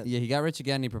rich again. Yeah, he got rich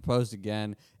again. He proposed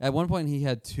again. At one point, he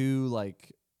had 2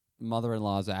 like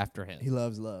mother-in-laws after him. He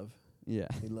loves love. Yeah.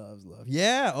 He loves love.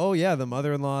 Yeah. Oh, yeah. The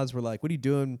mother-in-laws were like, "What are you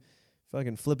doing?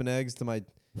 Fucking flipping eggs to my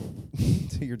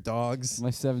to your dogs?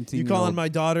 My 17. You calling my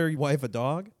daughter your wife a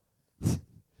dog?"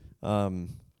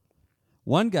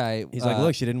 One guy. He's like,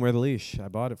 "Look, she didn't wear the leash. I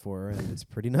bought it for her, and it's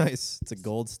pretty nice. It's a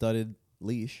gold-studded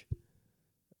leash,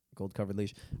 gold-covered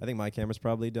leash. I think my camera's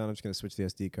probably done. I'm just gonna switch the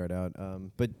SD card out.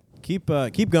 But keep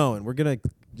going. We're gonna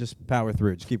just power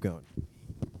through. Just keep going."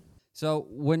 So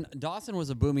when Dawson was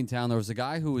a booming town, there was a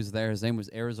guy who was there. His name was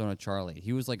Arizona Charlie.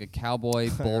 He was like a cowboy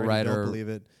bull I rider. don't believe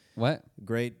it. What?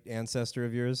 Great ancestor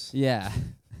of yours. Yeah.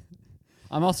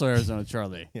 I'm also Arizona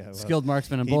Charlie. Yeah, well, Skilled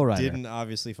marksman and He bull rider. didn't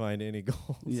obviously find any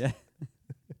gold. Yeah.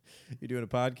 You're doing a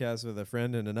podcast with a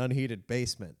friend in an unheated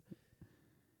basement.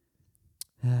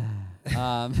 You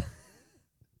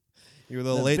were a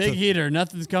little late. Big heater,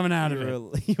 nothing's coming out of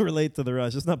it. You were late to the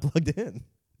rush. It's not plugged in.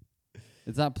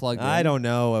 It's not plugged in. I don't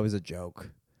know. It was a joke.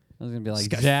 I was gonna be like, This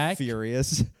guy's Jack.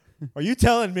 furious. Are you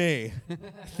telling me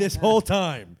this whole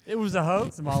time? It was a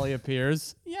hoax. Molly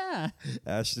appears. Yeah.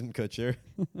 Ashton Kutcher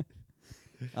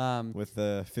with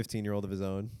a 15-year-old of his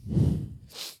own.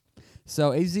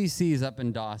 So AZC is up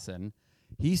in Dawson.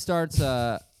 He starts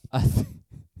a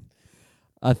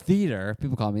theater.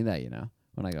 People call me that,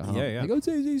 when I go home. Yeah. They go, it's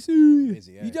AZC.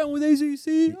 AZA. You done with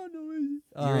AZC? Oh,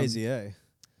 no. You're AZA.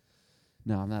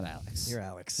 No, I'm not Alex. You're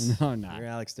Alex. No, I'm not. You're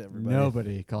Alex to everybody.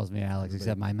 Nobody calls me Alex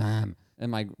except my mom. And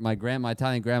my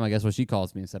Italian grandma, guess what she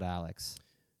calls me instead of Alex?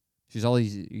 She's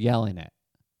always yelling it.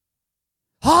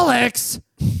 Alex!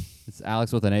 It's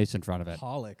Alex with an H in front of it.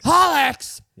 Holics.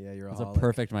 Alex! Yeah, you're a That's holic. a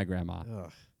perfect my grandma.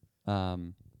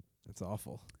 Ugh, that's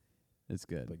awful. It's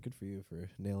good. But good for you for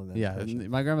nailing that. Yeah, impression.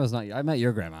 my grandma's not. I met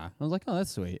your grandma. I was like, oh,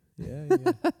 that's sweet.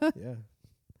 Yeah.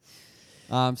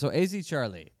 So AZ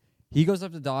Charlie, he goes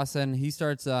up to Dawson. He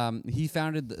starts. He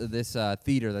founded this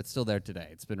theater that's still there today.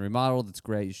 It's been remodeled. It's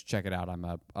great. You should check it out. I'm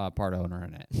a part owner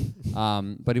in it.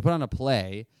 But he put on a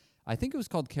play. I think it was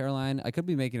called Caroline. I could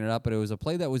be making it up, but it was a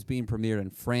play that was being premiered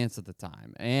in France at the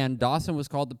time. And Dawson was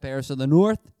called the Paris of the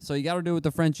North. So you got to do what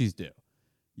the Frenchies do.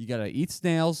 You got to eat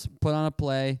snails, put on a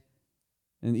play,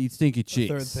 and eat stinky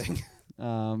cheeks. Third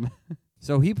thing.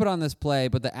 So he put on this play,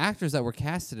 but the actors that were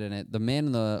casted in it, the man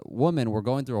and the woman, were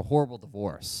going through a horrible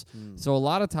divorce. So a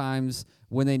lot of times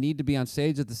when they need to be on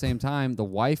stage at the same time, the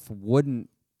wife wouldn't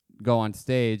go on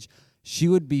stage. She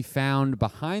would be found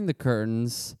behind the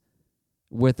curtains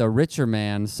with a richer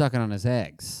man sucking on his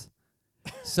eggs.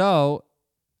 So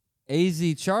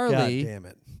AZ Charlie, God damn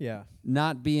it. Yeah.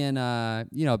 not being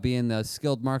being the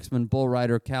skilled marksman, bull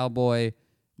rider, cowboy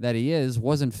that he is,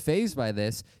 wasn't fazed by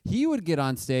this. He would get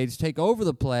on stage, take over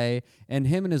the play, and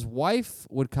him and his wife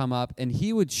would come up, and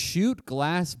he would shoot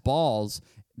glass balls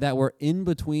that were in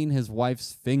between his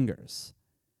wife's fingers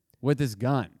with his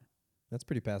gun. That's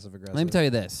pretty passive aggressive. Let me tell you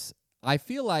this. I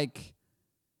feel like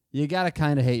you got to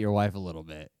kind of hate your wife a little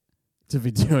bit to be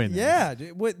doing this. Yeah.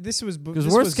 This was... Because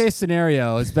worst case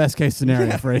scenario is best case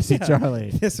scenario for AC Charlie.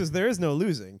 There is no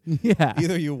losing. Yeah.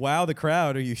 Either you wow the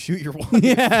crowd or you shoot your wife.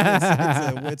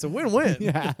 Yeah. It's a win-win.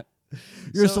 Yeah.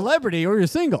 You're a celebrity or you're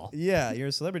single. Yeah, you're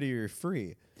a celebrity or you're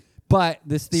free. But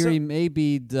this theory may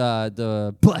be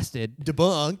busted.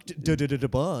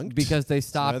 Debunked. Because they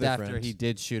stopped other after friends. he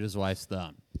did shoot his wife's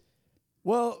thumb.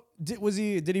 Well, did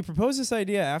he propose this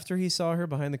idea after he saw her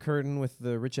behind the curtain with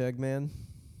the rich egg man?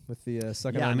 With the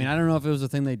sucking Yeah, on... I mean, I don't know if it was a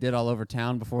thing they did all over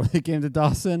town before they came to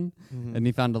Dawson, and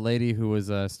he found a lady who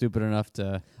was stupid enough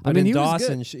to... But I mean, in he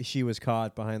Dawson, was good. she was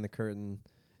caught behind the curtain.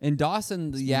 In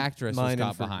Dawson, the actress was mining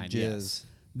caught for behind. jizz.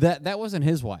 Yes. That wasn't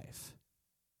his wife.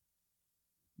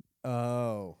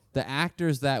 Oh. The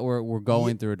actors that were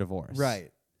going through a divorce.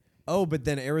 Right. Oh, but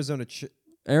then Arizona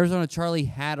Charlie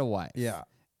had a wife. Yeah.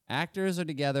 Actors are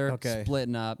together, Okay.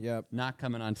 splitting up, Yep. not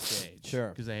coming on stage. Sure.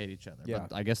 Because they hate each other. Yeah.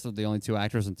 But I guess they're the only two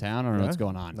actors in town. I don't know what's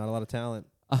going on. Not a lot of talent.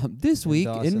 This week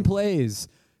in Dawson. plays,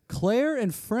 Claire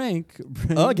and Frank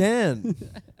bring Again.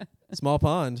 Small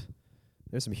pond.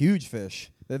 There's some huge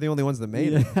fish. They're the only ones that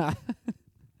made it. Yeah.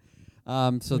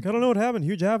 So Like, I don't know what happened.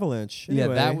 Huge avalanche. Yeah,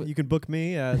 Anyway, that you can book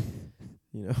me at,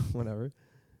 whatever.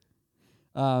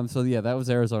 that was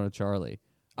Arizona Charlie.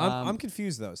 I'm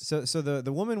confused though. So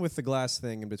the woman with the glass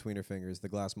thing in between her fingers, the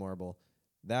glass marble,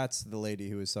 that's the lady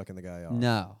who was sucking the guy off.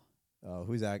 No. Oh,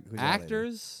 who's that? Who's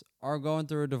Actors are going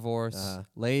through a divorce. Uh-huh.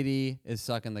 Lady is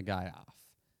sucking the guy off.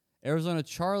 Arizona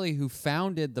Charlie, who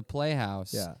founded the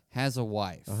Playhouse, has a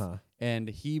wife. Uh-huh. And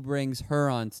he brings her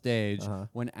on stage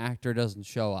when actor doesn't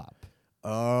show up.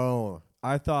 Oh,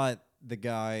 I thought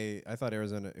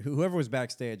Arizona, whoever was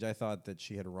backstage, I thought that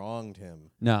she had wronged him.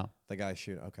 No. The guy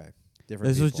shooting. Okay. Different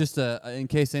This was people. just in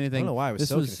case anything. I don't know why I was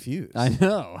so confused. I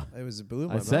know. It blew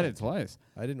my I mind. said it twice.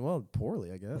 I didn't,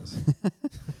 poorly, I guess.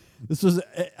 This was,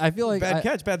 I feel like. Bad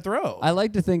catch, bad throw. I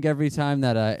like to think every time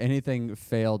that anything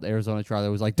failed, Arizona Charlie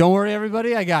was like, don't worry,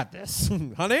 everybody, I got this.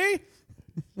 Honey,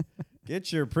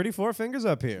 get your pretty four fingers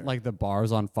up here. Like the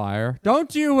bar's on fire.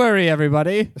 Don't you worry,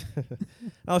 everybody.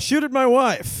 I'll shoot at my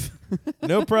wife.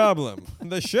 No problem.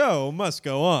 The show must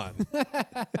go on.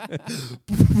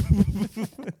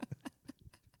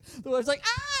 The wife's like,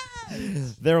 ah!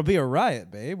 There'll be a riot,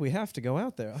 babe. We have to go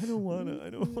out there. I don't want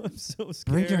to. I'm so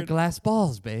scared. Bring your glass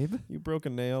balls, babe. You broke a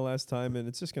nail last time, and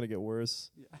it's just going to get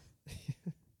worse. Yeah.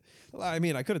 Well, I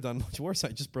mean, I could have done much worse. I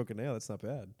just broke a nail. That's not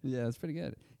bad. Yeah, that's pretty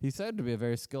good. He's said to be a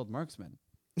very skilled marksman.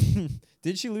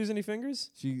 Did she lose any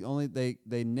fingers? She only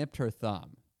they nipped her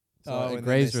thumb. So and it then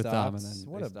grazed they her thumb, and stopped?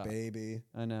 then What they a stopped. baby!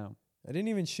 I know. I didn't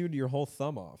even shoot your whole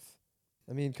thumb off.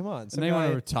 I mean, come on. And then you want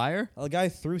to retire? A guy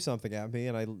threw something at me,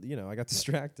 and I got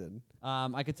distracted.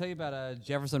 I could tell you about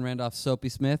Jefferson Randolph Soapy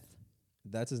Smith.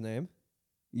 That's his name?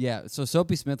 Yeah, so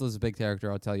Soapy Smith was a big character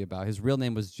I'll tell you about. His real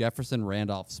name was Jefferson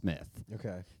Randolph Smith.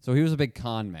 Okay. So he was a big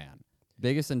con man,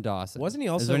 biggest in Dawson. Wasn't he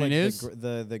Is also there any like news?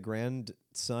 the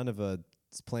grandson of a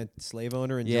slave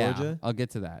owner in Yeah, Georgia? I'll get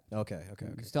to that. Okay.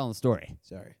 He's telling the story.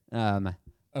 Sorry.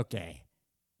 Okay.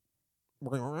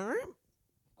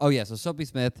 Oh, yeah, so Soapy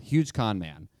Smith, huge con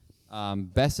man.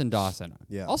 Best in Dawson.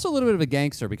 Yeah. Also a little bit of a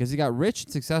gangster because he got rich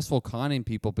and successful conning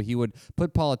people, but he would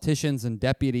put politicians and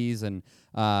deputies and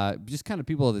just kind of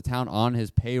people of the town on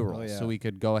his payroll so he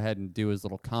could go ahead and do his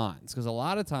little cons. Because a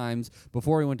lot of times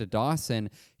before he went to Dawson,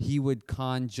 he would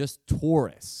con just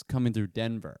tourists coming through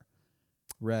Denver.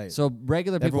 Right. So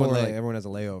regular people were like, everyone has a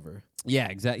layover. yeah,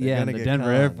 exactly. They're Yeah, gonna the get Denver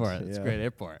conned. airport. It's a Yeah. great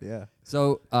airport. Yeah.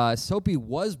 So Soapy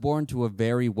was born to a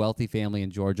very wealthy family in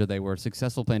Georgia. They were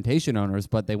successful plantation owners,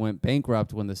 but they went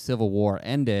bankrupt when the Civil War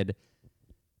ended.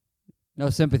 No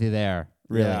sympathy there,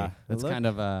 really. Yeah. That's Look- kind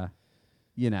of I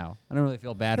don't really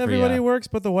feel bad Everybody for you. works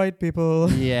but the white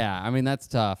people. Yeah, I mean, that's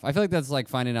tough. I feel like that's like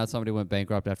finding out somebody went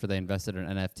bankrupt after they invested in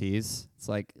NFTs. It's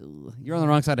like, ugh, you're on the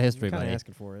wrong side of history, Kind buddy. of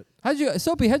asking for it.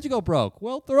 Soapy, how'd you go broke?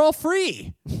 Well, they're all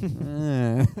free.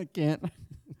 I can't.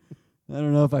 I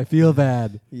don't know if I feel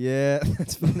bad. Yeah,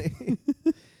 that's funny.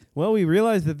 Well, we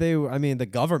realized that the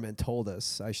government told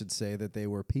us, I should say, that they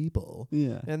were people.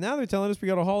 Yeah. And now they're telling us we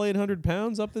got to haul 800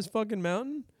 pounds up this fucking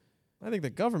mountain? I think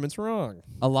the government's wrong.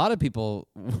 A lot of people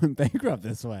went bankrupt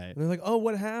this way. And they're like, "Oh,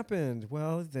 what happened?"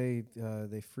 Well, they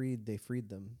freed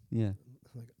them. Yeah.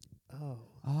 Like, oh.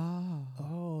 Oh.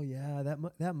 Oh, yeah,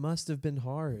 that must have been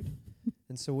hard.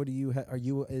 And so what do you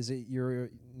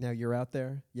you're out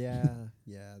there? Yeah.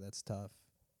 Yeah, that's tough.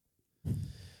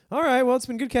 All right, well, it's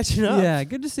been good catching up. Yeah,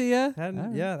 good to see you.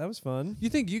 Yeah, that was fun. You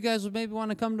think you guys would maybe want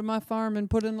to come to my farm and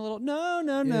put in a little? No.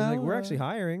 Yeah, it's like, we're actually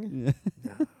hiring.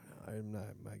 Yeah. No, I'm not.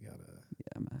 I gotta.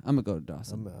 I'm gonna go to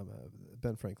Dawson. I'm a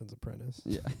Ben Franklin's apprentice.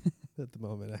 Yeah. At the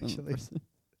moment, actually.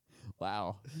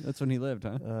 Wow, that's when he lived,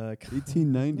 huh?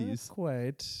 1890s. Not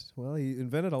quite. Well, he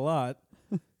invented a lot,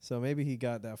 so maybe he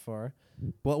got that far.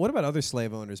 Well, what about other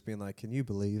slave owners being like, "Can you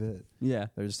believe it? Yeah.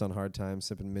 They're just on hard times,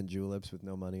 sipping mint juleps with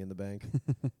no money in the bank,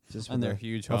 just And with their a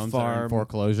huge a homes that are in farm,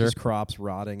 foreclosure. just crops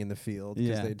rotting in the field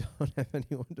because Yeah. they don't have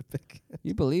anyone to pick."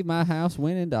 You believe my house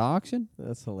went into auction?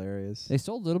 That's hilarious. They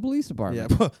sold it to the police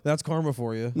department. Yeah, that's karma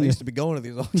for you. I used to be going to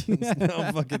these auctions.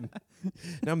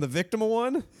 Now I'm the victim of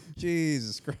one.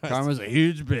 Jesus Christ. Karma's a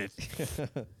huge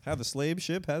bitch. How the slave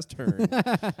ship has turned.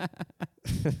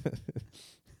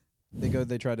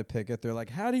 They try to pick it. They're like,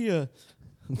 how do you?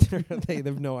 They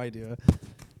have no idea.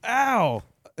 Ow!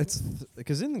 It's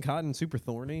because isn't cotton super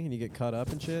thorny and you get cut up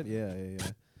and shit? Yeah.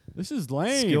 This is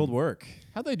lame. Skilled work.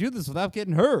 How'd they do this without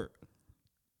getting hurt?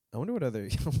 I wonder if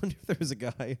there was a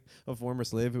guy, a former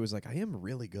slave, who was like, I am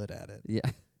really good at it. Yeah.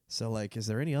 So like, is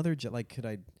there any other could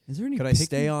I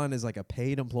stay on as like a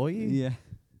paid employee? Yeah.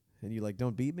 And you like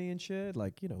don't beat me and shit?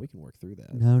 Like, we can work through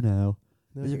that. No. No,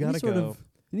 Is you there any gotta sort go. of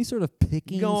Any sort of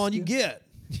picking? Go on, you skill? get.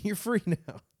 You're free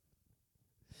now.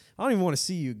 I don't even want to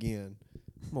see you again.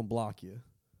 I'm gonna block you.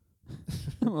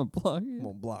 I'm gonna block I'm you.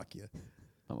 gonna block you.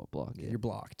 I'm gonna block you. You're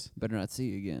blocked. Better not see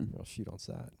you again. I'll shoot on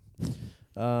sight.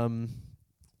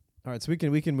 All right, so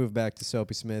we can move back to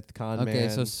Soapy Smith, con Okay, man,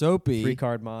 so Soapy. free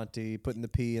card Monty, putting the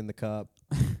pee in the cup.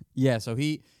 Yeah, so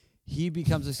he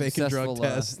becomes a Faking successful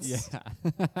drug tests.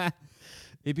 Yeah.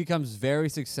 He becomes very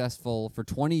successul for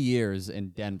 20 years in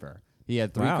Denver. He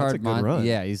had Wow, that's a three-card good Monty. run.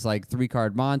 Yeah, he's like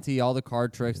 3-card Monty, all the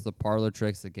card tricks, the parlor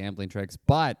tricks, the gambling tricks,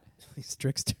 but He's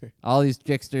trickster. all these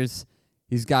tricksters,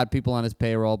 he's got people on his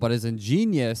payroll, but his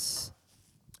ingenious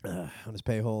On his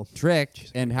pay hole. trick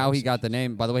and how he got the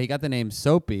name. By the way, he got the name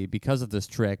Soapy because of this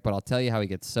trick, but I'll tell you how he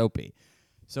gets Soapy.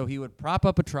 So he would prop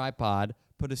up a tripod,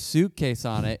 put a suitcase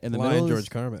on it in the Lion middle of George his,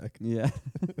 Carmack. Yeah.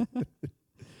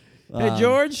 Hey,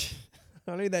 George.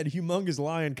 I need that humongous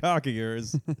lion cock of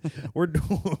yours. we're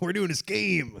doing a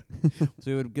scheme.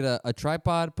 So he would get a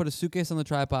tripod, put a suitcase on the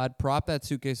tripod, prop that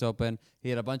suitcase open. He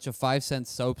had a bunch of 5-cent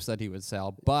soaps that he would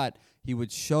sell, but he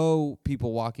would show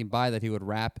people walking by that he would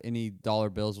wrap any dollar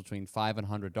bills between $5 and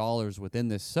 $100 within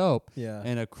this soap. Yeah.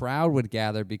 And a crowd would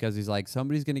gather because he's like,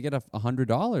 somebody's going to get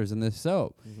 $100 in this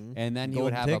soap. Mm-hmm. And then he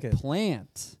would Golden have ticket. a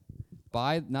plant.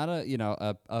 Not a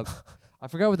I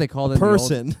forgot what they called it.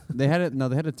 Person. They had it. No,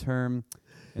 they had a term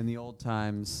in the old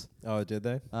times. Oh, did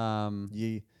they?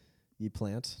 Ye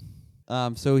plant.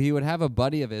 So he would have a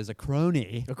buddy of his, a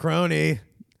crony. A crony.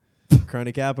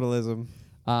 Crony capitalism.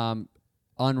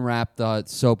 Unwrap the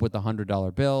soap with the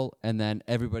 $100 bill, and then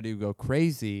everybody would go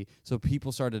crazy. So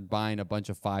people started buying a bunch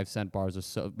of 5-cent bars of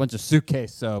soap, a bunch of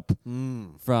suitcase soap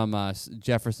from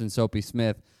Jefferson Soapy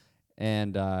Smith,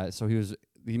 and so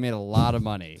he made a lot of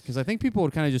money because I think people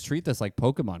would kind of just treat this like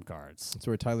Pokemon cards. That's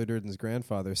where Tyler Durden's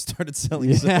grandfather started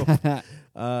selling soap.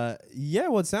 Well,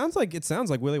 it sounds like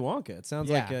Willy Wonka. It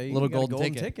sounds like a little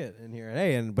golden ticket in here.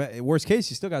 Hey, but worst case,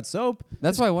 you still got soap.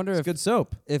 That's why I wonder if good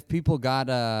soap. If people got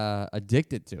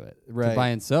addicted to it, to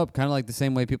buying soap, kind of like the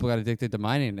same way people got addicted to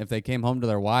mining. If they came home to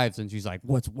their wives and she's like,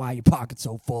 "Why are your pockets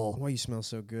so full? Why you smell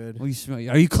so good? Why you smell?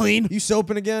 Are you clean? You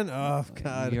soaping again? Oh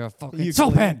God, you're a fucking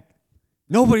soap head."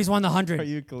 Nobody's won the 100. Are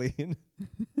you clean?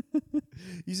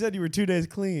 You said you were 2 days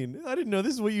clean. I didn't know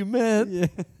this is what you meant. Yeah.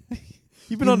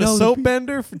 You've been on a soap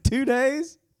bender for 2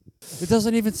 days? It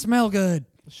doesn't even smell good.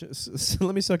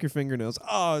 Let me suck your fingernails.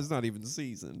 Oh, it's not even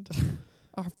seasoned.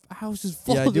 Our house is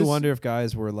full of this. I do wonder if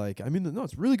guys were like, no,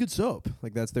 it's really good soap.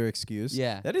 Like, that's their excuse.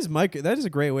 Yeah. That is a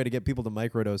great way to get people to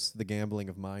microdose the gambling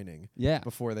of mining. Yeah.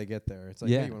 Before they get there. It's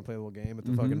like, hey, you want to play a little game at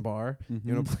the fucking bar?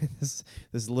 You want to play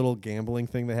this little gambling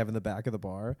thing they have in the back of the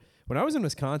bar? When I was in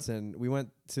Wisconsin, we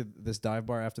went to this dive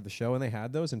bar after the show, and they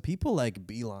had those, and people, like,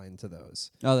 beeline to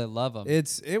those. Oh, they love them.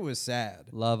 It was sad.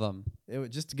 Love them. It was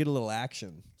just to get a little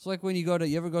action. So, like, when you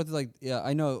ever go to, like,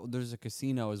 I know there's a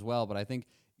casino as well, but I think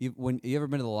when you ever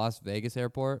been to the Las Vegas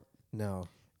airport? No.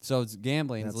 So it's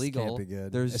gambling. It's legal. Can't be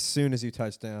good. There's as soon as you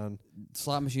touch down,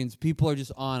 slot machines. People are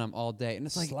just on them all day, and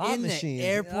it's like slot in machines. The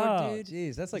airport, dude.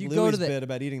 Jeez, that's like you Louis' bit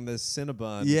about eating the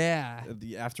Cinnabon. Yeah.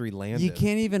 After he landed, you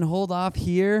can't even hold off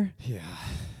here.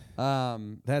 Yeah.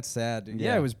 That's sad. Dude.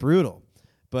 Yeah, it was brutal.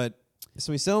 But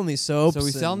so he's selling these soaps.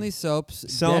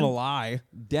 Selling a lie.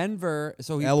 Denver.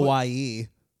 So he LYE.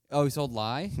 Oh, he sold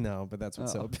lie? No, but that's what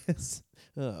soap is.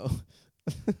 Oh.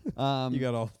 You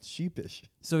got all sheepish.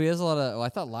 So he has a lot of. I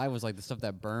thought lye was like the stuff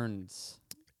that burns.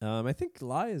 I think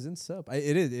lye is in soap.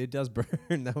 It is. It does burn.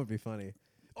 That would be funny.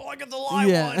 Oh, I got the lye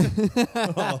one.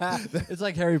 It's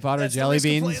like Harry Potter that's jelly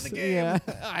the beans. The game. Yeah.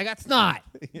 I got snot.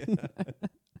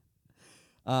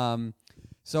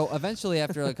 So eventually,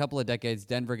 after a couple of decades,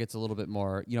 Denver gets a little bit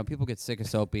more. People get sick of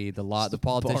soapy. The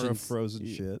politicians. Bar of frozen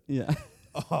shit. Yeah.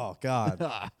 Oh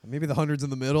God. Maybe the hundreds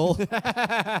in the middle.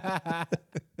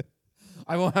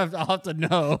 I'll have to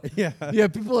know. Yeah. Yeah,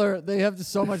 they have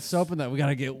so much soap in that we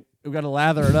gotta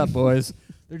lather it up, boys.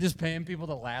 They're just paying people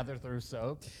to lather through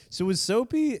soap. So was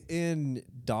Soapy in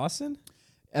Dawson?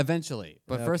 Eventually.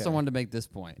 But first I wanted to make this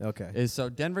point. Okay. So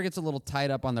Denver gets a little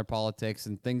tight up on their politics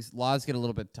and laws get a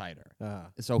little bit tighter.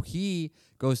 So he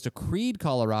goes to Creede,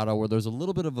 Colorado, where there's a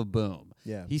little bit of a boom.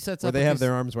 Yeah. He sets where up they have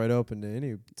their arms wide open to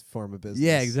any form of business.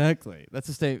 Yeah, exactly. That's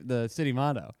the city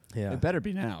motto. Yeah. It better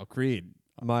be now. Creede.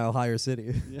 A mile higher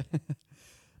city.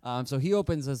 Yeah. So he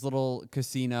opens this little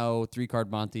casino, 3-card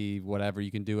Monte, whatever.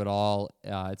 You can do it all.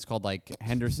 It's called like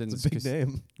Henderson's. It's a big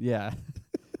name. Yeah.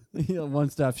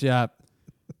 One-stop shop.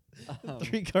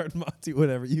 3-card Monte,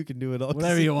 whatever. You can do it all.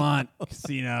 Whatever you want.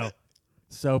 Casino.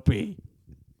 Soapy.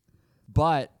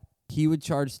 But he would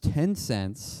charge 10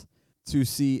 cents to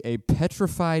see a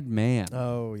petrified man.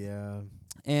 Oh, yeah.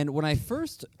 And when I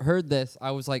first heard this,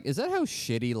 I was like, is that how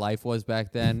shitty life was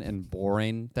back then and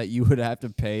boring that you would have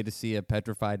to pay to see a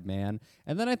petrified man?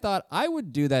 And then I thought, I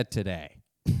would do that today.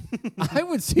 I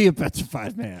would see a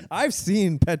petrified man. I've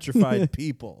seen petrified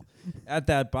people at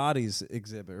that bodies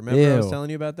exhibit. Remember I was telling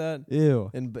you about that?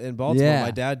 Ew. In Baltimore, my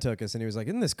dad took us, and he was like,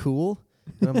 isn't this cool?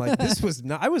 And I'm like, this was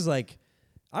not. I was like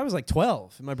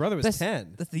 12, and my brother was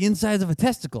 10. That's the insides of a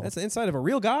testicle. That's the inside of a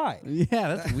real guy.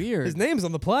 Yeah, that's weird. His name's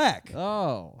on the plaque.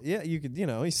 Oh. Yeah, you could,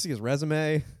 you see his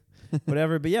resume,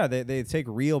 whatever. But yeah, they take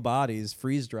real bodies,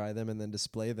 freeze dry them, and then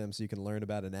display them so you can learn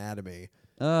about anatomy.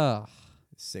 Ugh.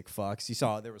 Sick fucks. You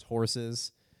saw there was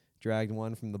horses, dragged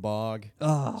one from the bog,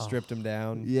 stripped him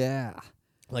down. Yeah.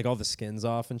 Like all the skins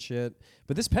off and shit.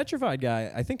 But this petrified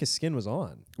guy, I think his skin was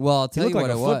on. Well, I'll tell you like what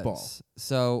a it football. was.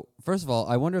 So, first of all,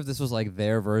 I wonder if this was like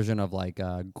their version of like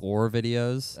gore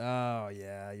videos. Oh,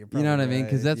 yeah. You're probably you know what I mean?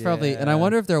 Because that's probably, and I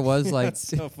wonder if there was like. That's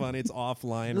so funny. It's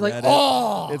offline. Like, Reddit.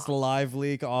 oh! It's live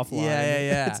leak offline.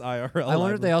 Yeah. It's IRL. I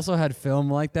wonder if they also had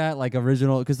film like that, like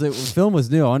original, because the film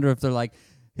was new. I wonder if they're like,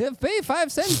 pay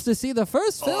 5 cents to see the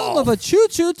first film of a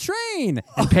choo-choo train,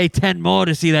 and pay 10 more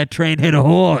to see that train hit a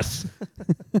horse.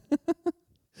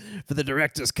 For the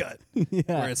director's cut,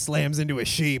 where it slams into a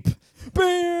sheep,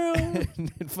 bam,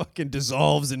 and it fucking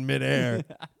dissolves in midair.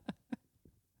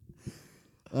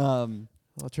 Well,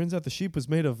 it turns out the sheep was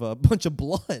made of a bunch of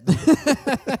blood.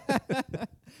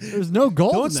 There's no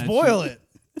gold. Don't spoil it.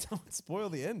 Don't spoil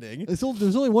the ending. There's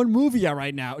only one movie out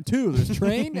right now, too. There's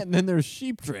Train and then there's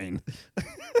Sheep Train.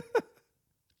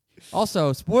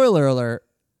 Also, spoiler alert,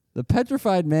 the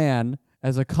petrified man,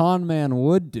 as a con man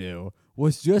would do,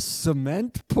 was just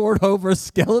cement poured over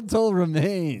skeletal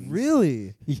remains.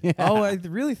 Really? Yeah. Oh, I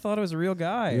really thought it was a real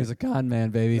guy. He was a con man,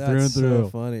 baby, That's through and through. so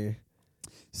funny.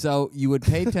 So you would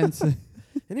pay 10 cents.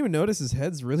 Anyone notice his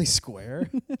head's really square?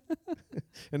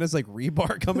 And there's like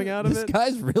rebar coming out of This it?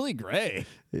 guy's really gray.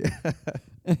 Yeah.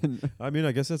 I mean,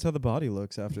 I guess that's how the body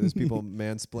looks after there's people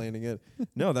mansplaining it.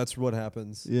 No, that's what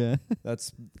happens. Yeah.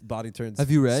 That's body turns. Have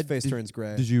you read? Face turns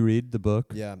gray. Did you read the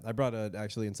book? Yeah, I brought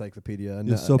actually encyclopedia and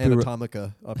It's so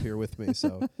Anatomica up here with me.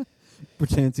 So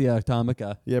Britannia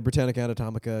Atomica. yeah, Britannica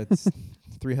Anatomica. It's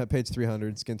page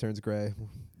 300. Skin turns gray.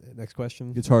 Next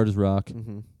question. It's hard as rock,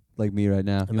 Mm-hmm. like me right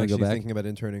now. I'm You wanna actually go back? thinking about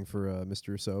interning for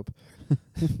Mr. Soap,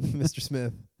 Mr.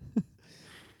 Smith.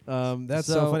 That's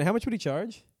so So- funny. How much would he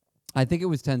charge? I think it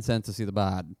was 10 cents to see the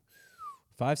bod.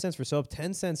 5 cents for soap,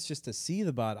 10 cents just to see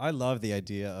the bot. I love the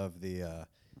idea of the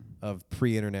of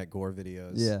pre-internet gore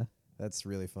videos. Yeah. That's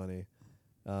really funny.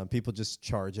 People just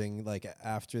charging like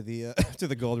after the after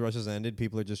the gold rush has ended.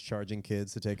 People are just charging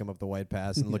kids to take them up the White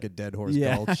Pass and look at Dead Horse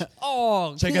Gulch.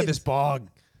 Oh, Check out this bog.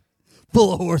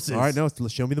 full of horses. All right, no,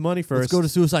 show me the money first. Let's go to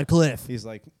Suicide Cliff. He's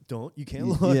like, don't, you can't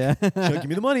look. Yeah. Give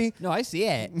me the money. No, I see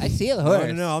it. I see the No,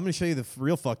 horse. no, I'm gonna show you the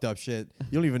real fucked up shit.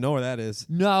 You don't even know where that is.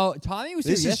 No, Tommy was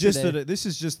This here is yesterday. this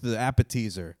is just the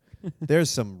appetizer. There's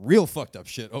some real fucked up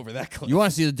shit over that cliff. You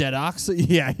want to see the dead ox?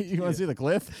 Yeah. You want to see the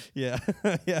cliff? Yeah,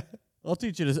 yeah. I'll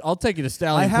teach you. I'll take you to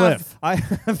Stallion Cliff. I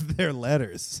have their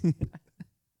letters.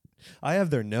 I have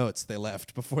their notes they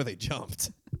left before they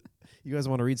jumped. You guys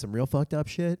want to read some real fucked up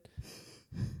shit?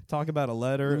 Talk about a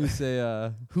letter. Let me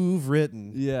say, Who've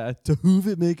written? yeah, to whom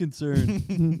it may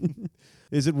concern.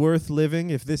 Is it worth living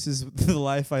if this is the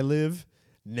life I live?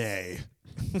 Nay.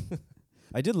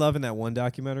 I did love in that one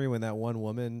documentary when that one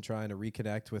woman trying to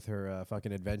reconnect with her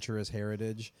fucking adventurous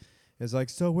heritage is like,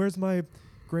 so where's my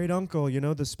great uncle, you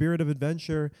know, the spirit of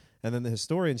adventure? And then the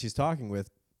historian she's talking with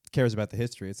cares about the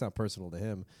history. It's not personal to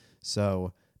him.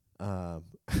 So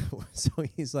so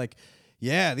he's like,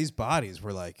 yeah, these bodies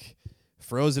were like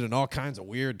frozen in all kinds of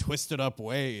weird twisted up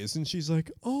ways. And she's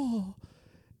like, oh.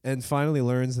 And finally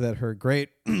learns that her great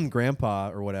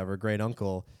grandpa or whatever, great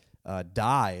uncle,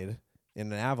 died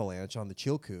in an avalanche on the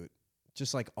Chilkoot,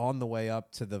 just like on the way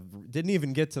up to didn't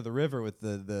even get to the river with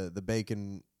the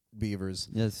bacon beavers.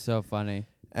 That's so funny.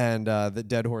 And the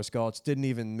Dead Horse Gulch didn't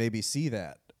even maybe see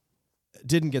that.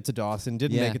 Didn't get to Dawson,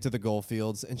 didn't make it to the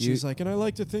Goldfields. And she's like, and I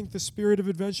like to think the spirit of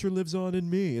adventure lives on in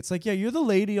me. It's like, yeah, you're the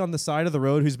lady on the side of the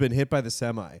road who's been hit by the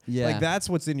semi. Yeah. Like, that's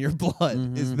what's in your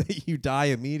blood, is that you die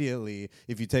immediately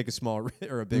if you take a small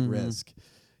or a big risk.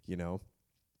 You know?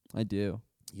 I do.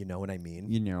 You know what I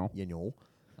mean? You know. You know?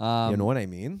 You You know what I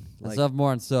mean? Let's have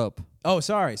more on soap. Oh,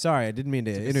 sorry. I didn't mean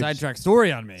to Sidetrack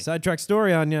story on me. Sidetrack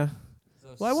story on you.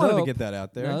 Well, I wanted to get that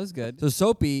out there. No, that's good. So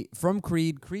Soapy from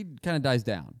Creed kind of dies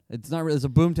down. It's not really. It's a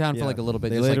boomtown for like a little bit.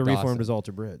 They just later like reformed Dawson. as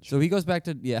Alter Bridge. So he goes back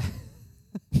to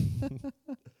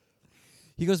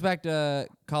he goes back to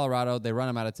Colorado. They run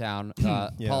him out of town.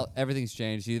 Everything's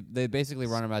changed. They basically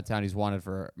run him out of town. He's wanted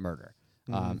for murder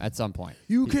at some point.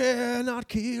 You cannot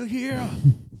kill here.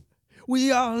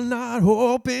 We are not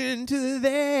open to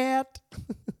that.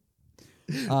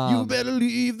 You better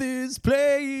leave this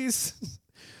place.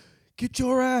 Get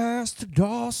your ass to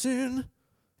Dawson.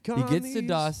 He gets to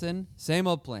Dawson. Same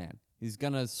old plan. He's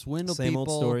gonna swindle people. Same old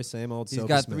story. Same old. He's Soapy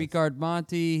got Smith. 3-card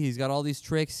Monty. He's got all these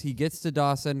tricks. He gets to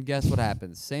Dawson. Guess what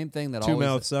happens? Same thing that Two always.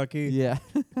 mouth sucky. Yeah.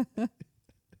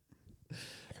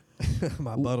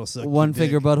 My butt'll suck. One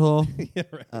finger butthole. Yeah,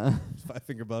 right.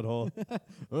 5-finger butthole.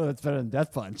 Oh, that's better than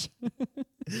Death Punch.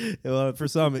 Well, for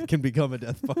some, it can become a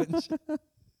death punch.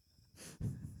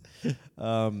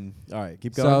 All right,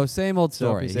 keep going. So same old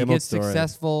story. Same He old gets story.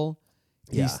 successful.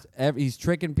 He's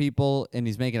tricking people and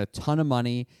he's making a ton of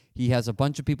money. He has a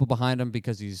bunch of people behind him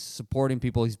because he's supporting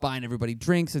people. He's buying everybody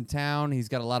drinks in town. He's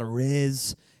got a lot of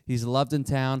riz. He's loved in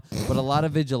town, but a lot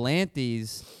of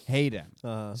vigilantes hate him.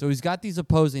 So he's got these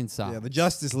opposing sides. Yeah, the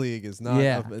Justice League is not.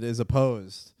 Yeah. It is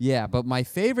opposed. Yeah, but my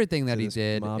favorite thing that he this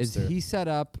did is mobster. he set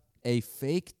up a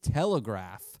fake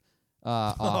telegraph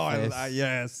office.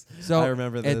 Yes. So I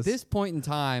remember this. At this point in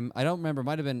time, I don't remember.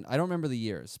 Might have been. I don't remember the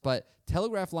years, but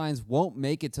telegraph lines won't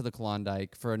make it to the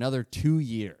Klondike for another 2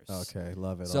 years. Okay,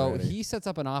 love it. So already. he sets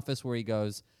up an office where he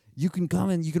goes, "You can come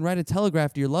and you can write a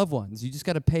telegraph to your loved ones. You just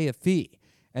got to pay a fee."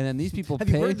 And then these people Have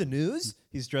pay. you heard the news?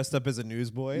 He's dressed up as a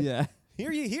newsboy. Yeah.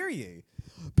 Hear ye, hear ye.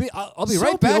 I'll be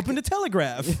right back. Open the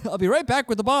telegraph. I'll be right back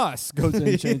with the boss. Goes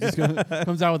in, changes,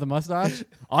 comes out with a mustache.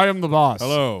 I am the boss.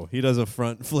 Hello. He does a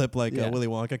front flip like Yeah. Willy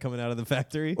Wonka coming out of the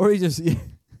factory. Or he just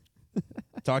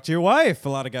Talk to your wife. A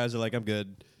lot of guys are like, I'm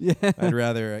good. yeah. I'd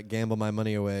rather gamble my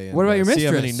money away. And, What about your see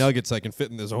how many mistress? nuggets I can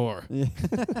fit in this whore.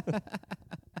 Yeah.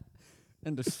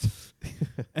 and just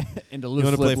and a You want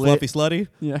to play fluffy slutty?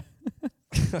 Yeah.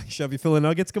 Shove you full of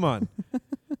nuggets? Come on.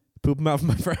 Poop them out for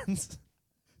my friends.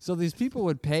 So these people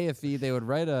would pay a fee. They would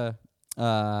write a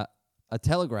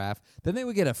telegraph. Then they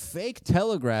would get a fake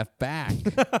telegraph back.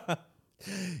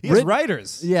 He has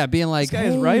writers. Yeah, being like, This guy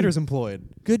has "Hey, writers employed.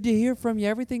 good to hear from you.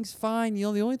 Everything's fine. You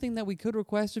know, the only thing that we could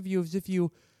request of you is if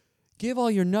you give all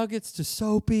your nuggets to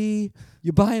Soapy,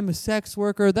 you buy him a sex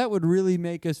worker. That would really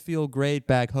make us feel great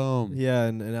back home." Yeah,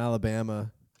 in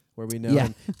Alabama, where we know Yeah.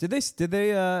 him. Did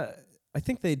they? I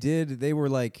think they did. They were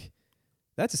like,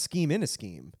 that's a scheme in a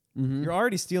scheme. Mm-hmm. You're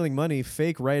already stealing money,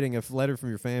 fake writing a letter from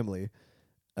your family,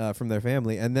 from their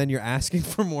family, and then you're asking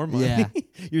for more money. Yeah.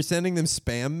 You're sending them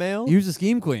spam mail. He was a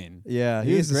scheme queen. Yeah, He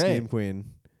he was is a great. scheme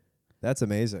queen. That's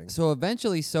amazing. So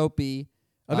eventually, Soapy.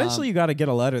 Eventually, you got to get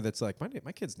a letter that's like,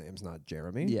 my kid's name's not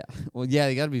Jeremy. Yeah. Well, yeah,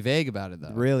 you got to be vague about it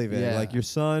though. Really vague. Yeah. Like your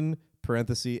son,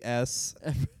 parenthesis S,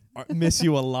 miss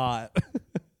you a lot.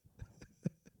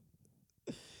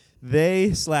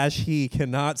 They/he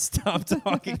cannot stop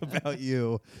talking about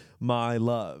you, my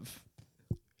love.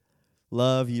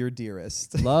 Love your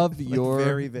dearest. Love Like your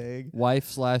very vague.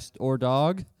 wife / or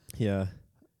dog. Yeah.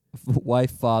 Wife,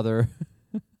 father.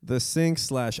 The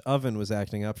sink/oven was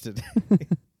acting up today.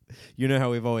 You know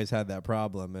how we've always had that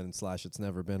problem, and / it's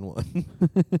never been one.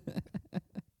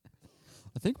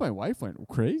 I think my wife went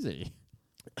crazy.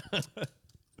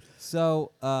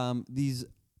 So these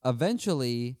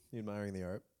eventually. You admiring the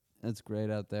art? It's great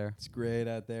out there. It's great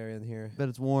out there in here. Bet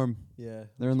it's warm. Yeah.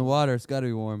 They're in the water. It's got to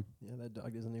be warm. Yeah, that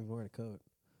dog isn't even wearing a coat.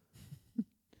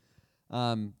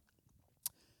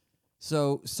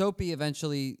 So Soapy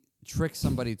eventually tricks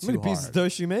somebody How many too pieces of hard.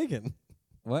 toast you making?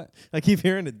 What? I keep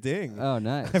hearing it ding. Oh,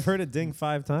 nice. I've heard it ding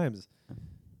 5 times.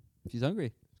 She's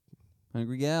hungry.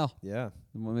 Hungry gal. Yeah,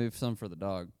 Well, maybe some for the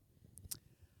dog.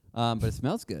 But it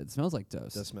smells good. It smells like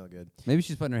toast. does smell good. Maybe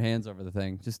she's putting her hands over the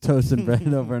thing, just toasting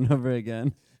bread over and over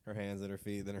again. Her hands and her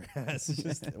feet, then her ass,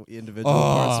 just individual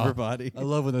parts of her body. I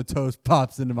love when the toast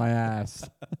pops into my ass.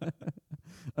 I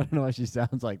don't know why she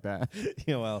sounds like that.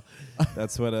 Yeah, well,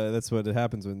 that's what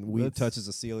happens when wheat touches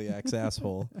a celiac's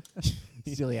asshole.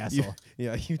 Silly You, asshole.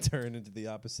 yeah, you turn into the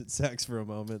opposite sex for a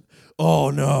moment. Oh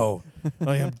no,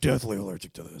 I am deathly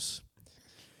allergic to this.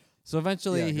 So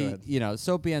eventually, Yeah, go ahead.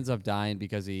 Soapy ends up dying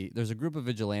because there's a group of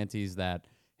vigilantes that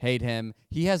hate him.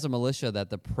 He has a militia that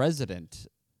the president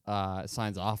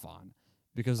signs off on.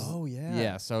 Because Oh, yeah.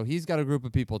 yeah, so he's got a group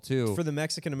of people too. For the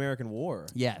Mexican-American War.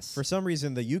 yes. For some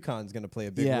reason, the Yukon's going to play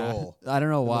a big yeah. role. I don't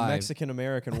know In the why.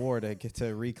 Mexican-American War to get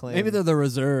to reclaim. Maybe they're the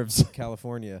reserves.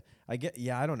 California. I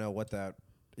don't know what that.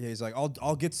 Yeah, he's like,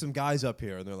 I'll get some guys up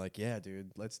here, and they're like, yeah,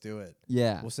 dude, let's do it.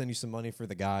 Yeah. We'll send you some money for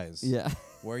the guys. Yeah.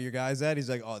 Where are your guys at? He's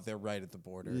like, oh, they're right at the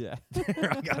border. Yeah.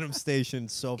 I got them stationed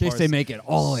so In case far. they make it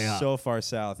all the way up. So far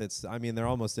south. They're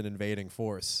almost an invading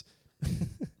force.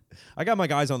 I got my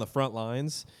guys on the front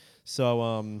lines.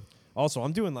 So, also,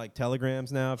 I'm doing like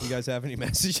telegrams now. If you guys have any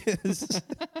messages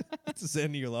to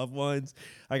send to your loved ones,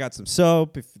 I got some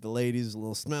soap. If the lady's a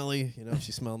little smelly,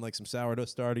 she's smelling like some sourdough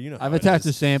starter. I've how it attached a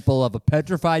is. sample of a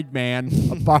petrified man,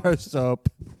 a bar of soap.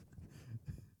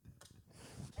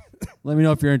 Let me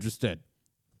know if you're interested.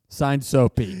 Signed,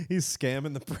 Soapy. He's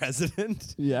scamming the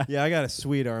president. Yeah. Yeah, I got a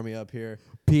sweet army up here.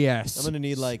 P.S. I'm gonna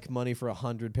need like money for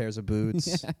 100 pairs of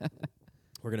boots.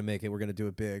 We're gonna make it. We're gonna do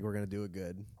it big. We're gonna do it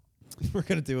good. We're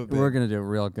gonna do it big. We're going to do it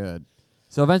real good.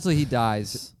 So eventually he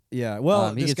dies. Yeah.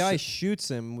 Well, he this gets guy shoots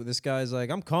him. This guy's like,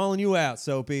 "I'm calling you out,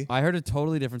 Soapy." I heard a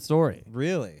totally different story.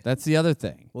 Really? That's the other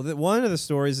thing. Well, one of the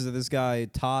stories is that this guy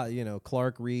taught,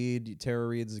 Clark Reed, Tara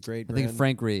Reed's great. I think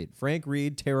Frank Reed. Frank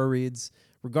Reed, Tara Reed's.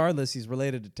 Regardless, he's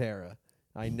related to Tara.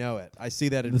 I know it. I see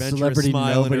that The adventurous celebrity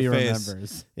smile in nobody her face.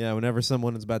 remembers. Yeah, whenever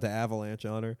someone is about to avalanche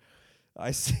on her,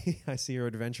 I see her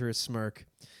adventurous smirk,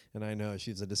 and I know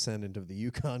she's a descendant of the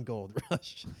Yukon Gold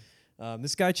Rush.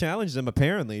 This guy challenged him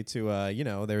apparently to,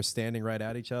 they're standing right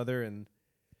at each other, and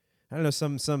I don't know,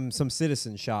 some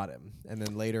citizen shot him, and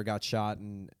then later got shot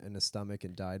in the stomach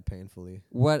and died painfully.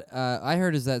 What I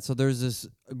heard is that there's this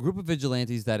group of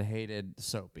vigilantes that hated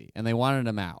Soapy, and they wanted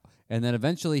him out. And then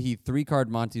eventually he 3-card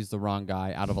Monty's the wrong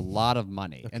guy out of a lot of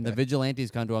money. And the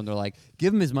vigilantes come to him. They're like,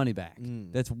 give him his money back.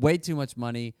 That's way too much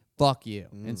money. Fuck you.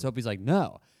 And Soapy's like,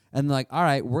 no. And they're like, all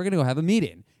right, we're going to go have a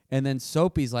meeting. And then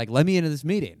Soapy's like, let me into this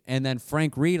meeting. And then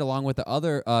Frank Reed, along with the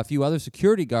other few other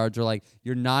security guards, are like,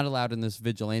 you're not allowed in this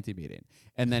vigilante meeting.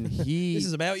 And then he... This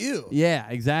is about you. Yeah,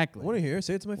 exactly. I want to hear.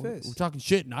 Say it to my face. We're talking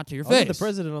shit, not to your I'll face. get the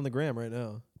president on the gram right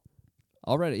now.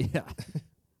 Already, yeah.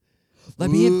 Let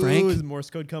me in, Frank. Is Morse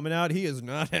code coming out? He is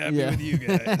not happy with you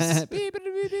guys.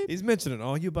 He's mentioning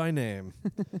all you by name.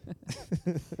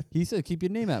 He said, keep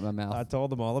your name out of my mouth. I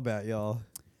told him all about y'all.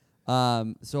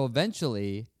 So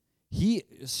eventually,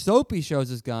 Soapy shows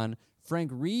his gun.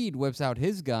 Frank Reed whips out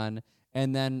his gun,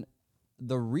 and then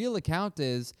the real account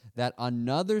is that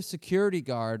another security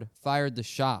guard fired the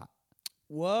shot.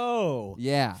 Whoa.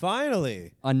 Yeah.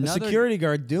 Finally. Another a security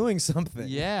guard doing something.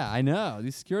 Yeah, I know.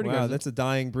 These security wow, guards. that's a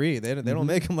dying breed. They don't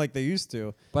make them like they used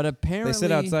to. But apparently... They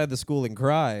sit outside the school and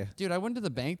cry. Dude, I went to the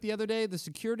bank the other day. The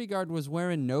security guard was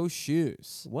wearing no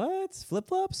shoes. What?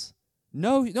 Flip-flops?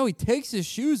 No, he takes his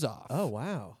shoes off. Oh,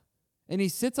 wow. And he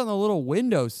sits on the little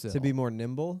windowsill. To be more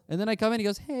nimble? And then I come in, he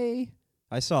goes, hey.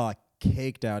 I saw a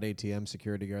caked-out ATM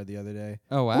security guard the other day.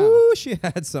 Oh, wow. Ooh, she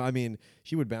had some. I mean,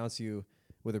 she would bounce you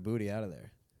with her booty out of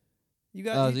there. You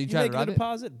got you try to make rob a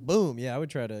deposit? Boom. Yeah, I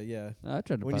would try to, yeah. I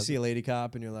tried to When you see a lady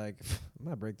cop and you're like, I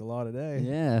might break the law today.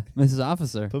 Yeah, Mrs.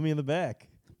 Officer. Put me in the back.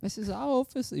 Mrs.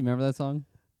 Officer. You remember that song?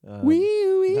 No. Wee.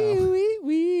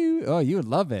 Oh, you would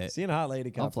love it. Seeing a hot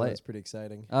lady cop play is pretty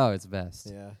exciting. Oh, it's best.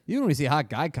 Yeah. Even when you see a hot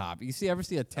guy cop, ever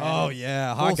see a tan? Oh,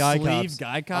 yeah. Full Hot guy sleeve cops.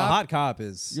 guy A cop? hot cop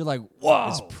is... You're like, whoa.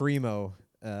 Is primo.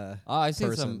 I see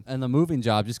person. some in the moving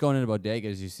job. Just going into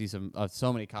bodegas, you see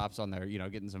so many cops on there,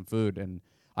 getting some food, and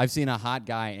I've seen a hot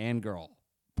guy and girl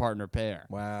partner pair.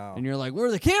 Wow. And you're like, where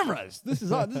are the cameras? This has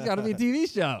got to be a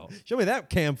TV show. Show me that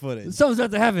cam footage. Something's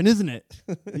about to happen, isn't it?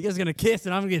 You guys are gonna kiss,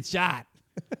 and I'm gonna get shot.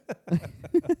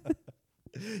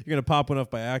 You're gonna pop one off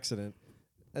by accident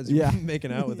as you're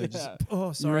making out with her. Just,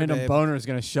 oh, sorry, Your random babe. boner is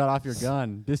gonna shut off your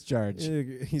gun. Discharge.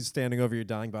 He's standing over your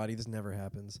dying body. This never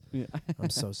happens. Yeah. I'm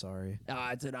so sorry.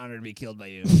 It's an honor to be killed by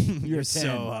you. You're so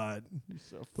hot.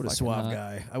 So What a fucking suave hot.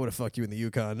 guy. I would have fucked you in the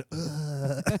Yukon.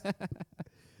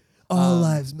 All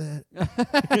lives matter. I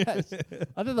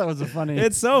thought that was a funny.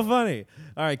 It's so funny.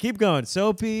 All right, keep going.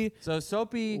 Soapy. So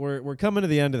Soapy. We're coming to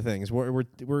the end of things. We've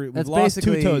That's lost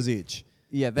 2 basically- toes each.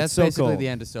 Yeah, that's so basically cold. the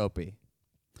end of Soapy.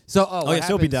 So what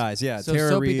Soapy happens- dies. Yeah, So Tara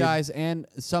Soapy Reid. dies, and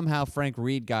somehow Frank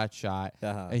Reed got shot,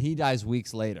 Uh-huh. and he dies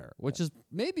weeks later, which is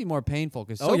maybe more painful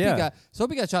because Oh, yeah.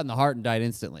 Soapy got shot in the heart and died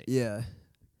instantly, Yeah.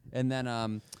 and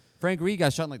then Frank Reed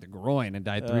got shot in like the groin and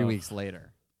died 3 Ugh. weeks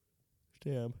later.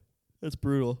 Damn. That's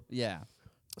brutal. Yeah.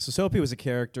 So Soapy was a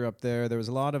character up there. There was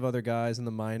a lot of other guys in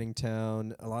the mining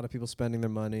town. A lot of people spending their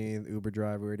money. The Uber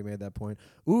driver, we already made that point.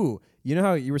 Ooh, you know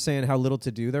how you were saying how little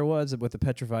to do there was with the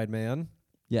petrified man?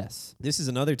 Yes. This is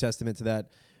another testament to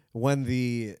that. When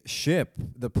the ship,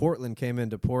 the Portland, came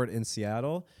into port in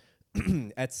Seattle,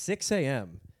 at 6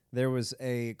 a.m., there was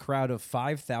a crowd of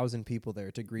 5,000 people there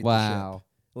to greet the Wow. ship.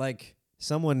 Like,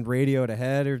 someone radioed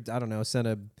ahead or, I don't know, sent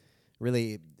a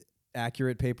really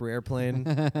accurate paper airplane,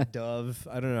 a Dove.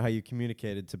 I don't know how you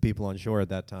communicated to people on shore at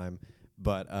that time.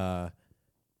 But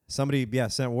somebody,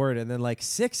 sent word. And then, like,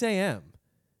 6 a.m.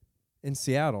 in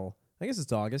Seattle, I guess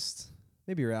it's August.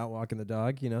 Maybe you're out walking the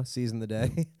dog, seizing the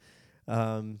day.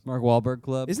 Mark Wahlberg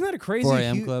Club. Isn't that a crazy 4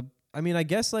 a.m. Club. I mean, I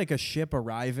guess like a ship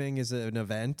arriving is an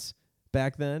event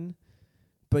back then,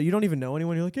 but you don't even know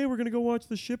anyone. You're like, hey, we're gonna go watch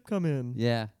the ship come in.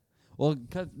 Yeah. Well,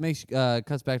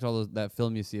 cuts back to all that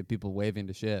film you see of people waving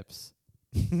to ships.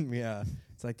 Yeah,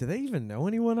 it's like, do they even know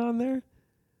anyone on there?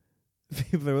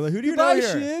 People were like, who do you Goodbye, know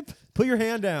here? ship. Put your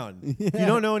hand down. If you Yeah.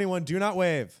 don't know anyone, do not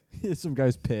wave. Some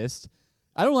guy's pissed.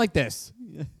 I don't like this.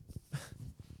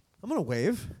 I'm gonna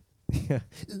wave. Yeah.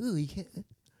 Ooh, you can't.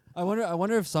 I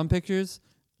wonder if some pictures,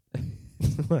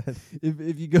 What?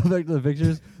 if you go back to the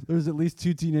pictures, there's at least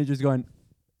 2 teenagers going.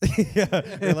 Yeah,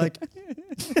 they're like,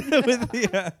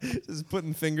 just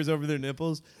putting fingers over their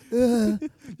nipples.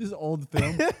 Just old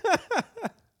film.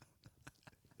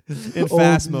 In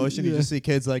fast motion, you yeah. just see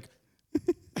kids like,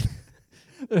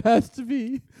 There has to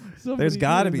be. there's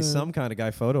got to be some. some kind of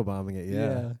guy photobombing it, yeah.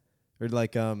 Yeah. Or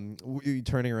like you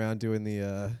turning around doing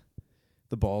the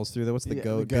balls through there. What's the Yeah,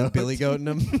 goat? the goat. Billy goating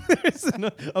them. There's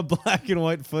a black and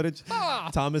white footage.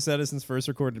 Thomas Edison's first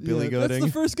recorded Billy That's the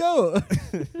goating. first go.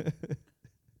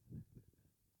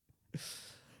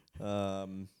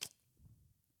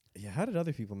 Yeah, how did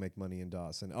other people make money in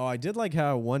Dawson? Oh, I did like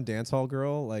how one dance hall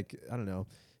girl, like, I don't know,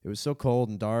 it was so cold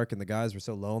and dark and the guys were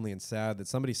so lonely and sad that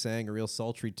somebody sang a real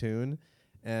sultry tune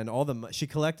and all the she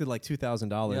collected like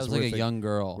 $2,000 Yeah, it was like a young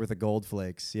girl. worth of gold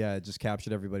flakes. Yeah, it just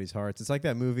captured everybody's hearts. It's like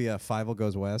that movie Fievel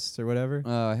Goes West or whatever.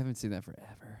 Oh, I haven't seen that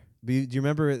forever. Do you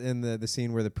remember in the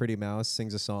scene where the pretty mouse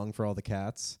sings a song for all the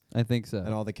cats? I think so.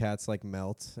 And all the cats like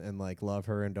melt and like love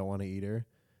her and don't want to eat her.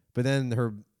 But then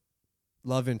her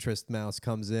love interest mouse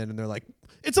comes in and they're like,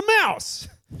 it's a mouse!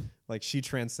 Like she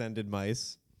transcended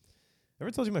mice.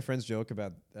 Ever told you my friend's joke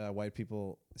about white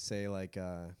people say like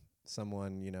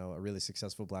someone, a really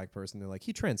successful black person, they're like,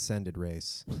 he transcended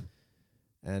race.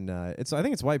 And I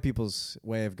think it's white people's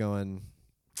way of going,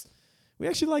 we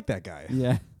actually like that guy.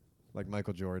 Yeah. Like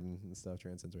Michael Jordan and stuff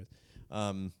transcends race.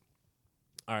 All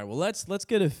right, well let's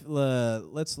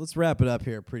wrap it up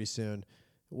here pretty soon.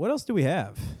 What else do we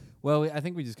have? Well, I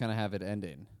think we just kind of have it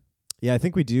ending. Yeah, I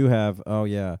think we do have. Oh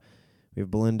yeah, we have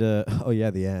Belinda. Oh yeah,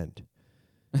 the end.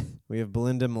 We have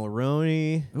Belinda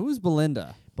Mulroney. Who was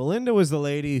Belinda? Belinda was the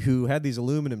lady who had these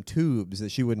aluminum tubes that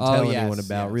she wouldn't tell anyone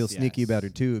about. Real sneaky about her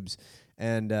tubes.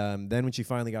 And then when she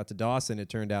finally got to Dawson, it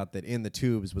turned out that in the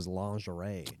tubes was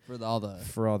lingerie For all the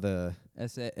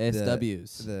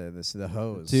SWs, the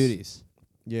hoes, tooties.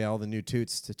 Yeah, all the new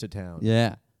toots to town.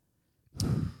 Yeah.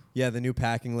 Yeah, the new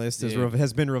packing list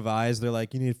has been revised. They're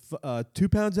like, you need 2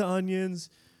 pounds of onions,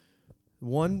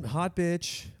 1 hot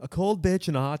bitch, a cold bitch,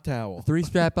 and a hot towel. 3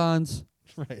 strap-ons.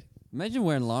 Right. Imagine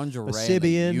wearing lingerie in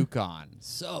the Yukon.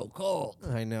 So cold.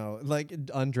 I know. Like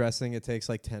undressing, it takes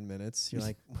like 10 minutes. You're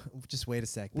like, just wait a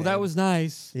sec. Well, that was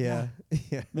nice. Yeah.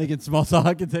 Yeah. Making small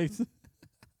talk. It takes.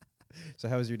 So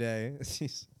how was your day?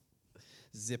 She's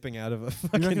zipping out of a You're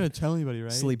fucking not gonna tell anybody,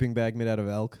 right? sleeping bag made out of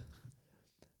elk.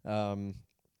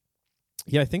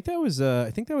 Yeah, I think that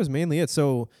was mainly it.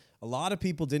 So a lot of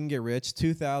people didn't get rich.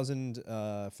 2,000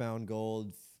 found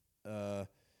gold.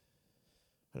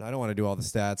 And I don't want to do all the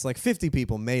stats. Like 50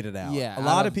 people made it out. Yeah, a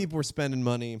lot of people were spending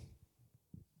money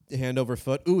hand over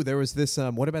foot. Ooh, there was this.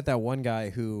 What about that one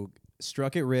guy who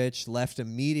struck it rich, left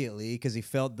immediately because he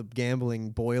felt the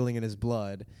gambling boiling in his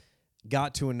blood,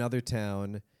 got to another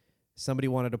town. Somebody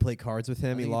wanted to play cards with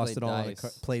him. He lost it all.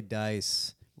 Played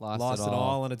dice. Lost it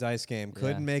all on a dice game.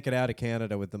 Couldn't make it out of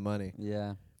Canada with the money.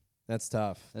 Yeah. That's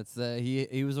tough. That's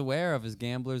he was aware of his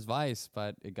gambler's vice,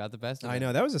 but it got the best of him. I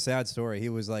know. That was a sad story. He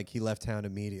was like, he left town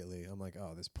immediately. I'm like,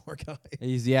 oh, this poor guy.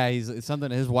 He's something.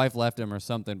 His wife left him or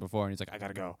something before, and he's like, I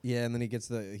gotta go. Yeah, and then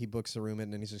he books a room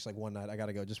in, and he's just like, one night, I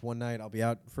gotta go. Just one night. I'll be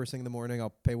out first thing in the morning.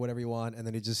 I'll pay whatever you want. And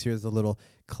then he just hears the little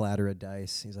clatter of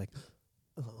dice. He's like,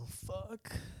 oh,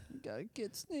 fuck. Gotta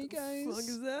get snake eyes. What the fuck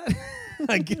is that?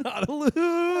 I gotta lose.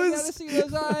 I gotta see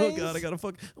those eyes. Oh god, I'm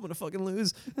gonna fucking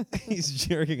lose. He's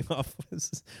jerking off.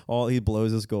 He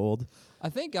blows his gold. I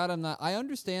thank God I'm not. I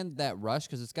understand that rush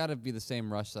because it's got to be the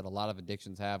same rush that a lot of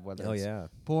addictions have. Whether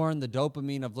it's porn, the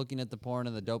dopamine of looking at the porn,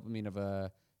 and the dopamine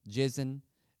of jizzing,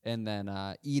 and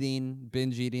then eating,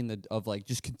 binge eating, of like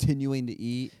just continuing to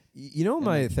eat. You know what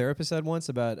my therapist said once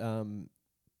about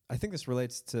I think this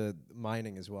relates to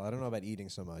mining as well. I don't know about eating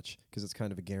so much because it's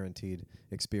kind of a guaranteed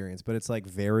experience, but it's like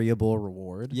variable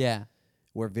reward. Yeah.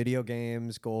 Where video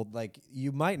games, gold, like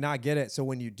you might not get it. So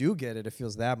when you do get it, it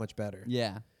feels that much better.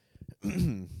 Yeah.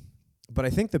 But I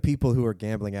think the people who are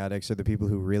gambling addicts are the people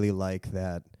who really like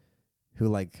that, who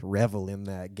like revel in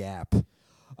that gap.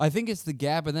 I think it's the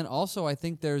gap. And then also I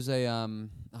think there's a, oh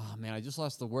man, I just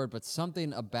lost the word, but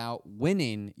something about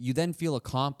winning, you then feel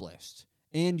accomplished.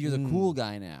 And you're the cool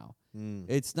guy now.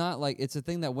 It's not like it's a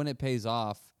thing that when it pays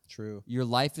off, true. Your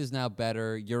life is now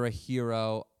better. You're a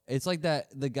hero. It's like that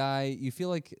the guy you feel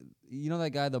like that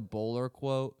guy the bowler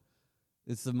quote.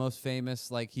 It's the most famous.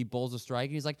 Like he bowls a strike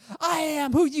and he's like, "I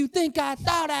am who you think I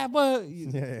thought I was."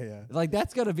 Yeah. Like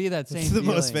that's gonna be that same. It's the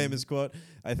feeling. most famous quote.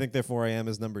 I think therefore I am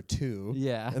is number 2.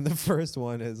 Yeah. And the first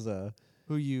one is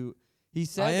He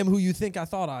said, "I am who you think I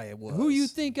thought I was." Who you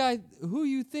think I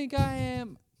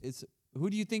am? It's. Who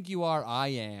do you think you are? I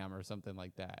am, or something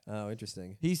like that. Oh,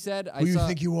 interesting. He said, "Who you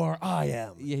think you are? I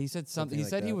am." Yeah, he said something. He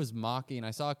said he was mocking.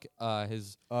 I saw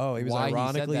his. Oh, he was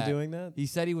ironically doing that. He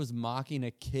said he was mocking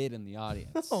a kid in the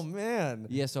audience. Oh man.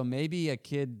 Yeah, so maybe a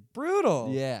kid. Brutal.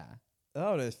 Yeah.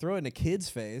 Oh, to throw it in a kid's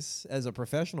face as a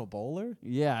professional bowler?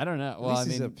 Yeah, I don't know. Well, at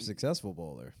least he's a successful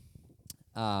bowler.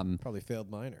 Probably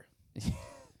failed minor.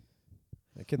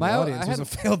 That kid in the audience was a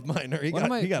failed minor. He got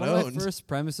owned. One of my first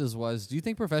premises was, do you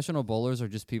think professional bowlers are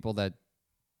just people that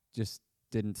just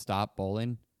didn't stop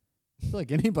bowling? I feel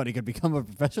like anybody could become a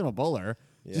professional bowler.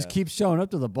 Yeah. Just keep showing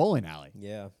up to the bowling alley.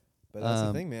 Yeah. But that's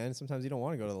the thing, man. Sometimes you don't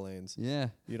want to go to the lanes. Yeah.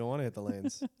 You don't want to hit the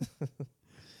lanes.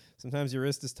 Sometimes your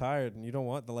wrist is tired and you don't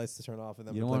want the lights to turn off. And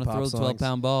then you don't want to throw a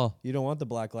 12-pound ball. You don't want the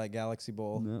black light Galaxy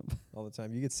Bowl all the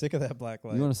time. You get sick of that black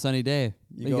light. You want a sunny day.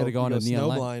 You got to go on a neon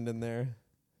light. Snowblind in there.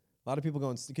 A lot of people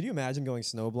going. Could you imagine going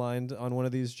snowblind on one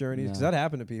of these journeys? Because that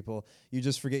happened to people. You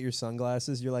just forget your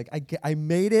sunglasses. You're like, I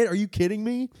made it. Are you kidding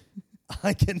me?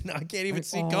 I can't even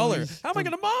see color. How am I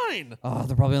gonna mine? Oh,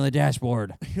 they're probably on the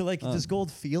dashboard. You're like, does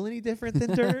gold feel any different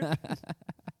than dirt?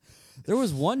 There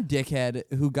was one dickhead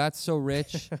who got so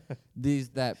rich,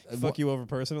 Fuck you over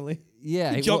personally.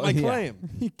 Yeah, he jumped my claim.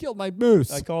 He killed my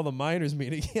moose. I called the miners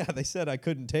meeting. Yeah, they said I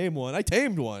couldn't tame one. I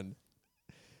tamed one.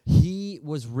 He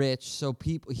was rich, so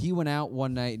he went out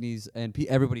one night and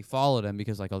everybody followed him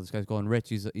because like, oh, this guy's going rich.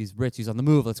 He's rich. He's on the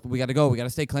move. We got to go. We got to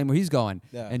stay claim where he's going.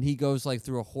 Yeah. And he goes like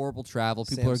through a horrible travel.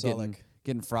 People are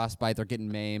getting frostbite. They're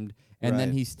getting maimed. And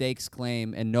then he stakes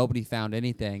claim, and nobody found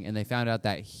anything. And they found out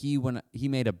that he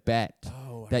made a bet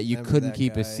that you couldn't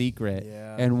keep a secret.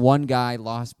 Yeah. And one guy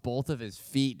lost both of his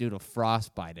feet due to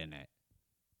frostbite in it.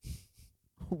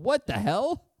 What the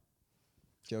hell?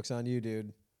 Joke's on you,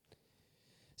 dude.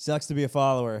 Sucks to be a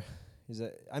follower.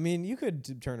 I mean, you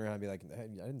could turn around and be like, hey,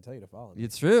 I didn't tell you to follow me.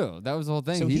 It's true. That was the whole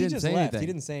thing. So he didn't just say left. anything. He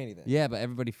didn't say anything. Yeah, but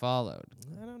everybody followed.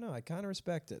 I don't know. I kind of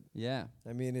respect it. Yeah.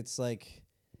 I mean, it's like,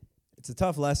 it's a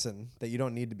tough lesson that you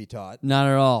don't need to be taught. Not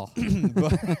at all.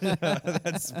 But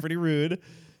that's pretty rude.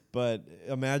 But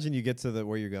imagine you get to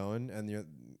where you're going, and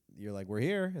you're like, we're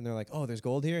here, and they're like, oh, there's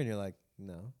gold here, and you're like,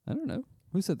 no. I don't know.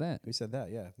 Who said that? Who said that?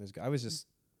 Yeah. I was just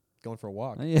going for a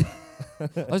walk. Oh, yeah.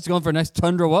 I was going for a nice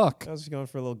tundra walk. I was just going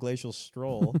for a little glacial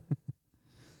stroll.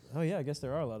 Oh, yeah, I guess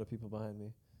there are a lot of people behind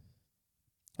me.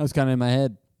 I was kind of in my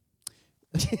head.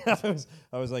 Yeah,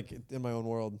 I was like in my own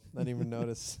world. I didn't even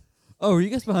notice. Oh, are you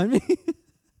guys behind me?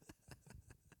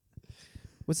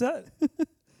 What's that?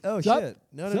 Oh, Sup? shit.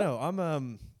 No.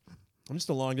 I'm just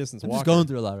a long distance walker. I'm just going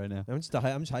through a lot right now. I'm just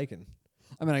hiking.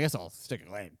 I mean, I guess I'll stick a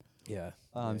claim. Yeah.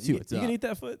 See what's you up. can eat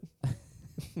that foot?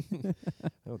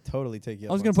 I'll totally take you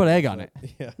up. I was going to put egg on it.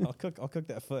 Yeah, I'll cook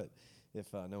that foot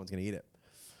if no one's going to eat it.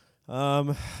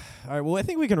 All right, well, I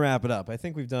think we can wrap it up. I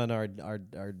think we've done our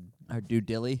Due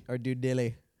dilly. Our due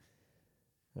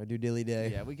dilly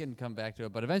day. Yeah, we can come back to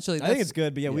it, but eventually I think it's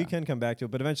good, but we can come back to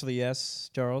it. But eventually,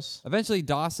 yes, Charles. Eventually,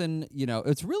 Dawson,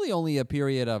 it's really only a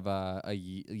period of a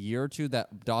year or two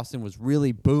that Dawson was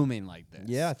really booming like this.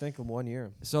 Yeah, I think 1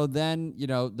 year. So then,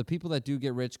 the people that do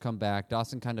get rich come back.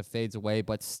 Dawson kind of fades away,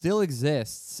 but still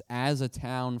exists as a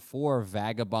town for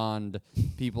vagabond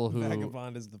people who...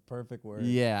 Vagabond is the perfect word.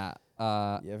 Yeah.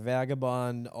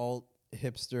 Vagabond, alt,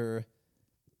 hipster...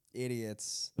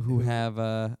 idiots who have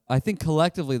I think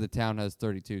collectively the town has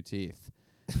 32 teeth,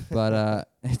 but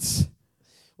it's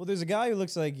there's a guy who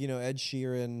looks like Ed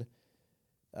Sheeran,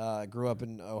 grew up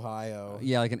in Ohio.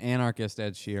 Yeah, like an anarchist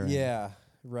Ed Sheeran. Yeah,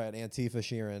 right, Antifa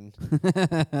Sheeran.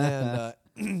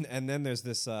 and then there's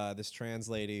this trans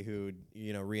lady who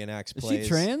reenacts plays. Is she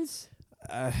trans?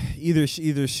 Either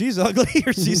she's ugly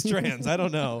or she's trans. I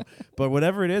don't know, but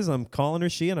whatever it is, I'm calling her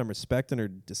she, and I'm respecting her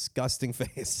disgusting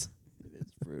face.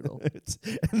 Brutal.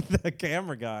 And the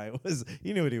camera guy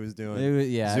he knew what he was doing.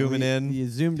 Zooming in. You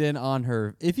zoomed in on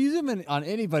her. If you zoom in on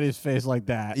anybody's face like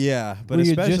that. Yeah, but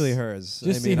especially hers.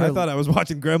 I thought I was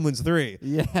watching Gremlins 3.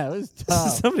 Yeah, it was tough.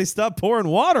 Somebody stop pouring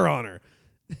water on her.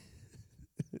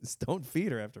 Just don't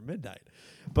feed her after midnight.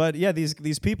 But yeah,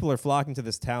 these people are flocking to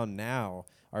this town now,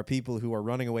 are people who are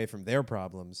running away from their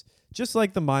problems, just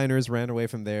like the miners ran away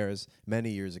from theirs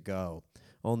many years ago.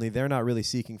 Only they're not really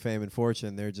seeking fame and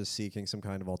fortune. They're just seeking some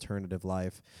kind of alternative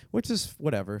life, which is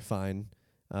whatever, fine.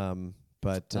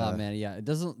 But man, yeah, it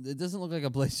doesn't look like a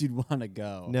place you'd want to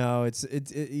go. No,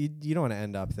 you don't want to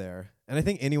end up there. And I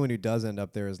think anyone who does end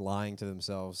up there is lying to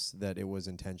themselves that it was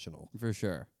intentional. For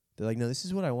sure. They're like, no, this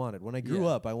is what I wanted. When I grew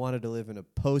up, I wanted to live in a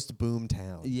post-boom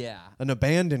town. Yeah. An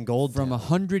abandoned gold From town.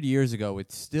 100 years ago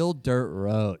with still dirt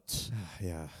roads.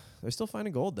 Yeah. They're still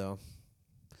finding gold, though.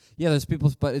 Yeah, there's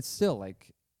people, but it's still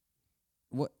like,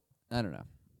 what? I don't know.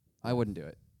 I wouldn't do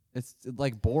it. It's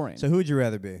like boring. So who would you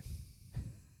rather be?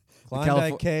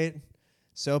 Klondike Kate,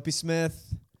 Soapy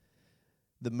Smith,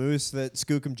 the moose that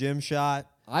Skookum Jim shot?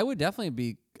 I would definitely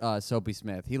be Soapy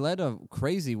Smith. He led a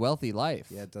crazy, wealthy life.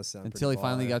 Yeah, it does sound until he pretty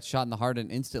finally baller. got shot in the heart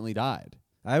and instantly died.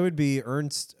 I would be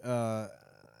Ernst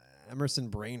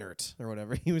Emerson Brainert or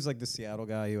whatever. He was like the Seattle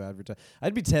guy who advertised.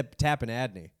 I'd be Tappan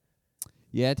Adney.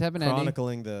 Yeah, Tappan Adney.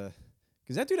 Chronicling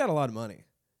because that dude had a lot of money.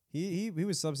 He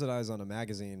was subsidized on a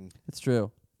magazine. It's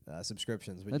true.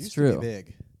 Subscriptions, but That's used true. to be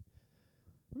big.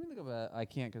 Let me look up. I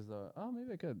can't because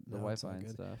maybe I could. The Wi-Fi and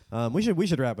stuff. We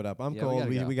should wrap it up. I'm cold.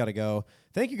 We gotta go.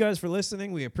 Thank you guys for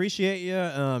listening. We appreciate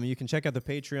you. You can check out the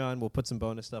Patreon. We'll put some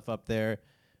bonus stuff up there.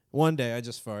 One day, I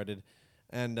just farted,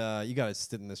 and you gotta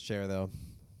sit in this chair though.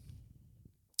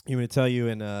 You want me to tell you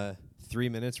in 3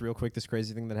 minutes, real quick. This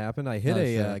crazy thing that happened. I hit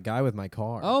sure. a guy with my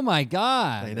car. Oh my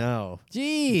God. I know.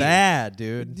 Gee. Bad,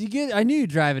 dude. I knew you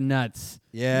driving nuts.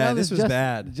 Yeah, this was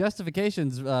bad.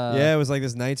 Justifications. Yeah, it was like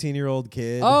this 19-year-old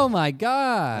kid. Oh my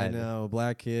God. I know,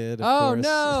 black kid. Of Oh course.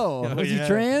 no. Was he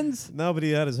trans? No, but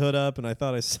he had his hood up, and I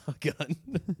thought I saw a gun.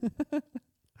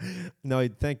 No,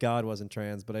 thank God wasn't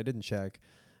trans, but I didn't check.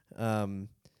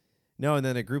 No, and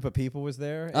then a group of people was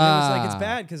there. And it was like, it's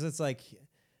bad because it's like,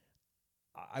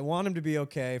 I want him to be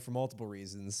okay for multiple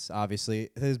reasons, obviously.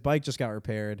 His bike just got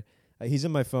repaired. He's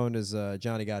in my phone as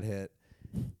Johnny got hit.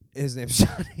 His name's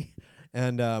Johnny.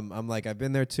 And I'm like, I've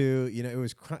been there too. You know,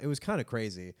 it was kind of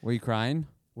crazy. Were you crying?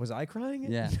 Was I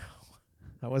crying? Yeah. No,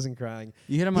 I wasn't crying.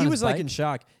 You hit him on his bike? He was like in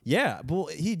shock. Yeah,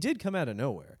 but he did come out of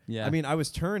nowhere. Yeah. I mean, I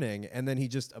was turning, and then he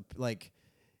just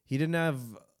he didn't have.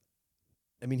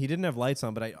 I mean, he didn't have lights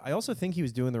on, but I also think he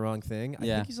was doing the wrong thing. I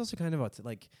think he's also kind of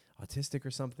autistic or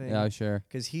something. Yeah, sure.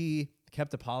 Because he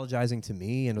kept apologizing to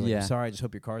me and like, Yeah. I'm sorry, I just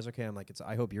hope your car's okay. I'm like,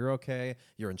 I hope you're okay.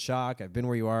 You're in shock. I've been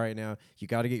where you are right now. You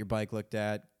got to get your bike looked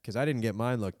at because I didn't get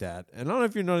mine looked at. And I don't know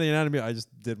if you know the anatomy. I just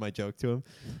did my joke to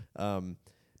him.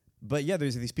 But yeah,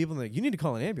 there's these people that are like, you need to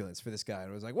call an ambulance for this guy.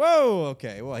 And I was like, whoa,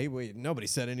 okay. Well, nobody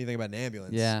said anything about an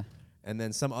ambulance. Yeah. And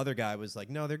then some other guy was like,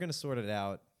 no, they're going to sort it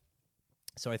out.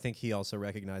 So I think he also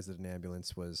recognized that an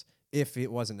ambulance was, if it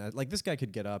wasn't, like this guy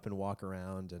could get up and walk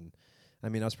around. And I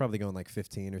mean, I was probably going like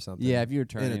 15 or something. Yeah, if you were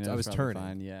turning, I was turning.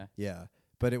 Fine, yeah. Yeah.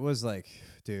 But it was like,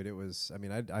 dude, I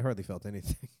mean, I hardly felt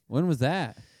anything. When was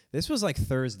that? This was like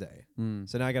Thursday. Mm.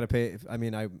 So now I got to pay. I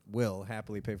mean, I will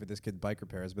happily pay for this kid's bike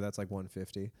repairs, but that's like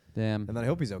 $150. Damn. And then I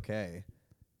hope he's okay.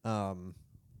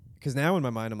 Because now in my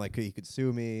mind, I'm like, he could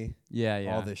sue me.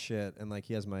 Yeah. All this shit. And like,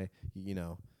 he has my,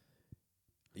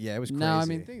 yeah, it was crazy. No, I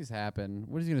mean, things happen.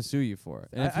 What is he going to sue you for?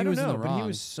 And if I he don't was know, in the but wrong, he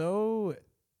was so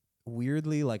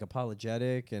weirdly like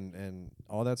apologetic and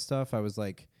all that stuff. I was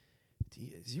like,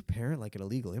 is your parent like an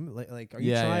illegal like are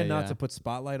you trying not to put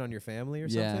spotlight on your family or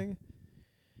something?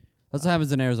 That's what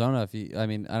happens in Arizona. I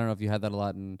mean, I don't know if you had that a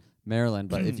lot in Maryland,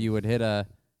 but if you would hit a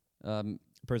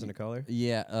person of color.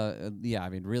 Yeah. I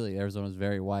mean, really, Arizona's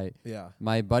very white. Yeah.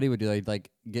 My buddy would do that. He'd like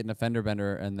get in a fender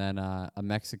bender, and then a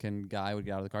Mexican guy would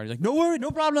get out of the car. And he's like, "No worry,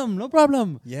 no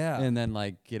problem." Yeah. And then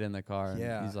like get in the car.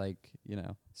 Yeah. And he's like,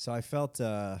 So I felt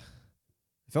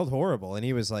horrible, and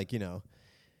he was like, it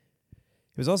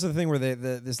was also the thing where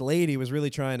this lady was really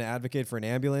trying to advocate for an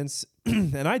ambulance,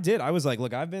 and I did. I was like,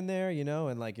 look, I've been there,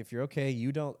 and like if you're okay,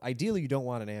 ideally you don't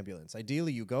want an ambulance.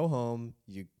 Ideally you go home,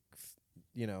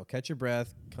 catch your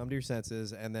breath, come to your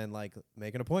senses, and then like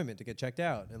make an appointment to get checked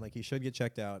out, and like he should get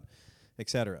checked out,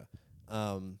 etc.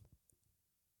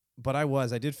 But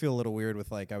I did feel a little weird with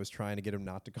like I was trying to get him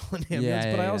not to call an ambulance,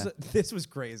 but I also this was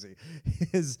crazy.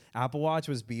 His Apple Watch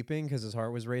was beeping because his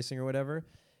heart was racing or whatever,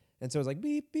 and so it was like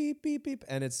beep beep beep beep,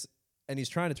 and he's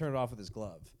trying to turn it off with his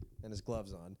glove, and his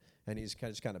glove's on, and he's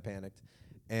kind of panicked,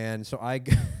 and so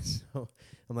so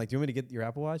I'm like, do you want me to get your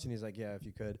Apple Watch? And he's like, yeah, if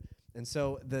you could. And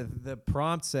so the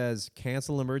prompt says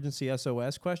cancel emergency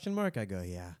SOS ? I go,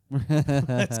 yeah.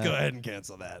 Let's go ahead and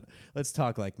cancel that. Let's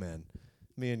talk like men.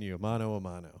 Me and you, mano a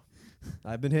mano.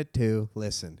 I've been hit too.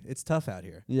 Listen, it's tough out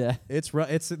here. Yeah. These are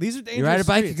dangerous You ride a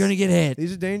bike, streets. you're gonna get hit.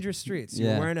 These are dangerous streets.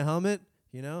 Yeah. You're wearing a helmet,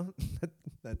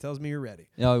 that tells me you're ready.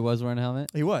 Oh, he was wearing a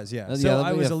helmet? He was, yeah. So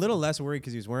I was a little less worried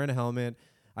because he was wearing a helmet.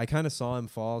 I kind of saw him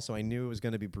fall, so I knew it was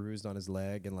going to be bruised on his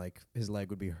leg, and like his leg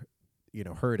would be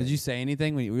hurting. Did you say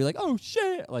anything when you were like, oh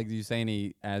shit? Like, did you say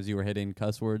any as you were hitting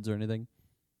cuss words or anything?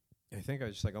 I think I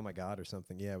was just like, oh my God, or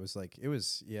something. Yeah, it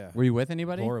was, yeah. Were you with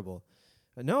anybody? Horrible.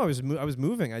 No, I was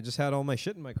moving. I just had all my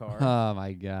shit in my car. Oh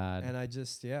my God. And I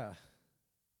just,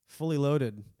 fully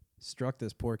loaded, struck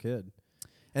this poor kid.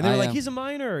 And they were like, he's a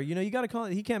minor. You got to call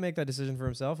it. He can't make that decision for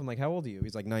himself. I'm like, how old are you?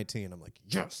 He's like 19. I'm like,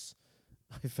 yes.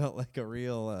 I felt like a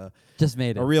real just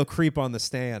made it. A real creep on the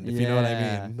stand, if you know what I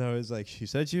mean. And I was like, she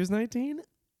said she was 19?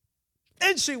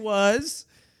 And she was.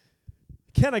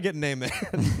 Can I get a name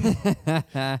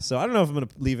there? So I don't know if I'm going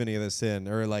to leave any of this in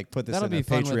or like put this in a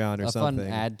Patreon or something.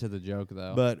 Fun add to the joke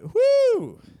though. But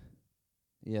whoo!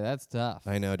 Yeah, that's tough.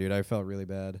 I know, dude. I felt really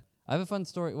bad. I have a fun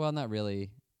story. Well, not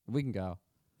really. We can go.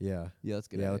 Yeah. Yeah, let's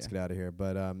get out of here.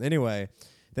 But anyway,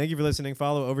 thank you for listening.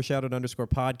 Follow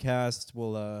overshadowed_podcast.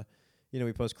 We'll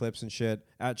we post clips and shit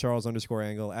at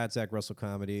Charles_Angle, at Zach Russell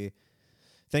Comedy.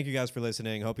 Thank you guys for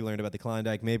listening. Hope you learned about the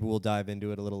Klondike. Maybe we'll dive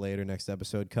into it a little later next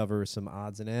episode, cover some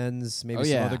odds and ends, maybe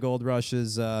some other gold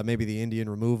rushes, maybe the Indian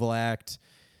Removal Act,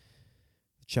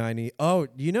 Chinese. Oh,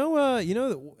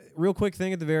 real quick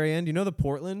thing at the very end. You know the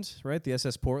Portland, right? The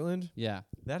SS Portland. Yeah.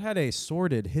 That had a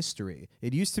sordid history.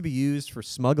 It used to be used for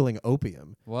smuggling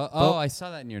opium. Well, I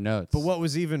saw that in your notes. But what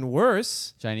was even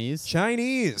worse? Chinese.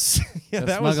 Yeah, Go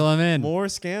that was smuggle 'em in. more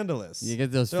scandalous. You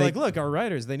get those. They're fake like, look, our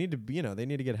writers, they need to, they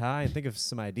need to get high and think of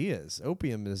some ideas.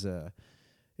 Opium is the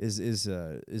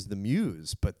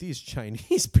muse, but these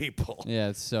Chinese people. Yeah,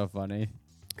 it's so funny.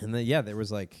 And then there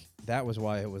was like that was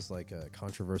why it was like a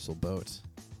controversial boat.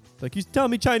 Like, you tell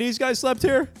me Chinese guys slept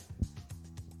here?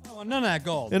 I want none of that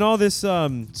gold. And all this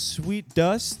sweet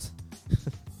dust.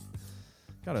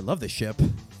 God, I love this ship.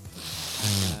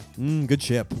 Good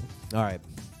ship. All right.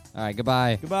 All right.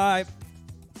 Goodbye. Goodbye.